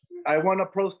either. I want to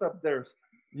pro step there.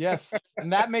 Yes,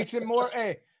 and that makes it more.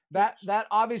 Hey, that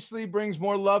obviously brings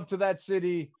more love to that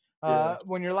city.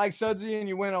 When you're like Sudsy and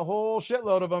you win a whole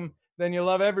shitload of them, then you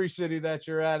love every city that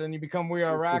you're at, and you become We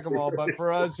Are Racquetball. But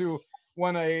for us who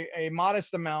won a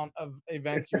modest amount of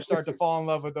events, you start to fall in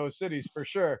love with those cities for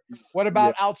sure. What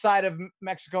about outside of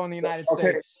Mexico and the United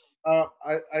States?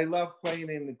 I love playing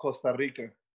in Costa Rica.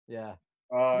 Yeah.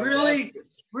 Really,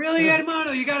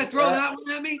 hermano? You got to throw that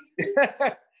one at me?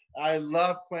 I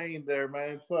love playing there,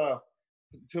 man. It's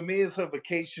to me, it's a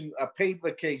vacation, a paid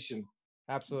vacation.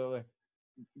 Absolutely.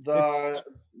 The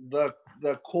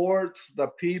courts, the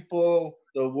people,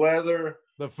 the weather,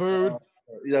 the food,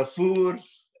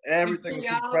 everything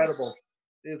is incredible.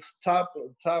 It's top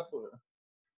of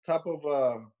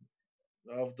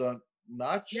the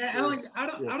notch. Yeah, Ellie, I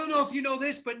don't know if you know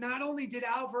this, but not only did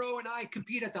Alvaro and I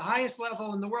compete at the highest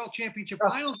level in the World Championship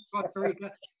Finals in Costa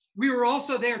Rica, we were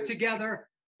also there together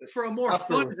for a more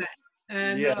After, fun event.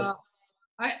 And yes.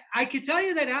 I could tell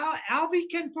you that Alvy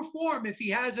can perform if he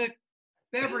has a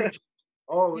beverage.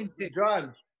 Oh,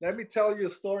 John, let me tell you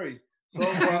a story. So,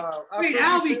 wait,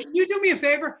 Alvy, can you do me a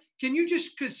favor? Can you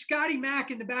just, because Scotty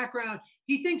Mack in the background,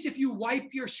 he thinks if you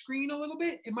wipe your screen a little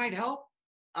bit, it might help.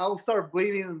 I'll start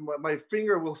bleeding. My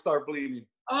finger will start bleeding.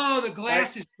 Oh, the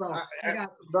glasses, bro. I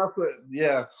got you. That's it.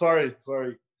 Yeah, sorry.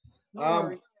 Don't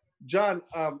worry. John,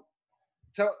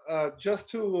 just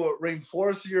to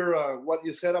reinforce your what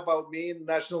you said about me in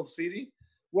National City.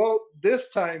 Well, this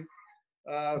time,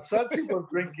 Santi was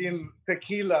drinking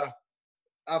tequila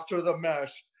after the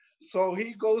match. So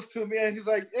he goes to me and he's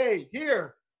like, "Hey,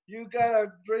 here, you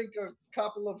gotta drink a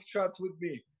couple of shots with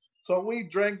me." So we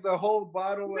drank the whole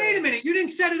bottle. Wait a minute, you didn't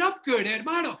set it up good,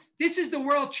 Hermano. This is the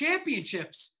World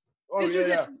Championships. Oh,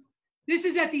 This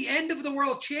is at the end of the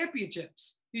World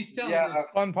Championships. He's telling us.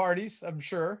 Fun parties, I'm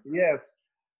sure. Yes.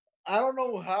 I don't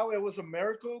know how it was a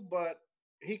miracle, but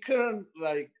he couldn't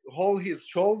like hold his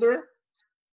shoulder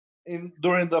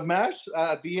during the match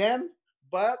at the end.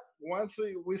 But once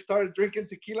we started drinking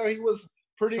tequila, he was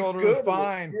pretty Shoulder good. Was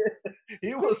fine.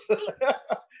 He was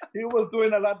he was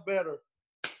doing a lot better.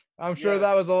 I'm sure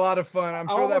that was a lot of fun. I'm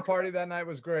sure that party that night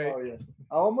was great. Oh yeah,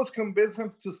 I almost convinced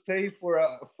him to stay for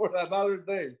another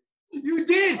day. You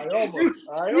did.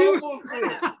 I almost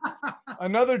did.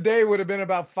 Another day would have been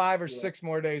about 5 or 6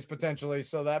 more days potentially.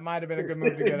 So that might have been a good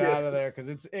move to get out of there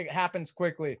because it happens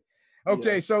quickly.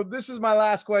 Okay, so this is my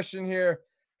last question here.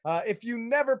 If you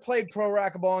never played pro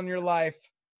racquetball in your life,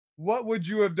 what would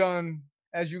you have done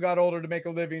as you got older to make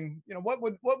a living? You know, what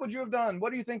would you have done?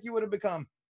 What do you think you would have become?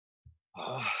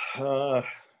 No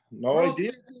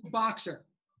idea. Boxer.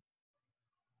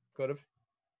 Could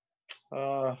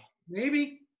have.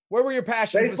 Maybe. Where were your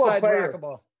passions besides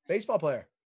racquetball? Baseball player.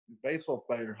 Baseball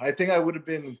player. I think I would have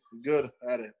been good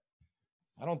at it.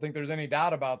 I don't think there's any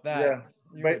doubt about that.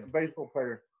 Yeah, baseball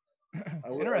player. Interesting. I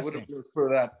would have looked for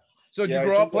that. So did you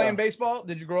grow up playing baseball?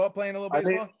 Did you grow up playing a little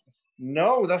baseball?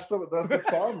 No, that's the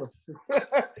problem.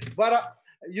 But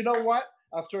you know what?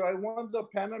 After I won the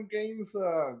Pan Am Games,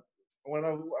 when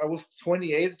I was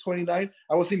 28, 29,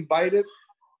 I was invited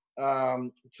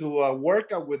to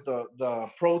work out with the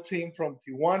pro team from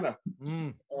Tijuana,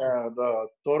 the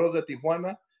Toros de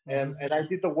Tijuana, and I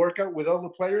did the workout with all the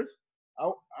players.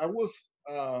 I was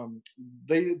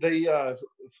they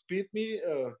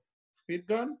speed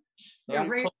gun.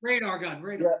 Radar gun.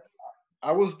 Yeah,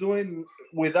 I was doing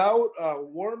without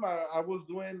warm. I was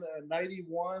doing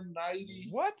 91, 90.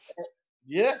 What?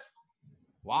 Yes.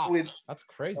 Wow, that's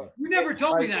crazy. You never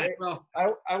told me that, bro.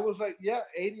 I was like,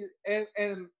 80,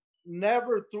 and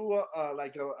never threw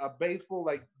a baseball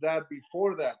like that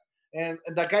before that. And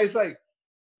the guy's like,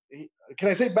 can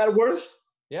I say bad words?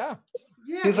 Yeah.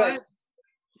 He's like,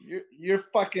 you're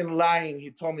fucking lying. He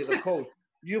told me, the coach.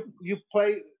 You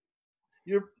played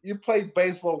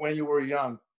baseball when you were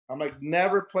young. I'm like,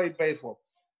 never played baseball.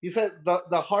 He said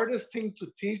the hardest thing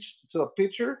to teach to a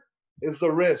pitcher is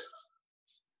the wrist.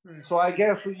 So I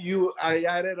guess I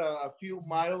added a few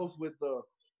miles with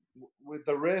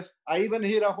the wrist. I even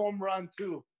hit a home run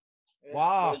too.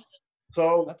 Wow.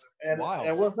 So that's wild.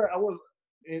 I was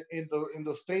in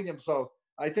the stadium. So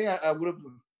I think I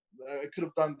could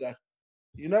have done that.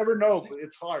 You never know, but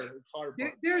it's hard. It's hard.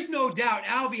 There's no doubt,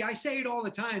 Alvy. I say it all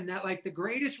the time that like the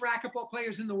greatest racquetball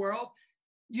players in the world,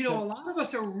 you know, a lot of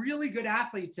us are really good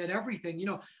athletes at everything. You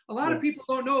know, a lot of people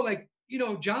don't know, like, you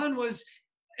know, John was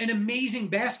an amazing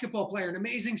basketball player, an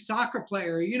amazing soccer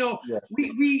player. You know,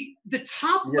 we the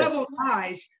top level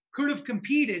guys could have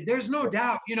competed. There's no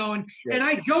doubt, you know, and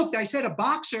I joked, I said a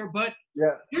boxer, but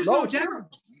there's no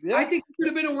doubt. Yeah. I think he could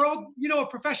have been a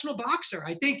professional boxer.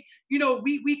 I think, you know,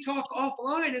 we talk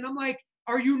offline and I'm like,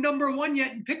 are you number one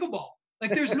yet in pickleball?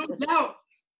 Like, there's no doubt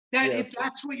that if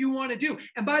that's what you want to do.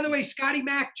 And by the way, Scotty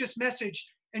Mack just messaged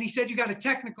and he said you got a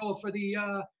technical for the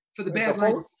bad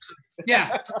line.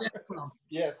 Yeah.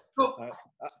 Yeah. So,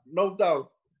 no doubt.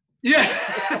 Yeah.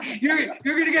 you're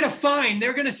going to get a fine.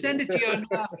 They're going to send it to you. And,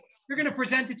 they're going to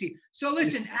present it to you. So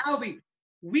listen, Alvy,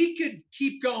 we could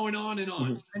keep going on and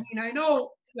on. I mean, I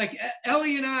know, like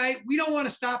Ellie and I, we don't want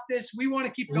to stop this. We want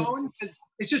to keep going because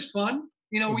it's just fun.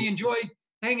 You know, we enjoy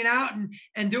hanging out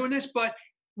and doing this, but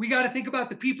we got to think about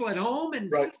the people at home and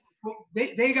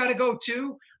they got to go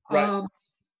too. Right.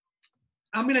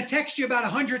 I'm going to text you about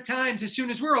 100 times as soon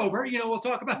as we're over. You know, we'll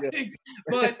talk about things,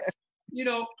 but you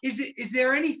know, is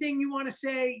there anything you want to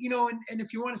say, you know, and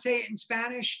if you want to say it in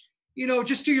Spanish, you know,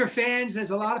 just to your fans,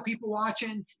 there's a lot of people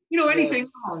watching, you know, anything,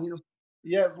 you know.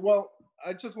 Yeah. Well,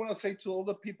 I just want to say to all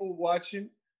the people watching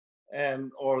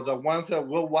or the ones that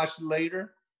will watch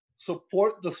later,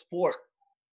 support the sport.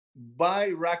 buy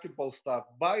racquetball stuff,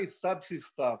 buy subsea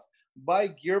stuff, buy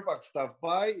gearbox stuff,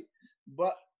 but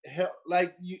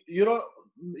like you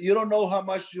don't know how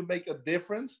much you make a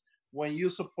difference when you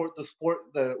support the sport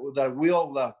that we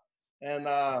all love. And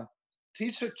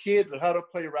teach a kid how to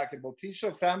play racquetball. Teach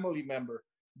a family member.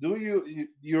 Do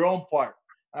your own part.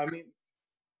 I mean,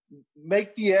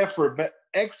 make the effort, but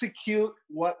execute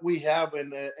what we have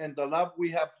and the love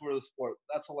we have for the sport.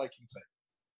 That's all I can say.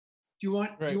 Do you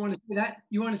want to say that?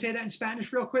 You want to say that in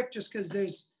Spanish real quick, just because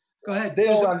there's. Go ahead.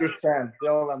 They'll understand.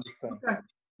 They'll understand. Okay.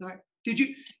 All right.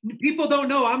 People don't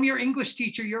know I'm your English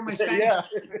teacher. You're my Spanish. Yeah.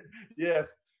 Yes.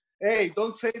 Hey,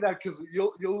 don't say that because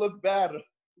you'll look bad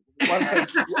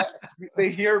once they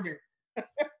hear me.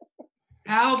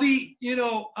 Alvy,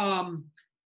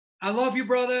 I love you,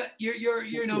 brother. You're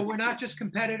we're not just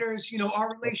competitors.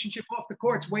 Our relationship off the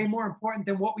court's way more important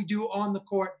than what we do on the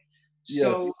court.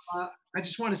 So I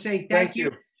just want to say thank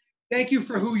you. Thank you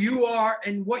for who you are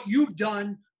and what you've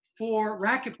done for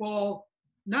racquetball,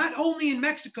 not only in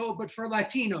Mexico, but for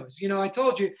Latinos. I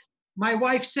told you, my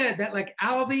wife said that like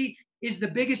Alvy is the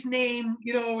biggest name,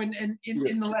 in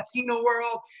the Latino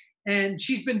world. And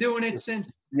she's been doing it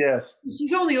since. Yes.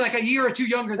 She's only like a year or two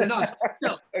younger than us, but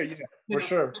still. Yeah, for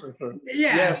sure.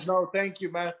 Yeah. Yes. No, thank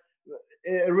you, man.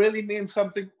 It really means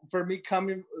something for me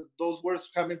those words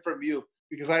coming from you,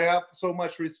 because I have so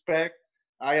much respect.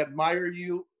 I admire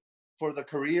you for the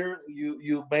career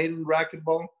you made in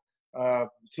racquetball.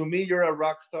 To me, you're a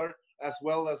rock star as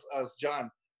well as John.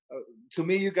 To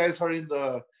me, you guys are in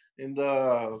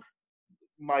the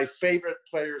my favorite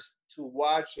players to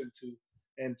watch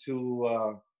and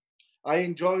to I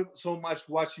enjoy so much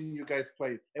watching you guys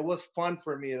play. It was fun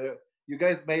for me. You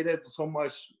guys made it so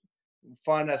much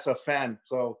fun as a fan.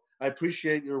 So I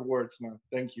appreciate your words, man.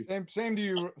 Thank you. Same to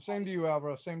you. Same to you,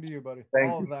 Alvaro. Same to you, buddy.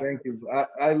 Thank you.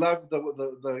 I love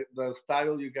the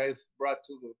style you guys brought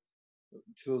to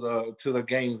the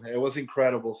game. It was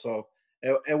incredible. So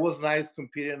it was nice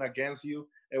competing against you.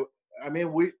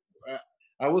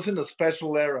 I was in a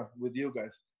special era with you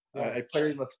guys. Yeah. I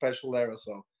played in a special era,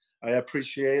 so I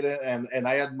appreciate it and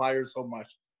I admire so much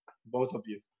both of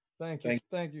you. Thank you.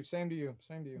 Same to you.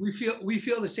 We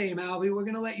feel the same, Alvy. We're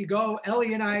gonna let you go.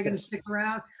 Ellie and I are gonna stick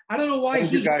around. I don't know why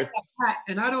he has that hat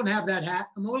and I don't have that hat.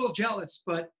 I'm a little jealous,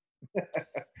 but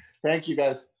thank you,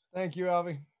 guys. Thank you,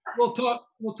 Alvy. We'll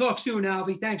talk soon,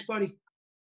 Alvy. Thanks, buddy.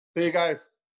 See you guys.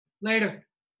 Later.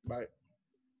 Bye.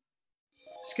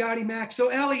 Scotty Mac. So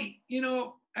Ellie,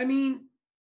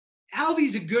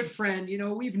 Alvy's a good friend.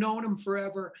 We've known him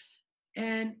forever.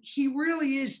 And he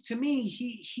really is, to me,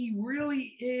 he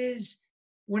really is,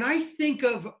 when I think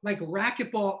of like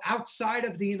racquetball outside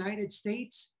of the United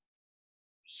States,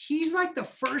 he's like the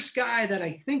first guy that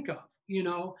I think of,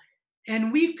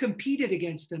 and we've competed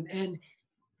against him. And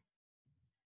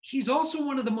he's also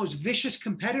one of the most vicious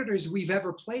competitors we've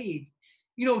ever played.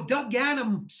 Doug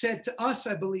Ganem said to us,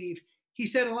 I believe, he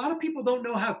said, a lot of people don't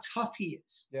know how tough he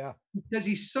is. Yeah. Because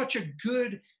he's such a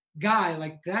good guy.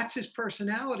 Like that's his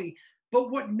personality.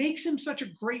 But what makes him such a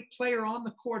great player on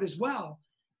the court as well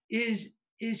is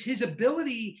his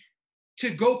ability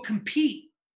to go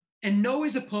compete and know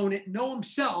his opponent, know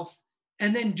himself,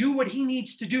 and then do what he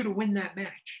needs to do to win that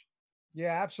match.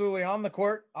 Yeah, absolutely. On the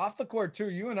court, off the court too.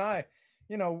 You and I,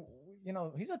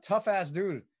 he's a tough ass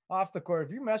dude off the court.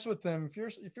 If you mess with him,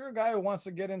 if you're a guy who wants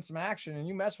to get in some action and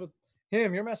you mess with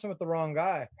him, you're messing with the wrong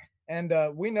guy. And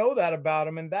we know that about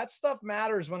him. And that stuff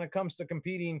matters when it comes to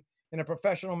competing in a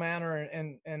professional manner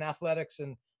in athletics,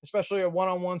 and especially a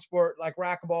one-on-one sport like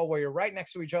racquetball, where you're right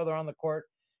next to each other on the court.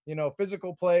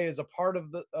 Physical play is a part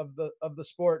of the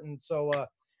sport. And so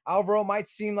Alvaro might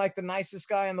seem like the nicest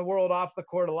guy in the world off the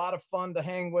court, a lot of fun to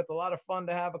hang with, a lot of fun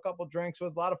to have a couple drinks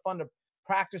with, a lot of fun to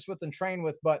practice with and train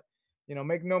with. But,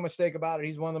 make no mistake about it,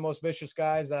 he's one of the most vicious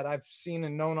guys that I've seen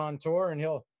and known on tour, and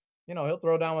he'll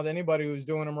throw down with anybody who's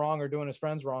doing him wrong or doing his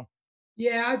friends wrong.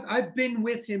 Yeah, I've been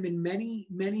with him in many,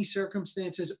 many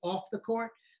circumstances off the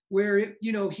court where,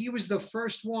 he was the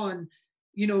first one,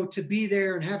 to be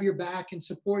there and have your back and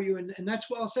support you. And that's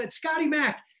well said. Scotty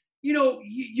Mac,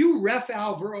 you ref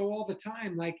Alvaro all the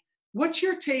time. Like, what's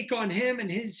your take on him and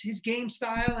his game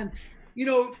style and,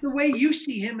 the way you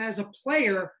see him as a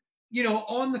player,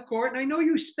 on the court? And I know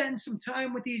you spend some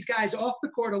time with these guys off the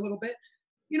court a little bit,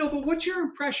 but what's your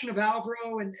impression of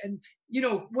Alvaro and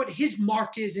what his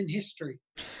mark is in history?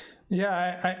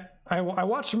 Yeah, I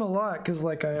watch him a lot because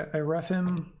like I ref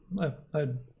him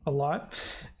a lot,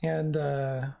 and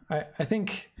I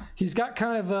think he's got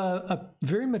kind of a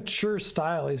very mature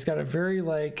style. He's got a very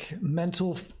like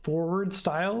mental forward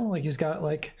style. Like he's got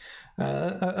like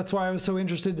that's why I was so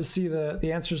interested to see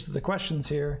the answers to the questions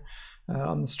here.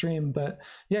 on the stream. But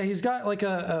yeah, he's got like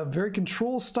a very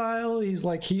control style. He's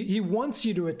like he wants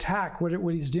you to attack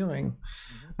what he's doing.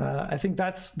 I think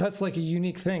that's like a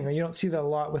unique thing. You don't see that a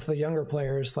lot with the younger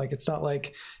players. Like, it's not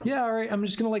like, yeah, all right, I'm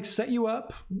just gonna like set you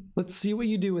up. Let's see what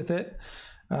you do with it.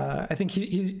 I think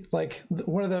he's like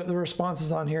one of the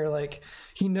responses on here, like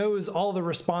he knows all the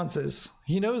responses.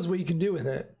 He knows what you can do with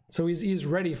it. So he's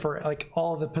ready for like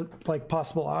all the like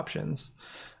possible options.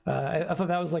 I thought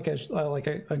that was like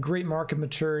a great mark of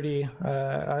maturity.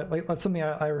 That's something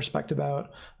I respect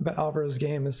about Alvaro's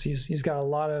game, is he's got a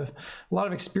lot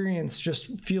of experience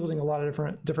just fielding a lot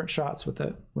of different shots with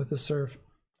the serve.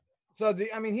 So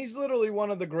I mean, he's literally one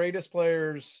of the greatest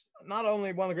players, not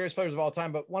only one of the greatest players of all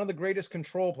time, but one of the greatest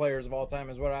control players of all time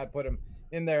is what I'd put him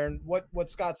in there. And what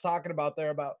Scott's talking about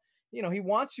there about, you know, he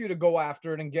wants you to go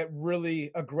after it and get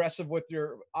really aggressive with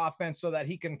your offense so that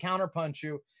he can counterpunch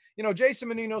you. You know, Jason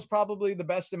Menino's probably the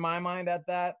best in my mind at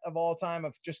that of all time,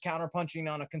 of just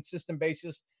counterpunching on a consistent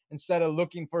basis instead of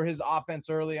looking for his offense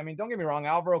early. I mean, don't get me wrong,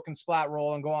 Alvaro can splat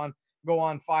roll and go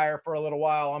on fire for a little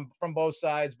while from both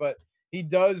sides, but he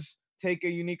does take a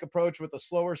unique approach with a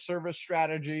slower service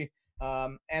strategy,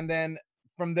 and then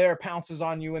from there pounces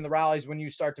on you in the rallies when you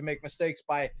start to make mistakes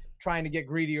by trying to get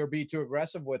greedy or be too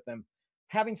aggressive with them.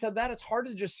 Having said that, it's hard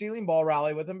to just ceiling ball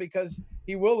rally with him because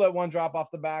he will let one drop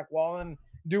off the back wall and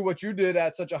do what you did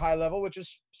at such a high level, which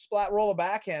is splat roll a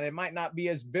backhand. It might not be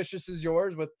as vicious as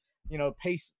yours with, you know,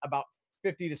 pace about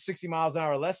 50 to 60 miles an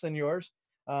hour less than yours.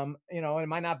 You know, it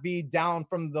might not be down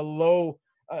from the low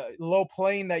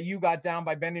plane that you got down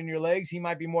by bending your legs. He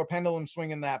might be more pendulum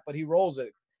swinging that, but he rolls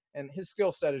it, and his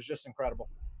skill set is just incredible.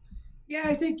 Yeah,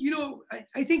 I think, you know,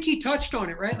 I think he touched on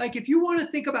it, right? Like, if you want to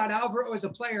think about Alvaro as a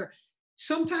player,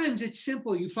 sometimes it's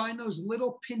simple. You find those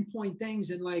little pinpoint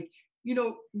things, and like, you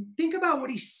know, think about what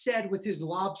he said with his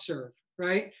lob serve,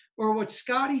 right? Or what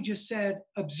Scotty just said,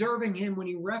 observing him when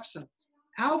he refs him.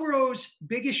 Alvaro's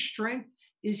biggest strength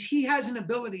is he has an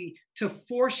ability to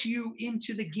force you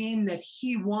into the game that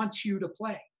he wants you to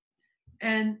play.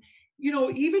 And, you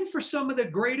know, even for some of the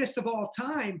greatest of all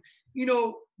time, you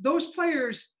know, those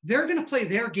players, they're going to play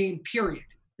their game, period.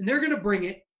 And they're going to bring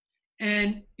it.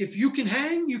 And if you can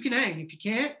hang, you can hang. If you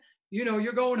can't, you know,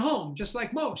 you're going home, just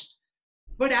like most.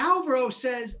 But Alvaro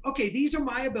says, okay, these are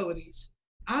my abilities.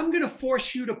 I'm going to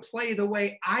force you to play the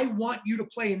way I want you to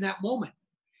play in that moment.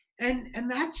 And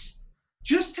that's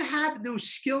just to have those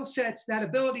skill sets, that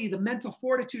ability, the mental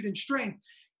fortitude and strength,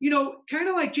 you know, kind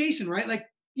of like Jason, right? Like,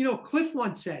 you know, Cliff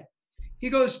once said, he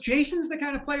goes, Jason's the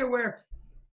kind of player where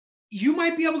you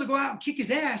might be able to go out and kick his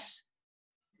ass.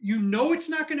 You know, it's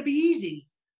not going to be easy,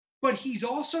 but he's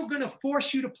also going to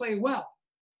force you to play well.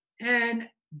 And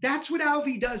that's what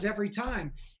Alvy does every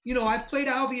time. You know, I've played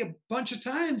Alvy a bunch of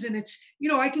times, and it's, you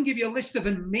know, I can give you a list of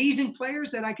amazing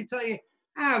players that I could tell you,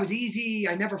 it was easy.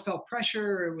 I never felt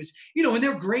pressure. It was, you know, and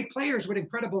they're great players with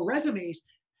incredible resumes.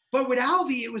 But with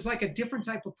Alvy, it was like a different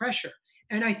type of pressure.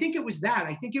 And I think it was that.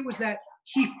 I think it was that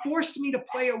he forced me to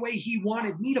play a way he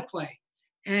wanted me to play.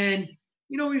 And,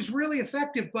 you know, he was really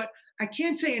effective. But I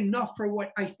can't say enough for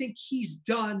what I think he's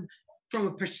done from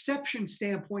a perception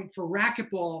standpoint for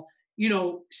racquetball, you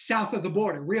know, south of the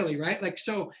border, really, right? Like,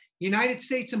 so United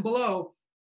States and below,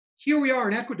 here we are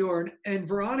in Ecuador, and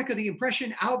Veronica, the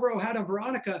impression Alvaro had of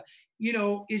Veronica, you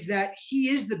know, is that he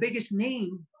is the biggest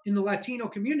name in the Latino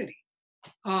community.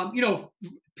 You know,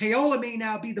 Paola may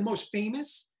now be the most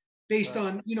famous based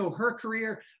on, you know, her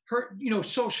career, her, you know,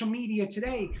 social media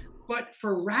today, but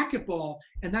for racquetball,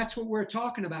 and that's what we're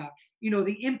talking about, you know,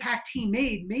 the impact he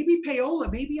made, maybe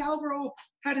Alvaro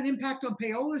had an impact on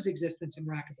Paola's existence in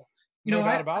racquetball. You No know,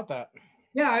 doubt about that.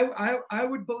 Yeah, I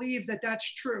would believe that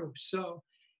that's true. So,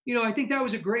 you know, I think that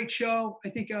was a great show. I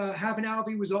think having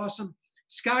Alvy was awesome.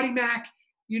 Scotty Mac,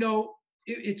 you know,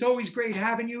 it's always great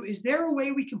having you. Is there a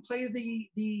way we can play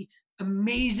the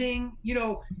amazing, you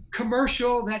know,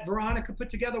 commercial that Veronica put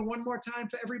together one more time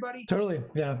for everybody? Totally.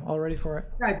 Yeah, all ready for it.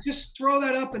 Yeah, just throw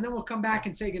that up, and then we'll come back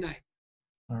and say goodnight.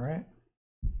 All right.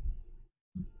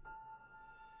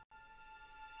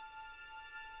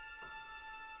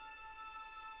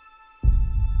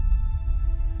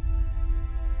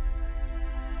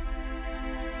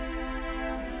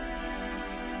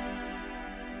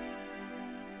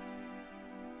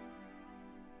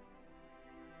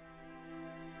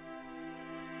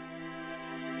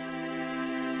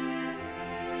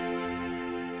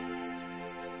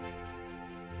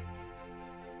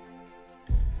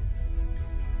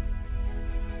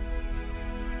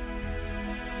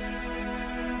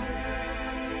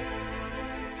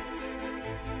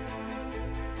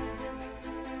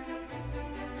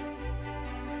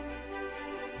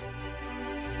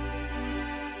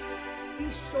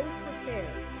 so prepared.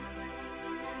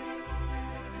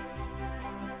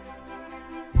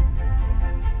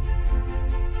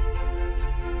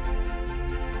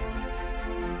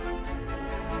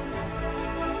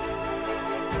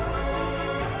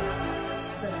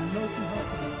 That I know can help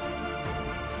you.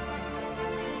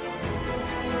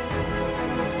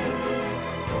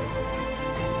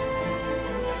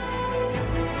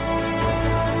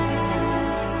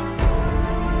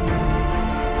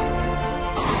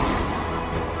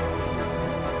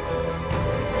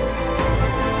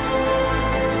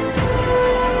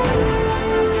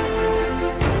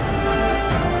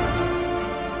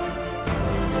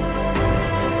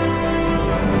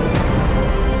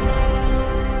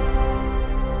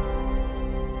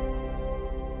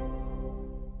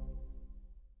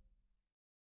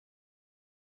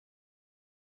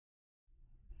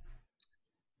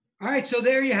 All right, so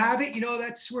there you have it.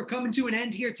 We're coming to an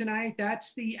end here tonight.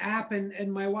 That's the app,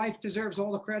 and my wife deserves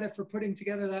all the credit for putting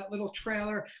together that little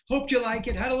trailer. Hoped you like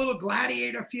it. Had a little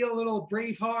Gladiator feel, a little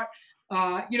Braveheart.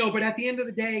 But at the end of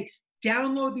the day,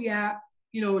 download the app.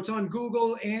 It's on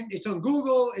Google,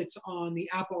 it's on the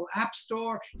Apple App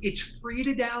Store. It's free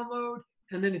to download,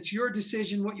 and then it's your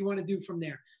decision what you want to do from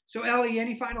there. So, Ellie,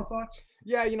 any final thoughts?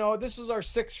 Yeah, this is our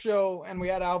 6th show, and we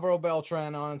had Alvaro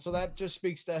Beltran on, so that just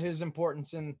speaks to his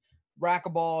importance in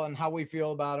racquetball and how we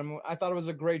feel about him. I thought it was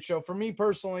a great show. For me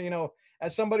personally,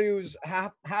 as somebody who's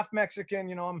half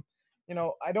Mexican,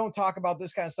 I don't talk about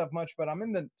this kind of stuff much, but I'm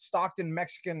in the Stockton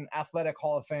Mexican Athletic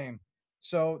Hall of Fame.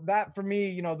 So that for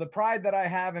me, the pride that I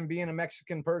have in being a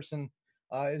Mexican person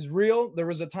is real. There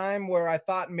was a time where I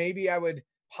thought maybe I would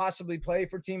possibly play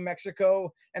for Team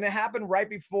Mexico, and it happened right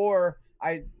before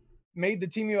I made the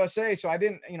Team USA. So I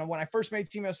didn't, when I first made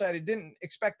Team USA, I didn't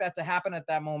expect that to happen at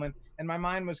that moment. And my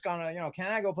mind was kind of,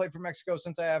 can I go play for Mexico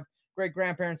since I have great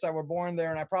grandparents that were born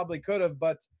there? And I probably could have,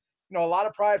 but a lot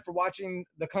of pride for watching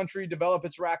the country develop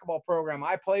its racquetball program.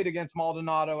 I played against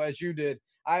Maldonado as you did.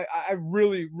 I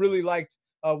really, really liked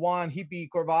Juan Hippie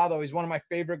Corvado. He's one of my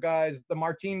favorite guys. The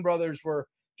Martin brothers were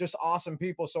just awesome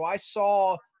people. So I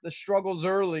saw the struggles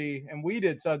early, and we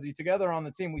did, Sudsy, together on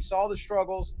the team. We saw the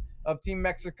struggles of Team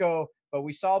Mexico, but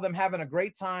we saw them having a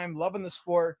great time, loving the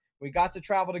sport. We got to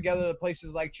travel together to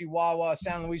places like Chihuahua,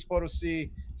 San Luis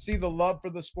Potosí, see the love for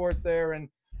the sport there. And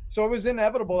so it was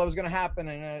inevitable that was going to happen.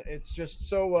 And it's just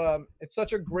so it's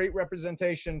such a great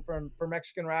representation for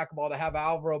Mexican racquetball to have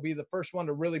Alvaro be the first one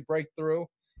to really break through.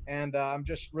 And I'm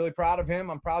just really proud of him.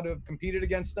 I'm proud to have competed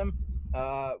against him.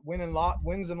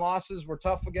 Wins and losses were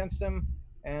tough against him.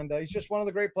 And he's just one of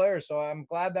the great players. So I'm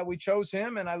glad that we chose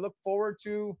him, and I look forward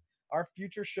to our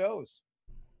future shows.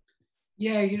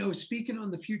 Yeah, speaking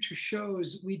on the future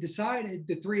shows, we decided,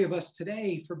 the three of us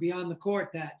today for Beyond the Court,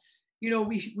 that,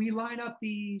 we line up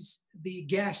the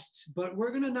guests, but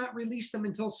we're going to not release them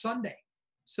until Sunday.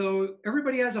 So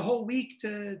everybody has a whole week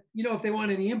to, if they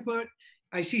want any input.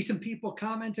 I see some people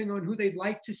commenting on who they'd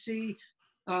like to see.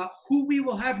 Who we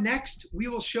will have next, we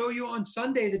will show you on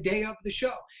Sunday, the day of the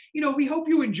show. We hope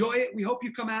you enjoy it. We hope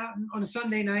you come out on a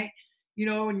Sunday night,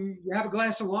 and you have a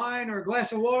glass of wine or a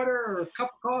glass of water or a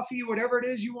cup of coffee, whatever it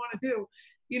is you want to do,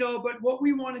 but what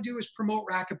we want to do is promote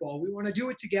racquetball. We want to do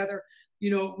it together.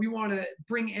 We want to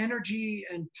bring energy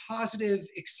and positive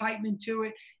excitement to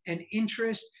it and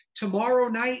interest. Tomorrow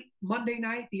night, Monday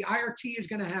night, the IRT is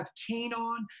going to have Kane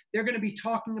on. They're going to be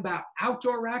talking about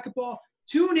outdoor racquetball.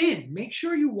 Tune in. Make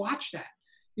sure you watch that.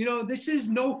 This is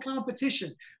no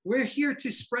competition. We're here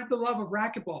to spread the love of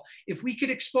racquetball. If we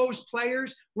could expose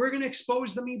players, we're going to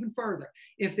expose them even further.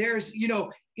 If there's,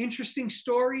 interesting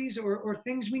stories or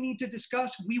things we need to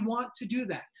discuss, we want to do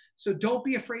that. So don't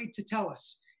be afraid to tell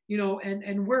us,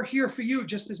 and we're here for you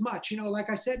just as much. Like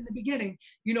I said in the beginning,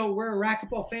 we're a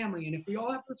racquetball family. And if we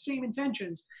all have the same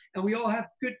intentions and we all have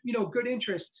good, good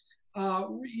interests,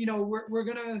 we're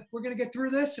gonna get through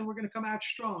this, and we're gonna come out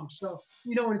strong. So,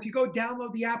 and if you go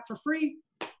download the app for free,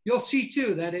 you'll see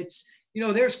too that it's,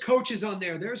 there's coaches on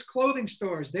there, there's clothing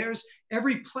stores, there's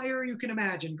every player you can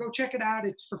imagine. Go check it out.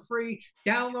 It's for free.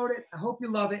 Download it. I hope you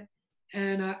love it.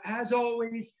 And as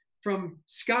always, from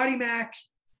Scotty Mack,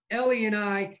 Ellie, and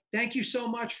I, thank you so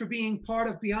much for being part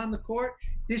of Beyond the Court.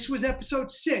 This was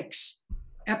episode 6.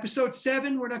 Episode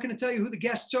 7, we're not going to tell you who the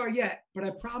guests are yet, but I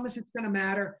promise it's going to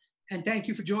matter. And thank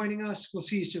you for joining us. We'll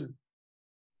see you soon.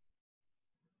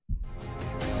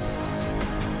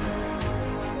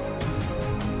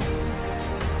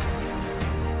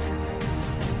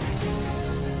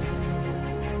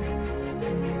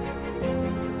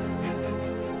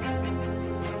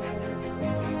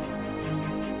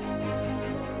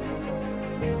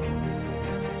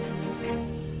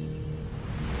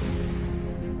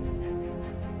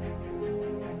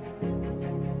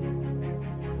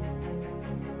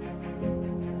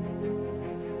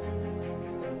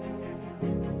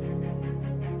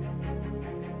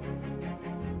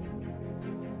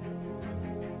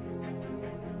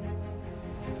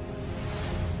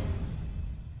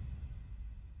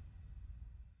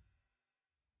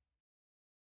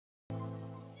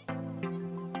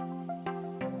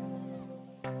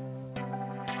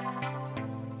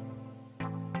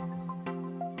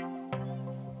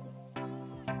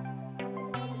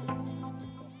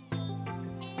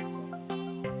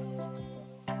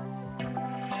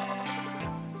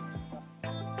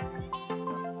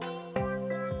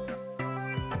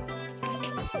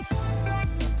 Bye.